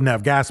probably didn't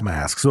have gas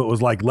masks, so it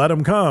was like let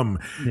them come.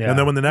 Yeah. And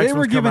then when the next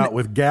ones come out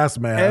with gas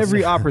masks,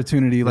 every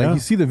opportunity. Like you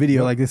see the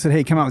video, like they said,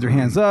 hey, come out with your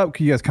hands up.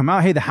 Can you guys come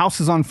out? Hey, the house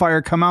is on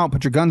fire. Come out.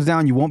 Put your guns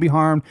down. You won't be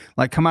harmed.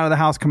 Like come out of the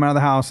house. Come out of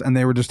the house. And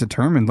they were just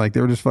determined. Like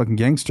they were just fucking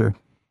gangster.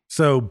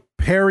 So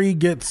Perry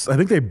I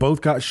think they both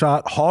got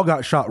shot. Hall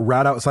got shot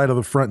right outside of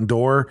the front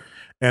door,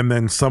 and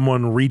then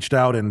someone reached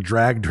out and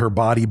dragged her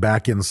body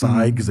back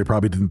inside because they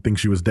probably didn't think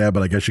she was dead,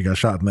 but I guess she got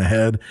shot in the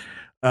head.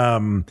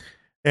 And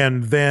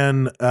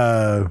then,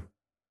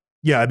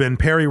 then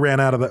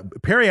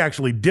Perry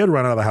actually did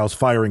run out of the house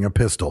firing a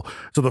pistol.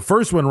 So the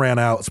first one ran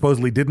out,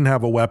 supposedly didn't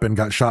have a weapon,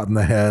 got shot in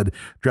the head,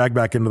 dragged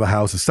back into the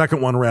house. The second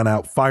one ran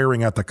out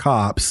firing at the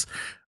cops.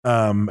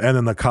 And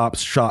then the cops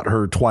shot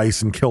her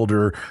twice and killed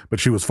her, but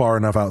she was far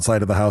enough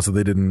outside of the house that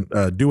they didn't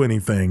do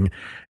anything.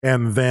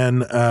 And then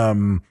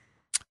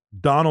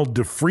Donald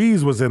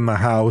DeFreeze was in the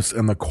house,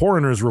 and the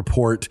coroner's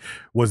report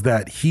was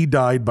that he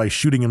died by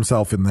shooting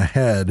himself in the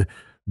head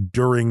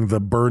during the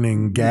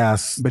burning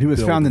gas. But he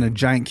was found in a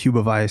giant cube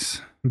of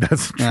ice.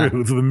 That's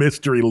true. So the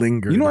mystery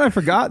lingered. You know what I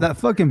forgot? That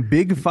fucking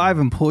Big 5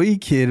 employee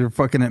kid or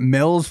fucking at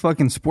Mel's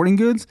fucking Sporting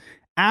Goods.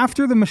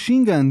 After the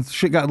machine guns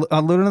shit got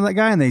loaded on that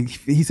guy and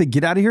he said,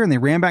 get out of here. And they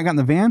ran back, got in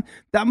the van.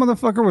 That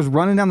motherfucker was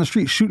running down the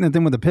street shooting at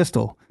them with a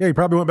pistol. Yeah, he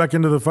probably went back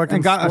into the fucking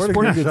and got a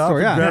sporting goods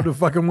store. Yeah. Grabbed a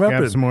fucking weapon.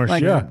 Grabbed some more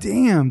shit.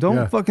 Damn,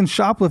 don't fucking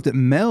shoplift at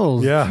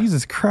Mel's. Yeah.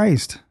 Jesus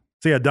Christ.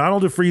 So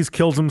Donald DeFreeze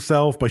kills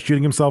himself by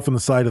shooting himself in the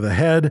side of the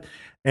head.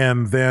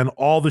 And then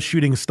all the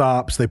shooting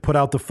stops. They put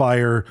out the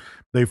fire.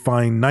 They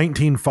find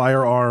 19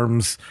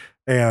 firearms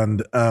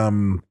and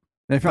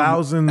they found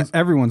thousands.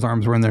 Everyone's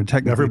arms were in there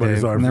technically.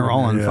 Everybody's arms. And they were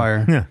all on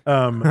fire. Yeah.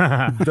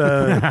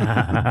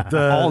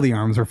 All the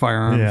arms are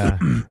firearms. Yeah.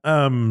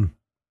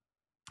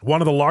 One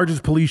of the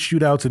largest police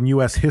shootouts in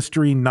U.S.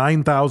 history.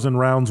 9,000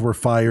 rounds were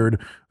fired,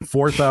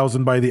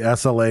 4,000 by the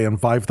SLA and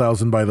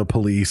 5,000 by the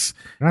police.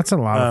 That's a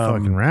lot of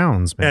fucking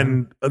rounds,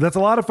 man. And that's a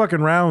lot of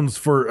fucking rounds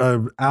for a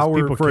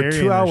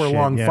 2-hour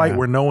long fight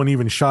where no one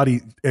even shot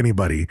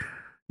anybody.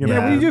 What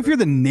do you do if you're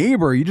the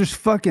neighbor? You just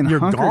fucking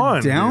hunker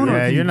gone, down, dude.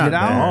 or you're not get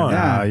out.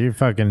 Yeah, you're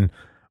fucking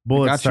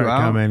bullets start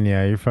coming.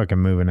 Yeah, you're fucking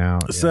moving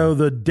out. So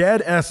the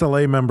dead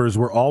SLA members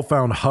were all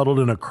found huddled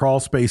in a crawl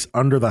space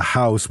under the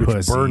house,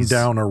 which burned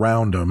down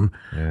around them.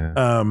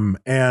 Yeah.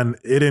 And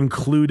it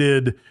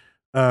included.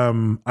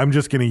 I'm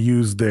just going to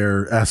use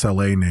their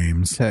SLA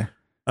names. Okay.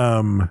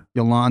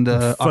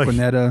 Yolanda,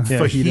 Aquanetta,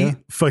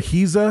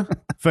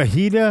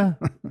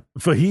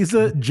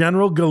 Fajita,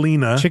 General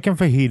Galena, Chicken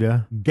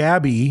Fajita,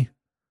 Gabby.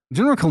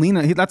 General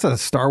Kalina, that's a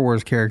Star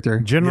Wars character.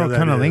 General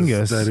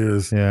Cunnilingus. That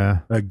is. Yeah.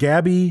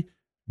 Gabby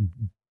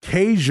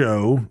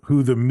Cajo,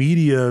 who the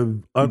media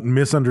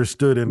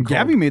misunderstood and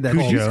Gabby made that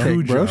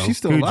cheesecake, bro. She's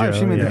still alive.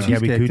 She made the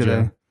cheesecake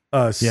today.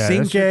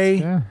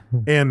 Cinque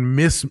and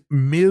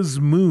Ms.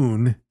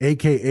 Moon,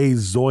 a.k.a.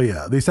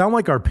 Zoya. They sound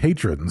like our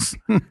patrons.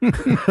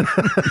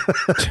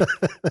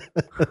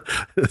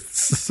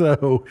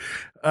 So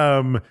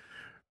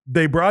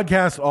they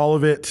broadcast all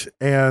of it,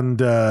 and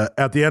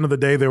at the end of the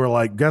day, they were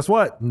like, guess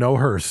what? No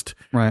Hearst.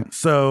 Right.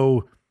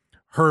 So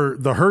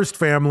the Hearst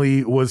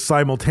family was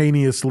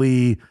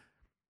simultaneously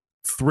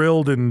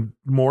thrilled and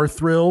more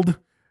thrilled.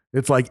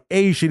 It's like,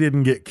 A, she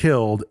didn't get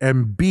killed,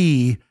 and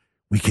B,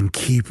 we can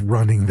keep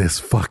running this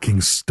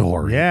fucking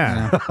story.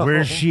 Yeah.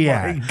 Where's she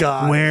at? My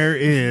God. Where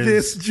is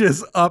this?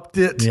 Just upped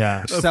it.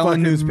 Yeah.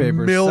 Selling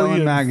newspapers,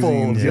 selling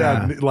magazines.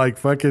 Yeah. Like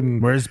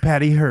fucking. Where's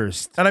Patty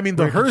Hearst? And I mean,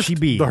 the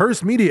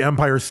Hearst media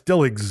empire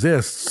still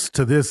exists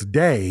to this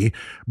day.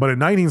 But in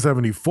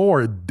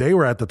 1974, they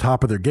were at the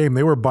top of their game.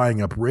 They were buying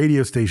up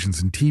radio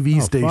stations and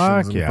TV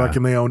stations. And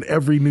fucking they own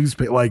every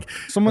newspaper. Like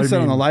someone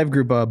said on the live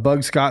group,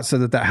 Bug Scott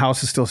said that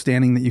house is still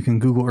standing, that you can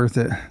Google Earth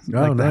it.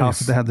 Like the house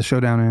that they had the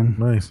showdown in.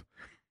 Nice.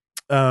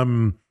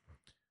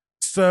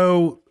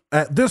 So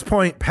at this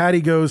point, Patty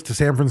goes to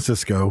San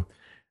Francisco,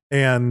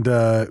 and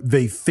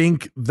they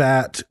think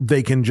that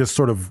they can just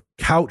sort of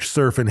couch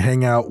surf and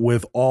hang out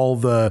with all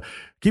this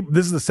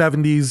is the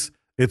 70s.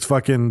 It's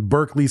fucking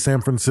Berkeley, San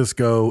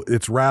Francisco.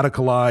 It's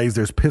radicalized.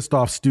 There's pissed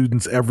off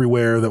students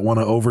everywhere that want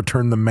to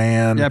overturn the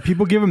man. Yeah,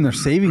 people give them their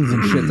savings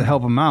and shit to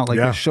help them out. Like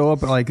they show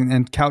up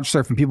and couch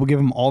surf, and people give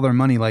them all their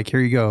money. Like,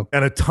 here you go.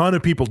 And a ton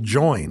of people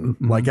join.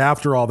 Mm-hmm. Like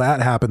after all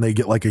that happened, they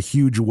get like a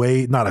huge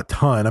wave. Not a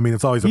ton. I mean,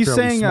 it's always a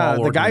fairly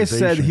small the guy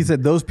said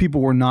those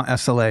people were not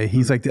SLA.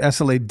 He's like, the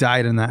SLA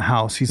died in that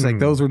house. He's like,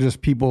 those were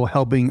just people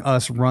helping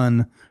us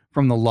run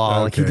from the law.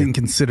 Okay. Like he didn't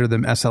consider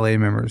them SLA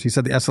members. He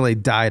said the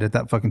SLA died at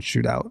that fucking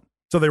shootout.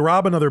 So they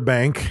rob another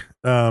bank,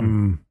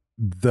 and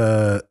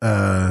they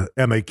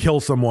kill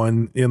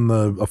someone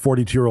a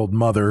 42-year-old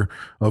mother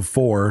of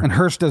 4. And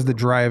Hearst does the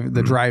driving.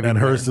 And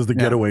Hearst is the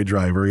getaway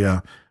driver, yeah.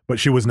 But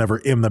she was never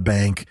in the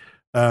bank.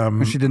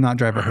 She did not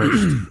drive a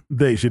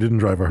hearse. She didn't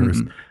drive a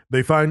hearse.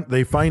 Mm-hmm.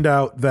 They find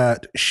out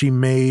that she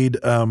made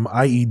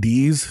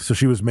IEDs, so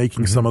she was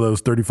making some of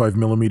those 35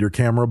 millimeter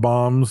camera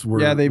bombs.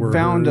 They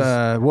found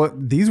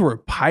these were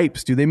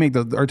pipes. Do they make are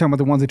you talking about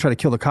the ones they try to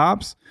kill the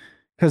cops?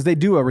 Because they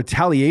do a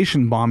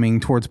retaliation bombing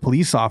towards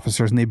police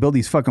officers, and they build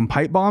these fucking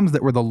pipe bombs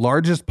that were the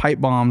largest pipe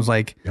bombs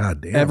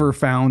ever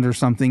found or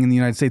something in the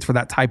United States for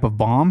that type of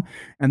bomb.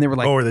 And they were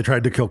like, or they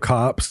tried to kill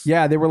cops.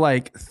 Yeah, they were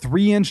like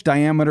 3-inch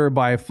diameter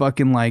by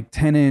fucking like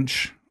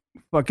 10-inch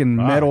fucking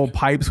metal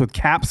pipes with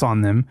caps on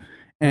them.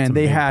 And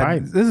they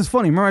had, this is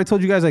funny. Remember I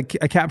told you guys I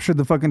captured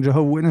the fucking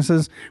Jehovah's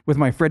Witnesses with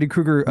my Freddy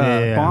Krueger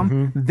bomb?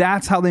 Mm-hmm.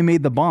 That's how they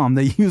made the bomb.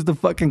 They used the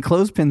fucking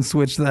clothespin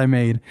switch that I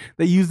made.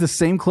 They used the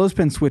same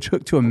clothespin switch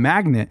hooked to a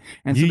magnet.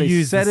 And you so they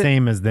used the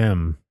same as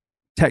them.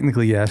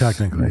 Technically, yes.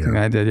 Technically,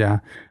 I did, yeah.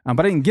 But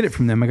I didn't get it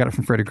from them. I got it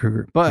from Freddy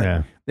Krueger.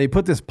 But they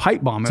put this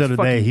pipe bomb. So did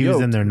they. He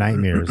was in their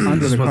nightmares. Under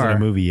this the wasn't car. a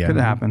movie yet. Could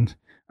have happened.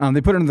 They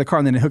put it in the car,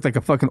 and then it hooked like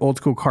a fucking old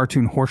school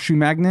cartoon horseshoe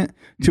magnet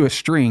to a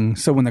string.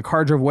 So when the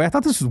car drove away, I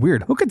thought this was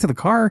weird. Hook it to the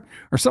car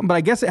or something. But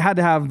I guess it had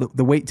to have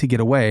the weight to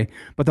get away.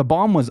 But the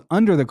bomb was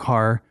under the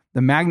car.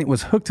 The magnet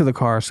was hooked to the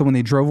car. So when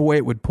they drove away,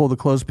 it would pull the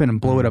clothespin and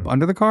blow it up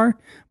under the car.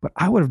 But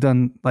I would have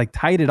done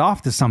tied it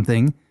off to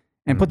something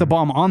and put the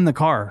bomb on the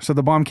car so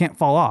the bomb can't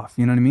fall off.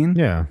 You know what I mean?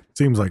 Yeah.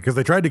 Seems like, because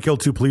they tried to kill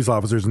 2 police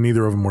officers and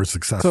neither of them were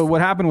successful. So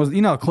what happened was,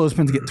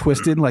 clothespins get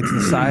twisted like to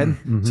the side.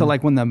 Mm-hmm. So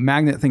like when the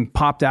magnet thing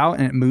popped out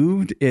and it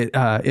moved, it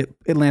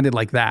landed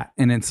like that.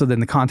 And then, so then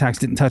the contacts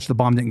didn't touch, the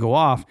bomb didn't go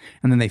off.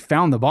 And then they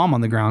found the bomb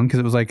on the ground because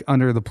it was like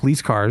under the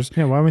police cars.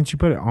 Yeah, why wouldn't you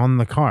put it on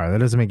the car? That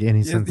doesn't make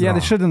any sense. Yeah, they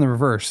should have done the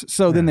reverse.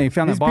 So then they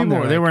found These that bomb people,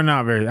 there. they were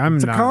not very,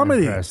 it's a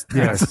comedy. Impressed.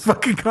 Yes. It's a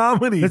fucking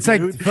comedy. It's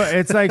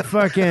like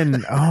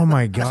fucking, oh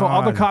my God. So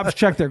all the cops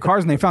checked their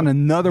cars and they found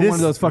another one of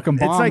those fucking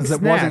bombs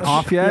that wasn't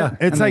off yet. Yeah.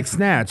 It's like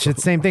Snatch. It's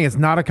the same thing. It's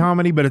not a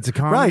comedy, but it's a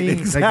comedy. Right,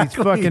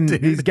 exactly, like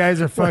these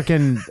guys are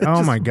fucking,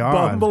 oh my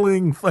God.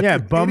 Bumbling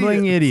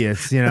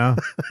idiots, But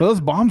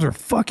those bombs are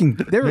fucking,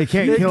 they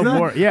can't kill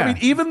more. Yeah. I mean,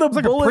 even the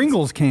like bullets, a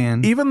Pringles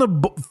can. Even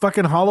the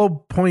fucking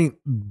hollow point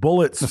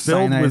bullets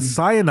filled with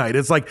cyanide.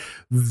 It's like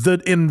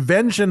the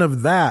invention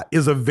of that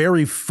is a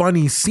very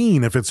funny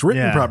scene if it's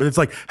written properly. It's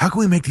like, how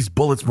can we make these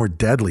bullets more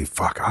deadly?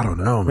 Fuck, I don't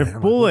know, man.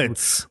 With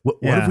bullets. What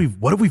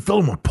if we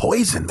fill them with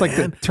poison? It's like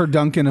the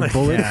turducken of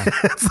bullets.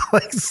 It's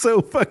like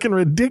so fucking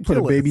ridiculous.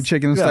 Put a baby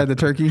chicken inside the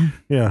turkey.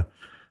 Yeah.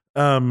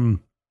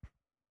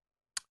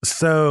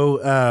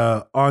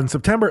 So on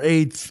September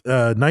 8th,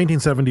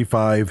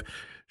 1975,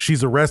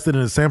 she's arrested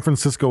in a San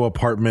Francisco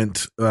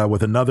apartment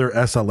with another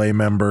SLA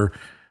member.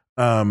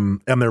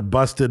 And they're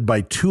busted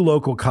by 2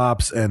 local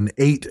cops and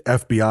 8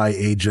 FBI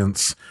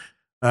agents.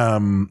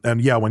 And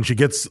when she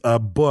gets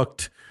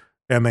booked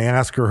and they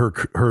ask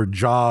her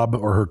job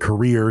or her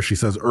career, she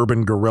says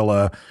urban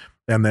guerrilla.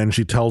 And then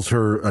she tells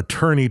her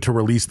attorney to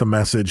release the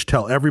message,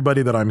 tell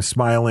everybody that I'm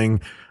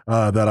smiling,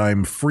 that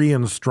I'm free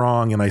and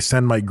strong, and I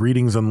send my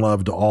greetings and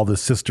love to all the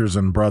sisters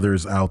and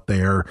brothers out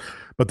there.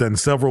 But then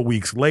several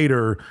weeks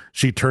later,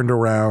 she turned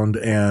around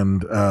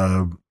and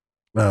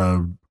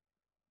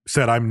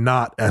said, I'm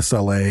not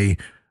SLA.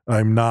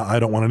 I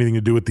don't want anything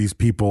to do with these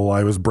people.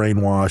 I was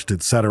brainwashed,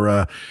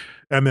 etc.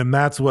 And then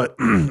that's what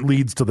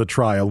leads to the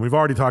trial. We've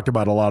already talked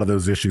about a lot of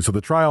those issues. So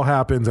the trial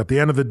happens at the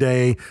end of the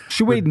day.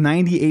 She weighed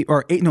 89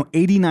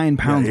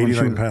 pounds. Yeah,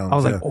 89 pounds. I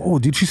was like, oh,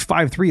 dude, she's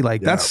 5'3".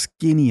 Like, that's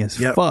skinny as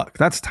fuck.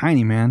 That's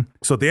tiny, man.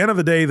 So at the end of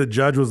the day, the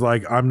judge was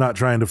like, I'm not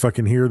trying to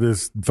fucking hear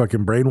this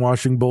fucking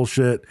brainwashing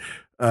bullshit.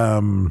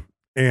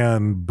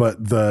 But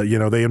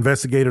they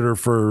investigated her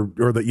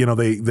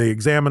they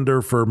examined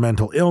her for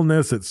mental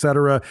illness,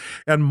 etc.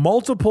 And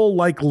multiple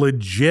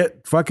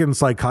legit fucking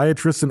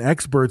psychiatrists and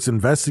experts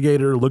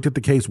investigated her, looked at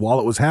the case while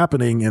it was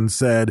happening and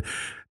said,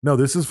 no,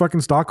 this is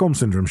fucking Stockholm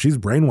syndrome. She's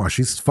brainwashed.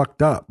 She's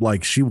fucked up.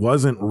 Like, she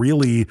wasn't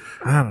really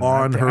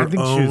on her own. I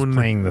think she was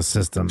playing the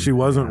system. She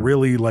wasn't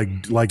really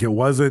like it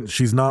wasn't.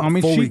 She's not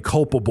fully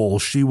culpable.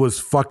 She was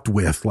fucked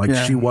with.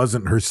 She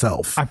wasn't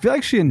herself. I feel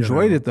like she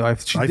enjoyed it though.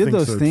 She did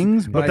those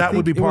things, but that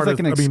would be part of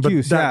an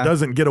excuse. But that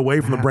doesn't get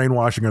away from the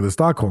brainwashing of the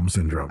Stockholm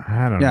syndrome.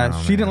 I don't know. Yeah,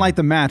 she didn't light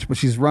the match, but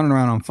she's running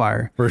around on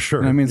fire for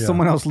sure. You know what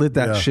someone else lit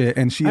that shit,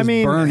 and she's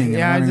burning.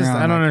 Yeah, I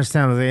don't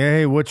understand. Like,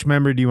 hey, which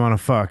member do you want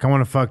to fuck? I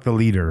want to fuck the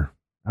leader.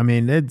 I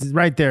mean, it's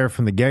right there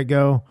from the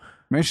get-go.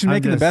 Maybe she's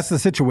making the best of the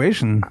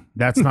situation.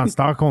 That's not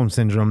Stockholm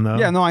syndrome, though.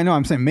 Yeah, no, I know.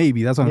 I'm saying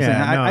maybe. That's what I'm saying.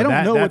 I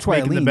don't know which way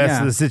I lean. Making the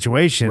best of the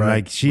situation.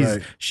 Right,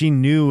 like, she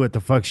knew what the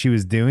fuck she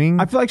was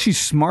doing. I feel like she's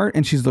smart,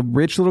 and she's the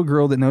rich little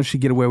girl that knows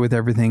she'd get away with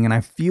everything. And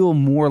I feel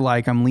more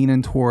like I'm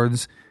leaning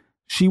towards...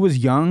 She was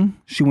young.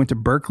 She went to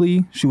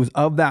Berkeley. She was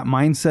of that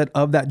mindset,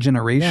 of that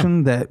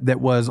generation that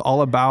was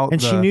all about.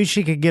 And she knew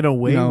she could get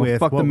away with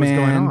fuck what the was man,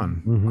 going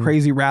on.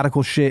 Crazy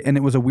radical shit. And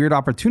it was a weird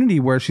opportunity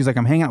where she's like,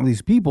 I'm hanging out with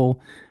these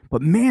people.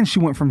 But man, she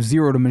went from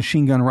zero to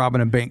machine gun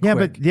robbing a bank. Yeah,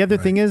 quick. but the other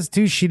thing is,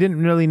 too, she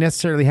didn't really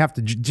necessarily have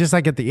to, just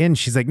like at the end,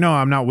 she's like, no,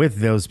 I'm not with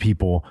those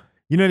people.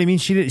 You know what I mean?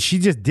 She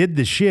just did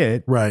the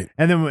shit, right?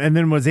 And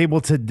then was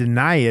able to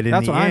deny it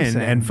in the end,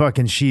 and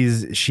fucking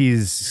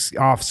she's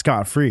off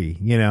scot free,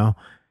 you know.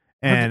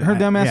 And her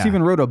dumb ass yeah.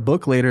 even wrote a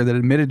book later that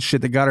admitted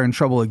shit that got her in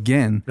trouble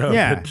again.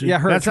 Yeah,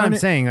 Her that's what I'm attorney-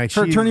 saying. Like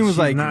her attorney was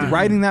like, not,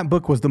 writing that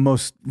book was the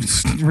most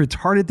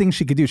retarded thing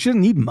she could do. She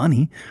doesn't need money.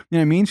 You know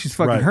what I mean? She's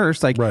fucking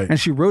Hearst. Like, and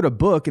she wrote a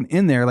book and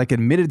in there, like,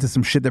 admitted to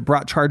some shit that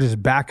brought charges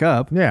back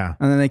up. Yeah.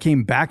 And then they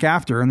came back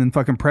after her, and then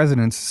fucking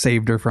presidents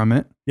saved her from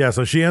it. Yeah,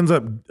 so she ends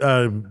up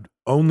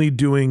only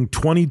doing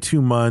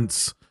 22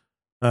 months.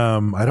 I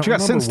don't. She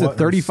got sentenced to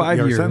 35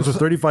 years. Sentenced to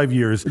 35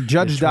 years.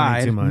 Judge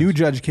died. New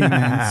judge came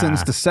in,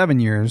 sentenced to 7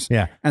 years.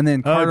 Yeah, and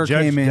then Carter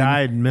came in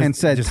and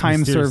said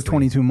time served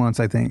 22 months.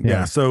 I think.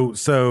 Yeah. So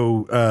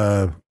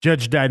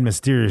judge died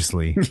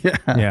mysteriously.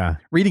 Yeah.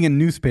 Reading a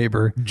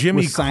newspaper.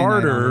 Jimmy with cyanide on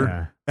it.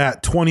 Carter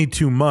at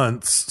 22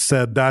 months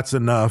said that's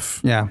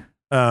enough. Yeah.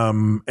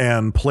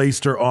 And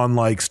placed her on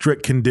like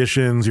strict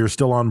conditions. You're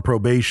still on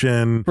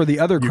probation for the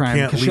other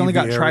crime because she only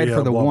got tried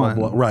for the blah, one.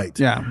 blah, blah. Right.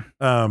 Yeah.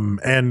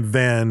 And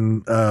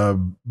then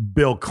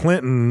Bill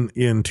Clinton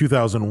in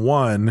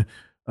 2001.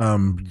 I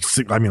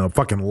mean, a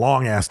fucking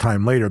long ass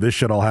time later. This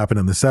shit all happened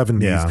in the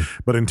 70s. Yeah.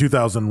 But in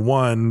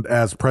 2001,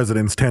 as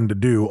presidents tend to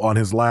do, on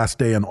his last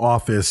day in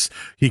office,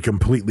 he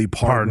completely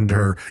pardoned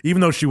her.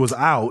 Even though she was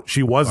out,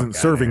 she wasn't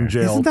serving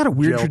jail. Isn't that a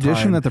weird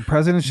tradition time, that the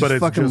presidents just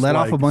fucking let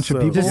off a bunch of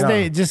people?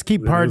 Just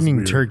keep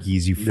pardoning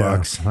turkeys, you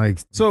fucks. Like,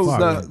 so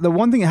the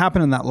one thing that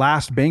happened in that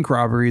last bank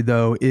robbery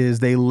though is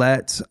they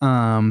let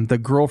the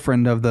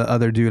girlfriend of the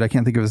other dude, I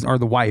can't think of his, or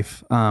the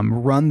wife,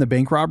 run the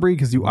bank robbery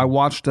because I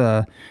watched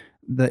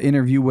the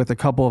interview with a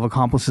couple of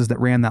accomplices that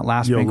ran that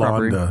last bank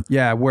robbery.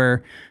 Yeah,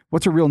 where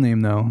what's her real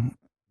name though?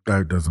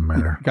 Guy doesn't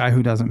matter. Guy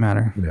who doesn't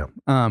matter.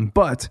 Yeah.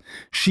 But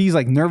she's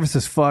like nervous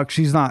as fuck.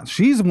 She's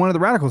one of the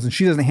radicals and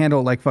she doesn't handle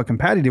it like fucking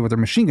Patty did with her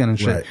machine gun and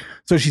shit. Right.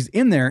 So she's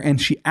in there and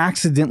she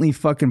accidentally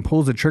fucking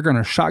pulls the trigger on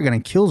her shotgun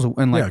and kills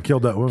and like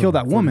killed that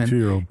woman.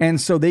 42-year-old.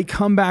 And so they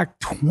come back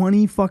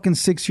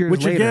 26 years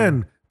Which later.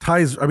 again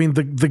ties, I mean,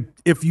 the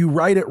if you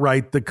write it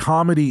right, the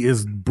comedy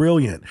is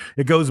brilliant.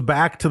 It goes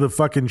back to the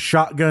fucking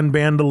shotgun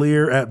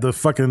bandolier at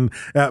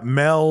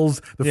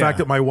Mel's. The fact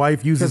that my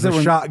wife uses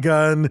a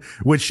shotgun,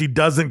 which she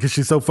doesn't because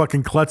she's so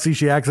fucking klutzy.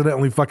 She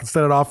accidentally fucking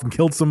set it off and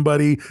killed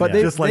somebody. But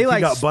just like he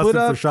got busted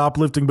for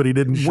shoplifting, but he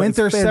didn't. Went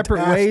their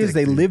separate ways.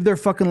 They lived their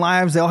fucking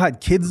lives. They all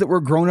had kids that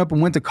were grown up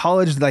and went to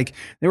college. Like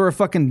they were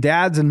fucking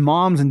dads and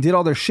moms and did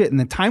all their shit. And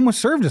the time was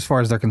served as far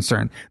as they're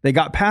concerned. They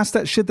got past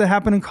that shit that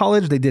happened in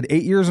college. They did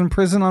 8 years in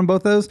prison on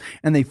both those,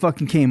 and they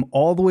fucking came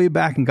all the way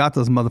back and got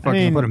those motherfuckers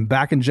and put them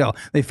back in jail.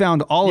 They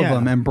found all of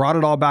them and brought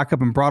it all back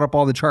up and brought up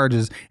all the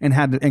charges and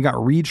got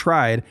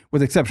retried, with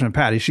the exception of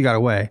Patty. She got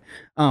away.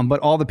 But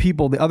all the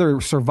people, the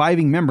other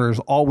surviving members,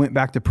 all went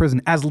back to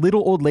prison as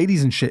little old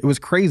ladies and shit. It was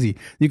crazy.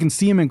 You can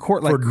see them in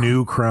court like for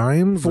new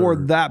crimes for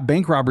that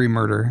bank robbery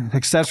murder,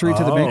 accessory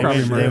to the bank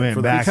robbery murder,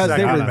 because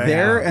they were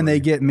there and they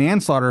get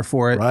manslaughter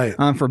for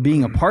it, for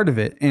being a part of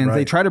it. And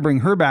they try to bring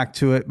her back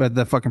to it, but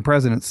the fucking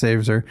president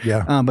saves her.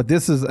 Yeah. But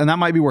this is, and that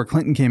might be where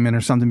Clinton came in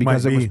or something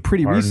because it was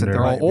pretty recent.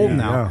 They're all old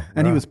now,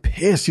 and he was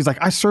pissed. He's like,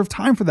 I served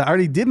time for that. I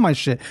already did my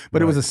shit,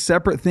 but it was a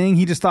separate thing.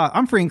 He just thought,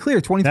 I'm free and clear.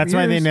 23 That's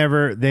years.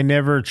 why they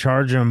never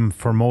charge them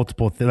for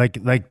multiple like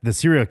the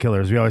serial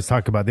killers we always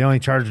talk about. They only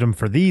charged them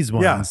for these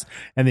ones,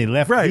 and they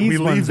left these we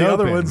ones leave the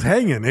other open. ones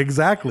hanging.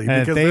 Exactly.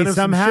 And because if they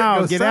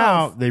somehow get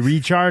out, they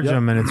recharge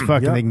them, and it's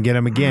fucking. They can get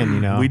them again.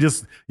 You know, we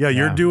just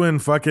you're doing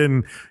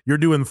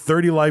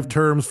 30 life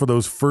terms for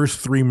those first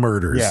 3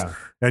 murders. Yeah.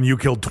 And you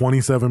killed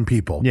 27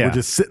 people. Yeah. We're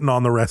just sitting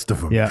on the rest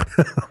of them. Yeah.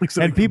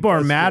 And people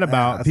are mad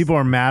about.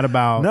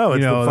 No,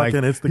 it's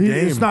it's the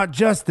game. It's not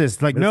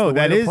justice. Like, no,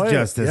 that is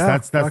justice. Yeah,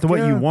 that's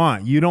what you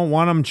want. You don't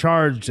want them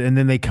charged and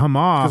then they come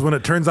off. Because when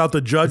it turns out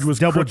the judge was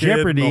double crooked,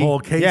 jeopardy. the whole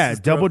case is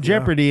double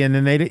jeopardy, and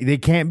then they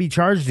can't be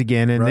charged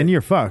again, and then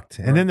you're fucked,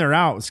 and then they're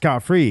out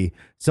scot free.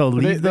 So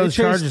leave those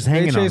charges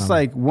hanging on them. They chased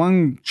like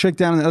one chick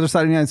down on the other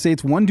side of the United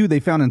States. One dude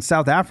they found in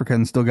South Africa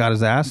and still got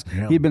his ass.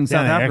 Yeah. He'd been in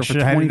South Africa for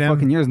 20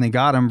 fucking years, and they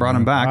got him, brought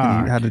him back,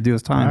 and he had to do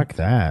his time. Fuck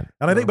that.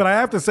 And I think, but I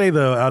have to say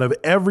though, out of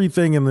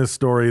everything in this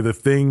story, the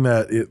thing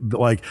that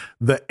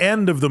the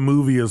end of the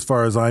movie, as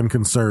far as I'm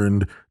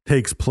concerned,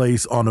 takes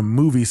place on a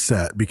movie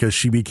set because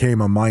she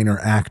became a minor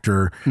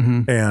actor.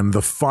 And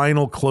the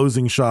final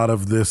closing shot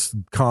of this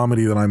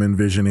comedy that I'm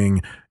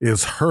envisioning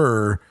is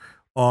her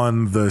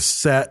on the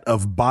set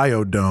of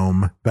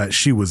Biodome that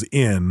she was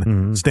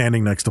in,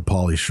 standing next to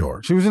Pauly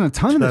Shore. She was in a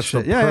ton of this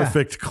shit. That's the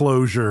perfect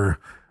closure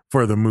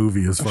for the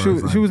movie, as far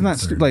as she was in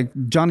that like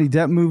Johnny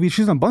Depp movie.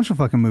 She's in a bunch of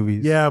fucking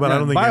movies. Yeah, but I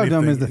don't think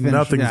Biodome is the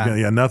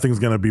finish. Nothing's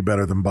gonna be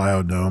better than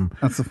Biodome.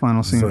 That's the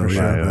final scene for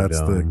sure. Yeah,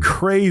 that's the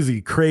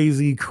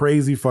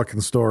crazy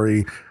fucking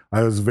story.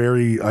 I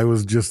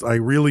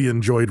really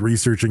enjoyed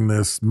researching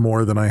this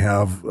more than I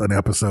have an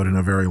episode in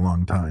a very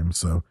long time.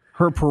 So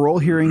her parole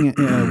hearing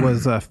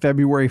was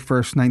February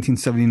 1st,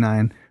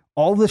 1979.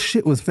 All this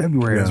shit was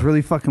February. It was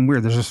really fucking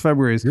weird. There's just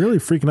February's. You're really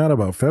freaking out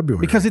about February.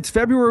 Because it's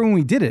February when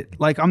we did it.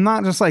 Like, I'm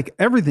not just like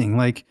everything.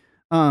 Like,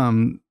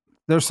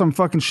 there's some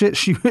fucking shit.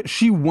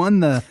 She won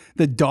the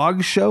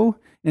dog show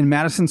in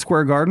Madison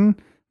Square Garden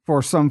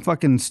for some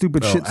fucking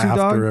stupid Shih Tzu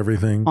dog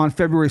everything on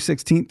February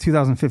 16th,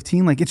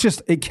 2015. Like,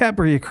 it kept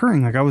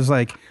reoccurring. Like, I was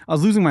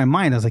losing my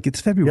mind. I was like,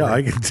 it's February. Yeah,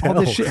 I can tell.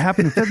 All this shit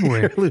happened in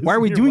February. Why are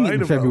we doing it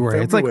in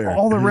February? It's like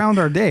all around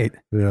our date.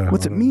 Yeah.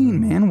 What's it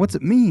mean, man? What's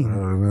it mean? I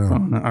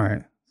don't know. All right.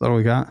 Is that all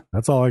we got?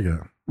 That's all I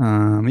got.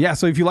 Yeah,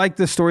 so if you like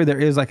this story, there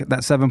is like that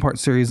 7-part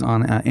series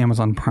on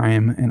Amazon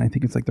Prime, and I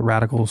think it's like the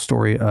radical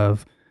story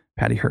of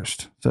Patty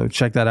Hearst. So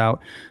check that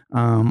out.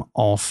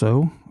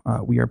 Also,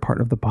 we are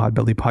part of the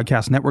Podbelly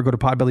Podcast Network. Go to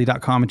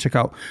podbelly.com and check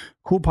out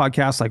cool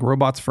podcasts like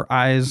Robots for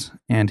Eyes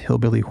and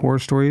Hillbilly Horror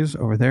Stories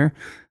over there.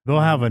 They'll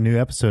have a new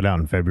episode out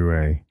in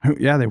February.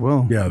 Yeah, they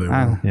will. Yeah, they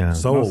will. Yeah.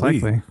 So will we.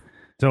 likely.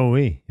 So will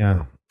we.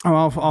 Yeah. Oh,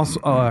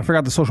 also, I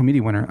forgot the social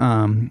media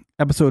winner.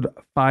 Episode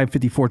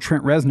 554,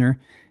 Trent Reznor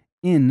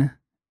in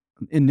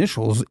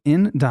initials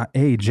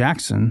N.A.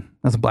 Jackson.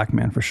 That's a black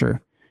man for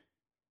sure.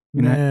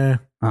 Nah.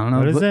 I don't know.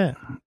 What is it?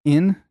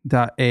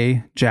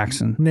 N.A.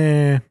 Jackson.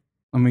 Nah.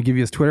 I'm gonna give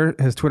you his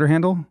Twitter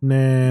handle. Nah.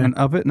 And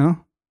up it,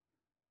 no?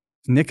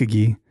 It's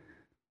Nickagee.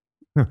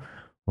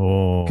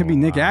 Oh. Could be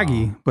Nick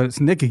Aggie, but it's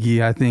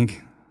Nickagee, I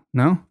think.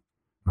 No?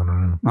 I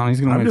don't know. No, he's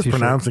gonna I'm win a just t-shirt.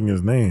 pronouncing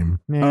his name.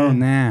 Nah. Oh,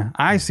 nah.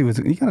 I see what's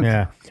you gotta,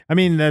 Yeah. I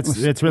mean, it's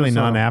really what's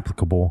up?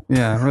 non-applicable.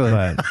 Yeah, really.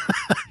 But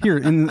Here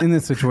in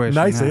this situation.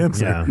 Nice yeah.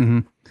 answer. yeah. Mm-hmm.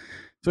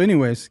 So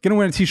anyways, going to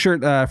win a t-shirt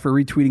for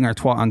retweeting our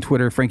twat on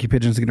Twitter. Frankie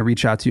Pigeon's going to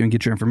reach out to you and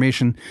get your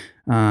information.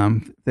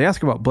 They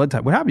ask about blood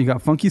type. What happened? You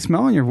got funky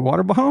smell in your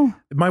water bottle?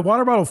 My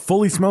water bottle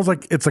fully smells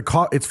like it's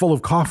full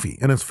of coffee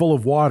and it's full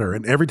of water.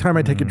 And every time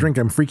I take a drink,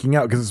 I'm freaking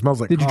out because it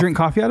smells like Did you drink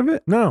coffee out of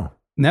it? No.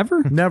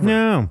 Never? Never.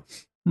 No.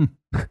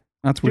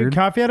 That's Drink weird.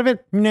 coffee out of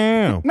it?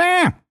 No.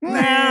 Nah.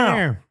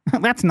 No.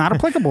 That's not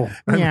applicable.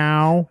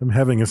 Meow. I'm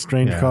having a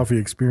strange coffee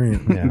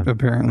experience. Yeah.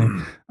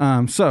 Apparently.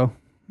 So,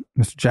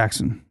 Mr.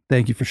 Jackson,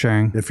 thank you for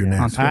sharing. If you're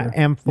nasty. on Twitter.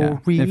 I am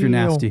for real. If you're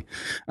nasty.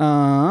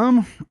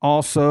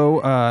 Also,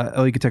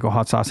 El Yucateco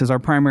Hot Sauce is our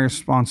primary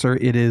sponsor.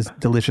 It is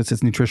delicious.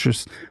 It's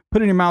nutritious.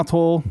 Put it in your mouth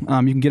hole. You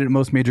can get it at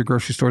most major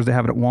grocery stores. They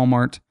have it at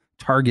Walmart,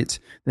 Target.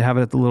 They have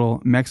it at the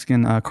little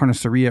Mexican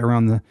carniceria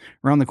around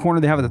the corner.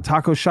 They have it at the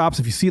taco shops.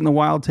 If you see it in the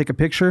wild, take a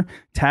picture.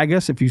 Tag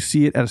us. If you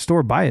see it at a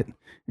store, buy it.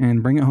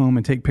 And bring it home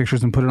and take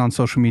pictures and put it on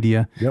social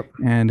media. Yep.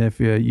 And if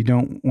you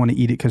don't want to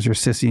eat it because you're a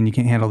sissy and you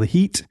can't handle the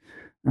heat,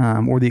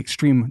 or the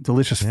extreme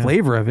delicious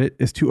flavor of it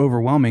is too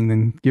overwhelming,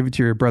 then give it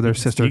to your brother,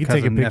 sister, You can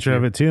cousin, take a picture nephew.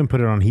 of it too and put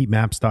it on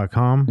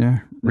heatmaps.com. Yeah.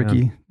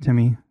 Ricky,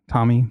 Timmy,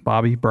 Tommy,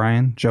 Bobby,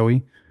 Brian,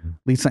 Joey,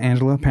 Lisa,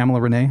 Angela, Pamela,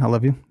 Renee. I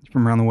love you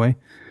from around the way.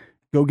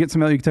 Go get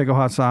some El Yucateco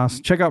hot sauce.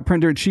 Check out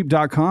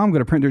printdirtcheap.com. Go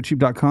to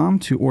printdirtcheap.com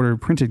to order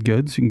printed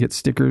goods. You can get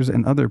stickers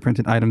and other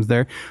printed items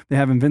there. They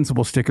have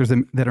invincible stickers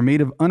that are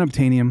made of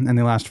unobtainium and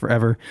they last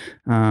forever.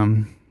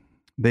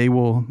 They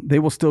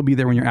will still be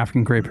there when your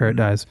African gray parrot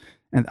dies.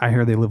 And I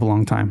hear they live a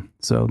long time.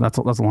 So that's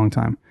a long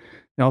time.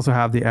 They also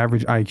have the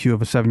average IQ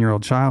of a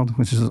 7-year-old child,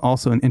 which is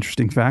also an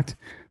interesting fact.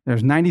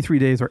 There's 93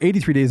 days or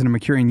 83 days in a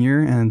Mercurian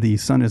year, and the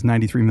sun is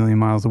 93 million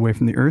miles away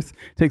from the Earth.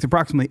 It takes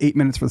approximately 8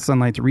 minutes for the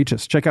sunlight to reach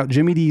us. Check out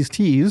Jimmy D's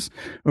Teas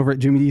over at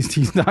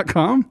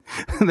jimmydstees.com.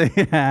 They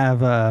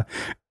have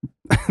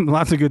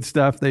lots of good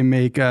stuff. They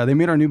made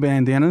our new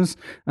bandanas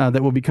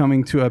that will be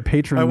coming to a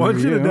Patreon. I want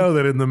you near to know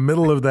that in the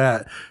middle of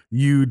that,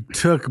 you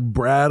took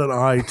Brad and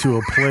I to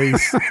a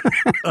place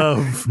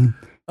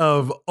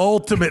of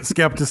ultimate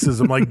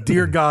skepticism. Like,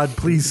 dear God,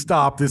 please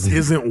stop. This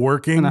isn't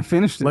working. And I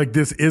finished it. Like,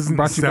 this isn't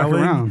Brought you back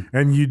selling. around.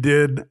 And you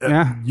did.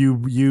 Yeah.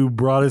 You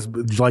brought us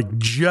like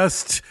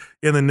just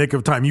in the nick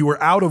of time. You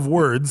were out of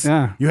words.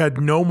 Yeah. You had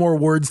no more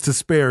words to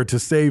spare to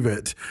save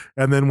it.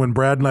 And then when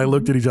Brad and I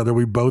looked at each other,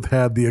 we both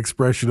had the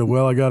expression of,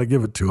 well, I got to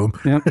give it to him.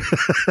 Yep.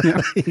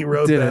 He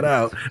wrote that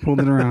out.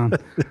 Pulled it around.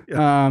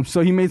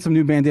 So he made some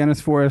new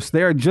bandanas for us.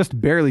 They are just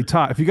barely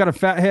taut. If you got a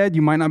fat head,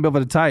 you might not be able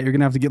to tie it. You're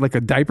going to have to get like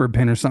a diaper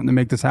pin or something to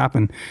make this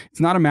happen.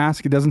 It's not a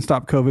mask. It doesn't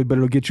stop COVID, but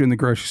it'll get you in the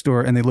grocery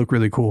store and they look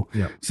really cool.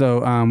 Yep. So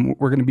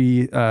we're going to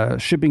be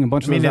shipping a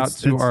bunch of those out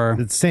to our...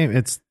 It's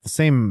the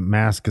same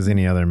mask as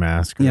any other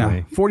mask. Really,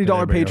 yeah,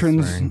 $40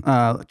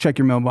 patrons. Check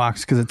your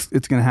mailbox because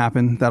it's going to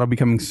happen. That'll be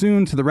coming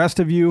soon. To the rest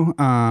of you,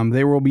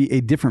 there will be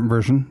a different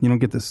version. You don't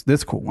get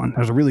this cool one.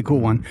 There's a really cool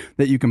one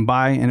that you can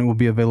buy, and it will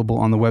be available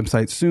on the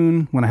website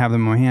soon when I have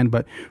them in my hand.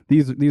 But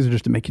these are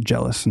just to make you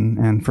jealous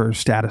and for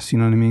status. You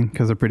know what I mean?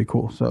 Because they're pretty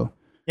cool. So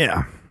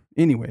yeah.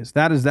 Anyways,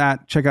 that is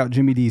that. Check out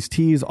Jimmy D's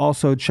Teas.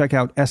 Also, check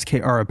out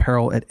SKR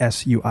Apparel at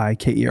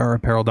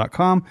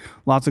SUIKERapparel.com.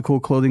 Lots of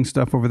cool clothing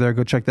stuff over there.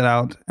 Go check that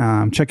out.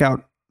 Check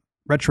out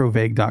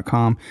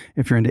retrovague.com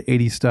if you're into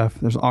 80s stuff.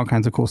 There's all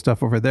kinds of cool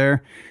stuff over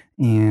there.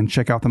 And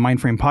check out the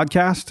Mindframe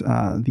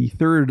podcast. The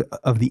third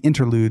of the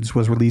interludes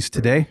was released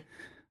today.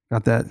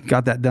 Got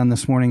that done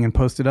this morning and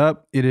posted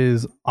up. It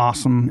is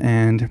awesome,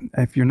 and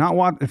if you're not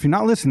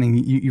listening,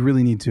 you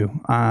really need to.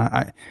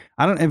 I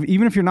don't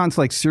even if you're not into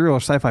like serial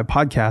or sci-fi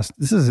podcast.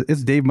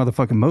 It's Dave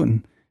motherfucking Moten.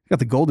 He's got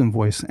the golden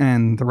voice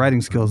and the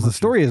writing skills. The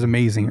story is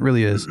amazing. It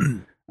really is.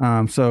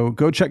 So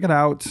go check it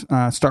out.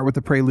 Start with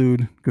the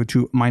prelude. Go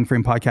to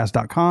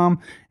mindframepodcast.com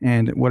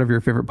and whatever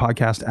your favorite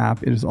podcast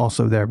app, it is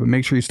also there. But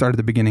make sure you start at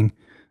the beginning.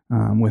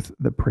 with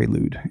The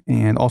Prelude.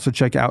 And also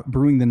check out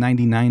Brewing the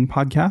 99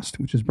 podcast,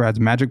 which is Brad's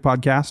Magic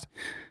podcast.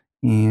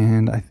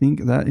 And I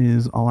think that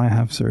is all I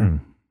have, sir.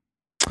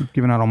 I've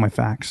given out all my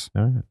facts.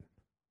 All right.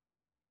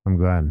 I'm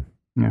glad.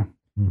 Yeah.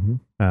 Mm-hmm.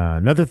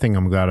 Another thing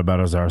I'm glad about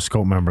is our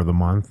Scope Member of the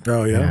Month.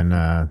 Oh, yeah? And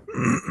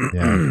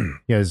yeah, you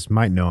guys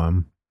might know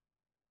him.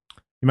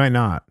 You might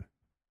not.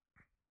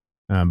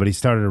 But he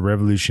started a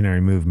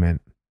revolutionary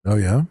movement. Oh,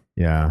 yeah?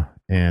 Yeah.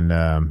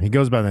 And he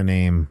goes by the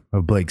name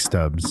of Blake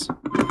Stubbs.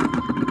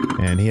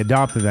 And he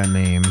adopted that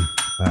name.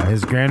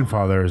 His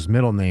grandfather's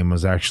middle name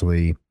was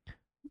actually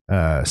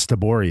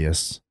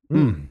Staborius.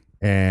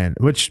 And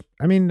which,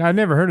 I mean, I'd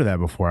never heard of that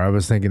before. I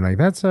was thinking like,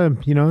 that's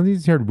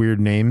these are weird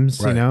names,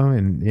 right.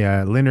 and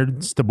yeah, Leonard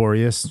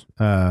Staborius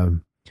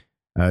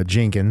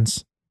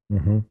Jenkins.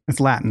 Mm-hmm. It's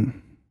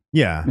Latin.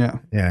 Yeah.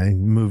 He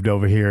moved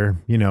over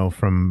here,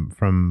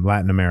 from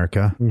Latin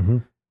America. Mm-hmm.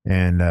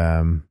 And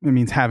it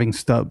means having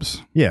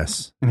stubs.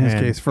 Yes. In his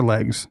case, for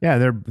legs. Yeah,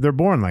 they're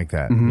born like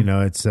that. Mm-hmm.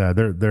 It's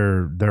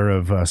they're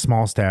of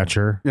small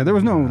stature. Yeah, there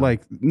was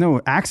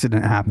no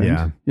accident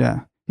happened.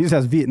 Yeah. He just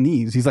has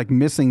Vietnamese. He's like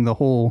missing the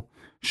whole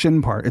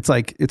shin part. It's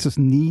like it's just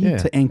knee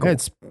to ankle.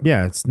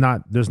 It's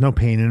not. There's no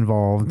pain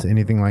involved,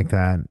 anything like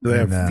that. Do they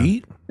have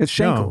feet? It's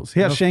shankles. He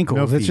has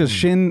shankles. It's just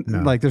shin. No.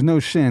 Like there's no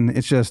shin.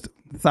 It's just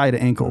thigh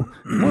to ankle.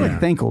 More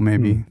like ankle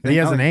maybe. He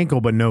has an ankle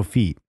but no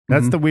feet.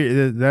 That's the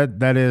weird.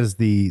 That is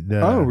the.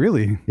 Oh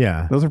really?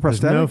 Yeah. Those are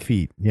prosthetic. There's no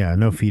feet. Yeah,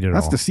 no feet at all.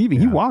 That's deceiving.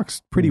 Yeah. He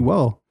walks pretty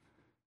well.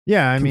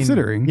 Yeah, I mean,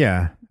 considering.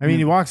 Yeah, I mean,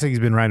 he walks like he's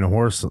been riding a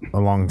horse a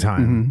long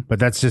time, but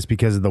that's just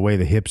because of the way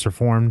the hips are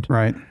formed.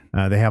 Right.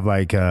 They have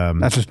like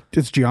that's just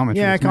it's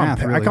geometry. Yeah, it's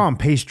math, I call them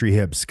pastry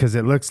hips because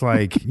it looks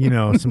like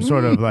some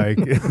sort of like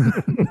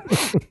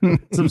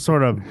some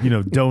sort of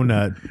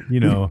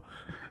donut.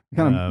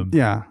 Kind of,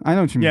 yeah, I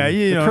know what you mean. Yeah,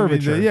 the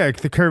curvature.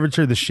 the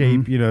curvature, the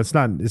shape. It's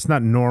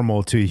not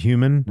normal to a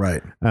human.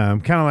 Right.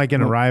 Kind of like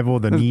in Arrival,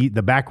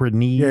 the backward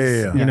knees.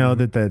 Yeah.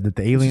 That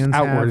the aliens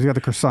outward. have. He's got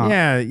the croissant.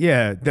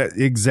 Yeah.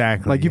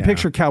 Exactly. Like you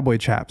picture cowboy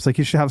chaps. Like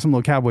you should have some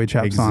little cowboy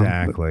chaps on.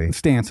 Exactly.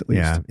 Stance at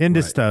least. Yeah.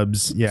 Into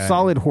stubs. Yeah.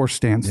 Solid horse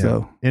stance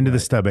though. Into the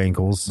stub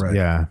ankles. Right.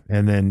 Yeah.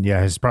 And then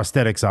his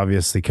prosthetics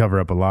obviously cover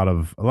up a lot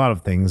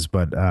of things,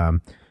 but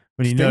when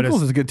you notice,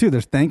 ankles is good too.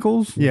 There's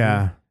thankles.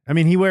 Yeah. I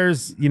mean, he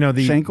wears, the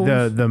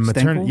Shankles? the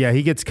maternity. Stankles? Yeah,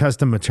 he gets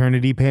custom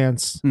maternity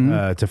pants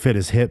to fit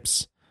his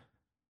hips,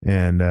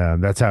 and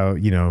that's how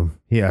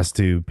he has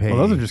to pay. Well,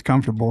 those are just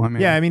comfortable. I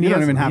mean, you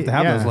don't even have to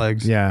have those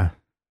legs. Yeah,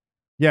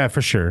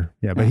 for sure.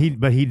 Yeah, but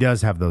he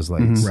does have those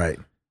legs, right?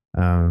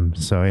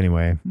 So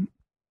anyway,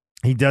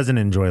 he doesn't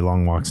enjoy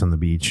long walks on the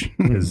beach.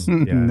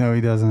 No,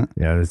 he doesn't.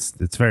 Yeah,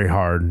 it's very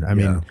hard. I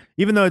mean,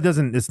 even though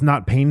it's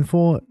not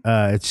painful.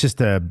 It's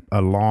just a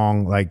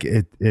long, like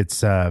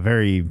it's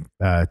very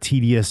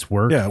tedious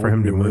work for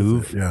him to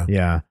move.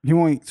 Yeah. He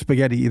won't eat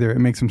spaghetti either. It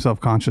makes him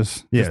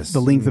self-conscious. Yes, just the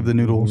length of the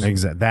noodles.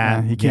 Exactly.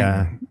 That he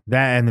can't.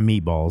 That and the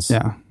meatballs.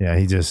 Yeah.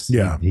 He just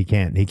he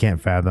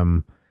can't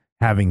fathom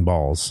having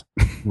balls.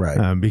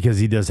 Right. Because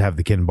he does have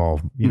the Ken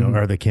ball,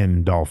 or the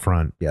Ken doll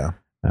front. Yeah.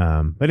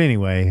 But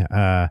anyway,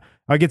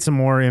 I'll get some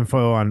more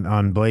info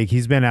on Blake.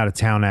 He's been out of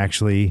town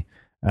actually.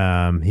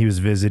 He was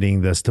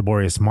visiting the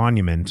Staborius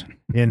Monument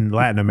in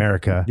Latin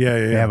America. Yeah.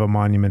 They have a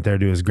monument there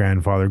to his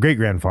great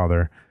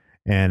grandfather.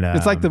 And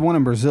it's like the one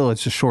in Brazil.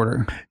 It's just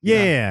shorter.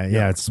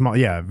 Yeah. It's small.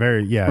 Yeah,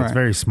 very. Yeah, right. It's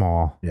very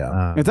small.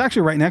 Yeah, it's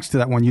actually right next to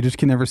that one. You just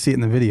can never see it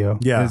in the video.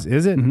 Yeah,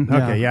 is it? Mm-hmm.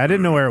 Okay. Yeah, I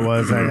didn't know where it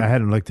was. I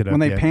hadn't looked it up.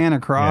 When they yet. pan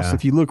across,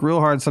 if you look real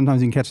hard,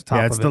 sometimes you can catch the top.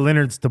 Yeah, it's the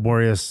Leonard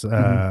Staborius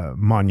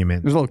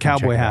monument. There's a little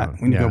cowboy hat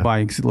when you go by.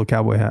 You can see the little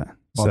cowboy hat.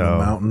 On the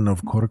mountain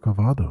of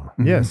Corcovado.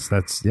 Yes,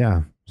 that's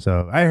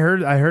So I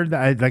heard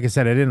that. Like I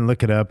said, I didn't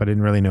look it up. I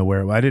didn't really know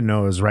where. I didn't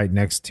know it was right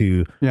next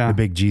to the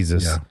big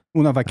Jesus. Yeah.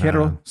 Una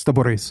vaquero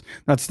Staborius.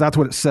 That's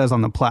what it says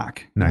on the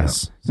plaque.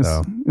 Nice.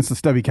 So it's the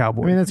stubby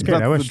cowboy. I mean, that's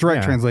good. That's the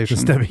direct translation.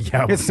 The stubby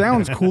cowboy. It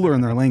sounds cooler in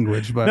their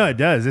language, but no, it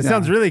does. It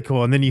sounds really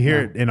cool. And then you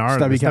hear it in our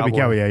stubby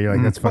cowboy. Yeah, you're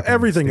like, that's fucking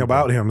everything stupid.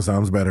 about him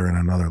sounds better in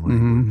another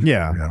language.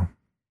 Yeah.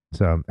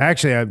 So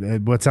actually,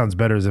 what sounds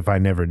better is if I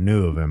never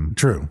knew of him.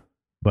 True.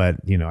 But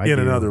in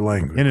another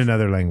language. In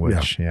another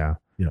language. Yeah.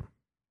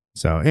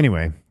 So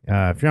anyway,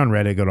 if you're on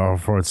Reddit, go to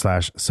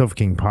r/Sofa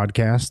King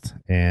Podcast,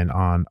 and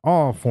on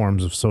all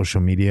forms of social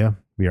media,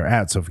 we are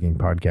at Sofa King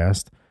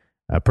Podcast.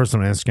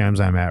 Personal Instagrams,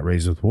 I'm at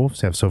Raised with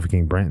Wolves. Have Sofa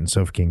King Brent and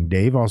Sofa King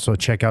Dave. Also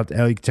check out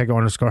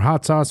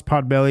 _Hot Sauce,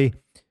 Potbelly,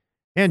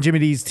 and Jimmy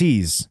D's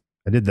Teas.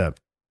 I did the.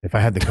 If I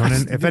had the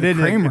Conan, if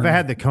I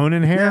had the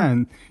Conan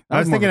hair, I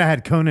was thinking I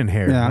had Conan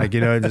hair. Yeah. Like,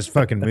 it just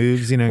fucking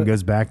moves, and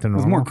goes back to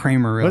normal. It was more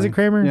Kramer, really. Was it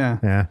Kramer?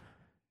 Yeah.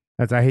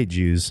 I hate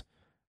Jews,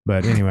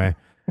 but anyway.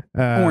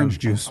 Orange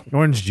juice.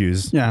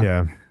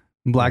 Yeah.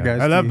 Black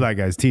guys. I love black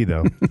guys tea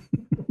though.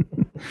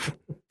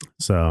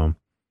 So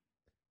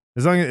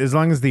as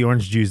long as the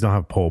orange juice don't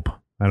have pulp,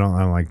 I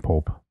don't like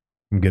pulp.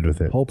 I'm good with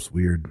it. Pulp's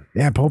weird.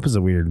 Yeah, pulp is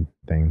a weird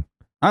thing.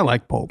 I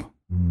like pulp.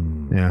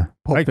 Yeah.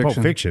 Pulp Pulp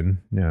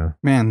Fiction. Yeah.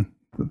 Man,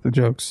 the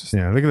jokes.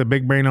 Yeah. Look at the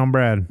big brain on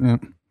Brad. Yeah.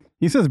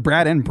 He says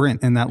Brad and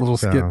Brent in that little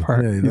skit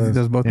part. Yeah, he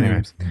does both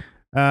names.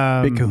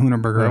 Big Kahuna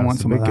Burger. I want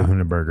some Big of that.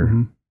 Kahuna Burger.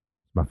 Mm-hmm.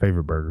 My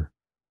favorite burger.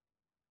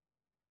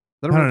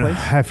 Is that a real place?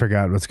 I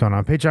forgot what's going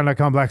on.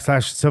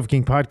 Patreon.com/Sofa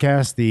King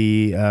Podcast,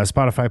 the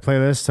Spotify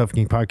playlist, Sofa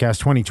King Podcast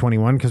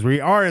 2021, because we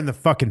are in the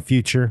fucking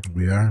future.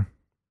 We are.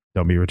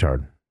 Don't be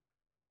retarded.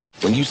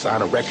 When you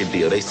sign a record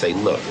deal, they say,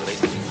 look,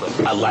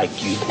 I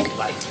like you.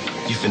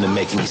 You finna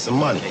make me some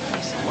money.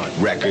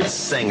 Record,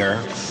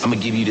 singer, I'm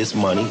gonna give you this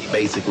money.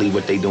 Basically,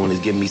 what they doing is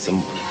give me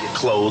some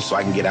clothes so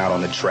I can get out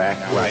on the track,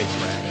 right?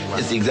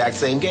 It's the exact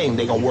same game.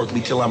 They gonna work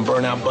me till I'm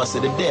burnt out,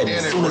 busted to dead.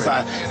 As soon as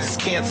I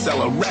can't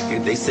sell a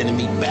record, they sending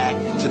me back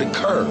to the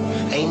curb.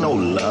 Ain't no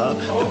love.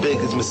 The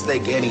biggest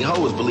mistake any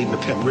hoe is believing the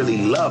pimp really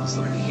loves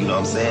them. You know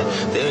what I'm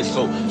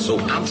saying? So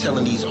I'm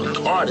telling these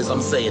artists,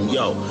 I'm saying,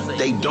 yo,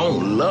 they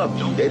don't love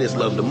you. They just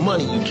love the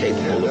money you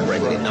capable of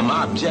bringing. And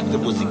my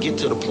objective was to get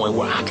to the point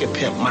where I could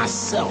pimp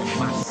myself.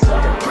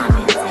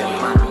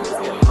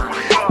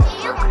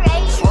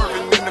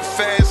 Swerving in the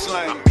fast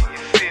lane.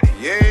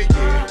 Yeah.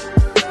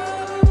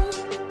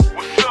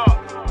 What's up?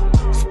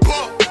 It's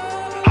Buck.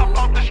 Hop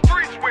off the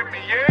streets with me,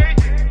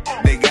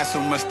 yeah. They got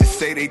so much to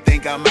say, they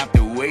think I'm out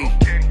the way.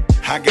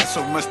 I got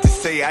so much to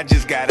say, I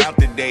just got out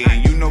today.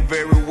 And you know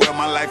very well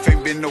my life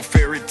ain't been no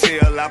fairy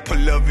tale. I put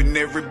love in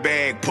every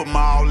bag, put my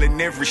all in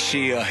every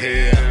shell.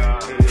 Hell,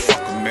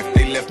 fuck them if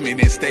they left me,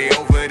 then stay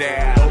over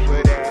there.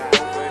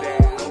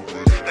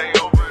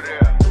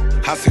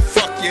 I said,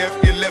 fuck you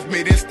if you left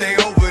me, then stay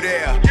over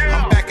there.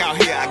 I'm back out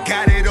here, I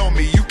got it on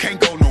me, you can't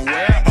go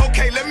nowhere.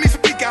 Okay, let me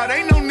speak out,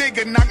 ain't no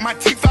nigga knock my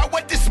teeth out.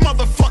 What this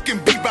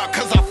motherfucking beat about?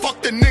 Cause I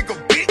fucked a nigga,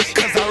 bitch.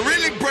 Cause I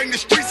really bring the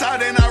streets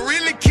out and I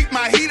really keep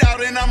my heat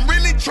out. And I'm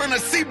really tryna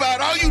see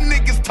about all you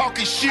niggas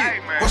talking shit. Hey,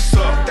 what's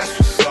up? That's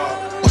what's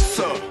up. What's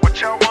up?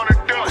 What y'all wanna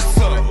do? What's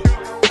up?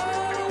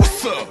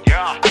 What's up?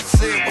 Yeah. I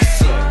said,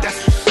 what's up?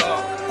 That's what's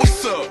up.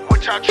 What's up?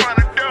 What y'all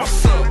tryna do?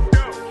 What's up?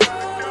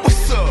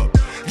 What's up?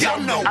 Y'all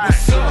know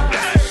what's up.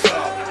 That's what's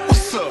up.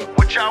 What's up?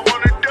 What y'all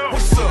wanna do?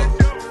 What's up?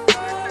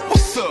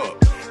 What's up?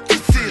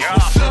 This is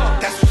what's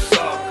up. That's what's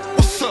up.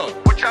 What's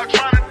up? What y'all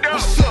tryna do?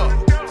 What's up?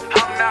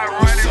 I'm not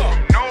running from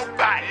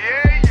nobody.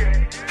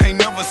 Yeah. Ain't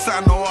never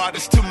signed no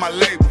artist to my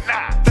label.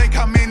 Think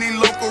how many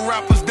local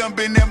rappers done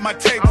been at my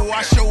table.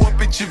 I show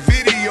up at your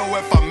video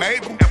if I'm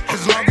able.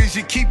 As long as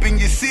you keeping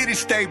your city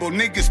stable,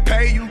 niggas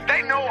pay you.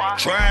 They know I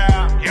try,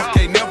 but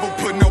they never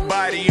put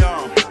nobody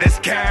on. That's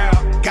cow.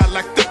 Got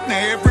locked up, now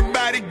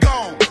everybody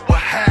gone. What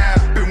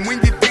happened when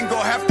you didn't go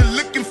have to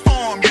looking for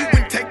him? You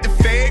wouldn't take the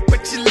fag,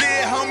 but your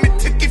little homie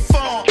took it for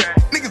him.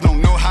 Niggas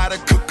don't know how to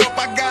cook up,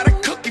 I got a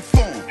cookie for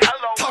him.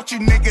 Taught you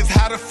niggas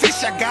how to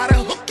fish, I got a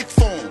hook it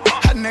for him.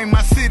 I named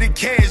my city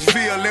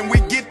Cashville, and we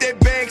get that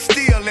bag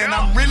still. And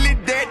I'm really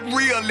that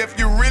real if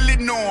you really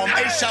know him.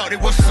 Hey, shawty,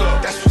 what's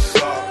up? That's what's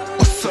up.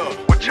 What's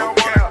up? What y'all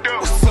wanna do?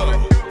 What's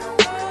up?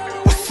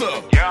 What's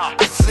up? Yeah.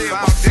 I said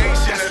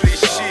foundation of this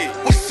shit.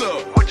 What's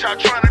up? What y'all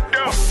tryna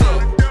do? What's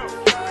up?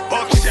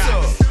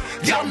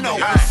 Buckshots. Y'all know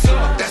what's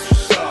up.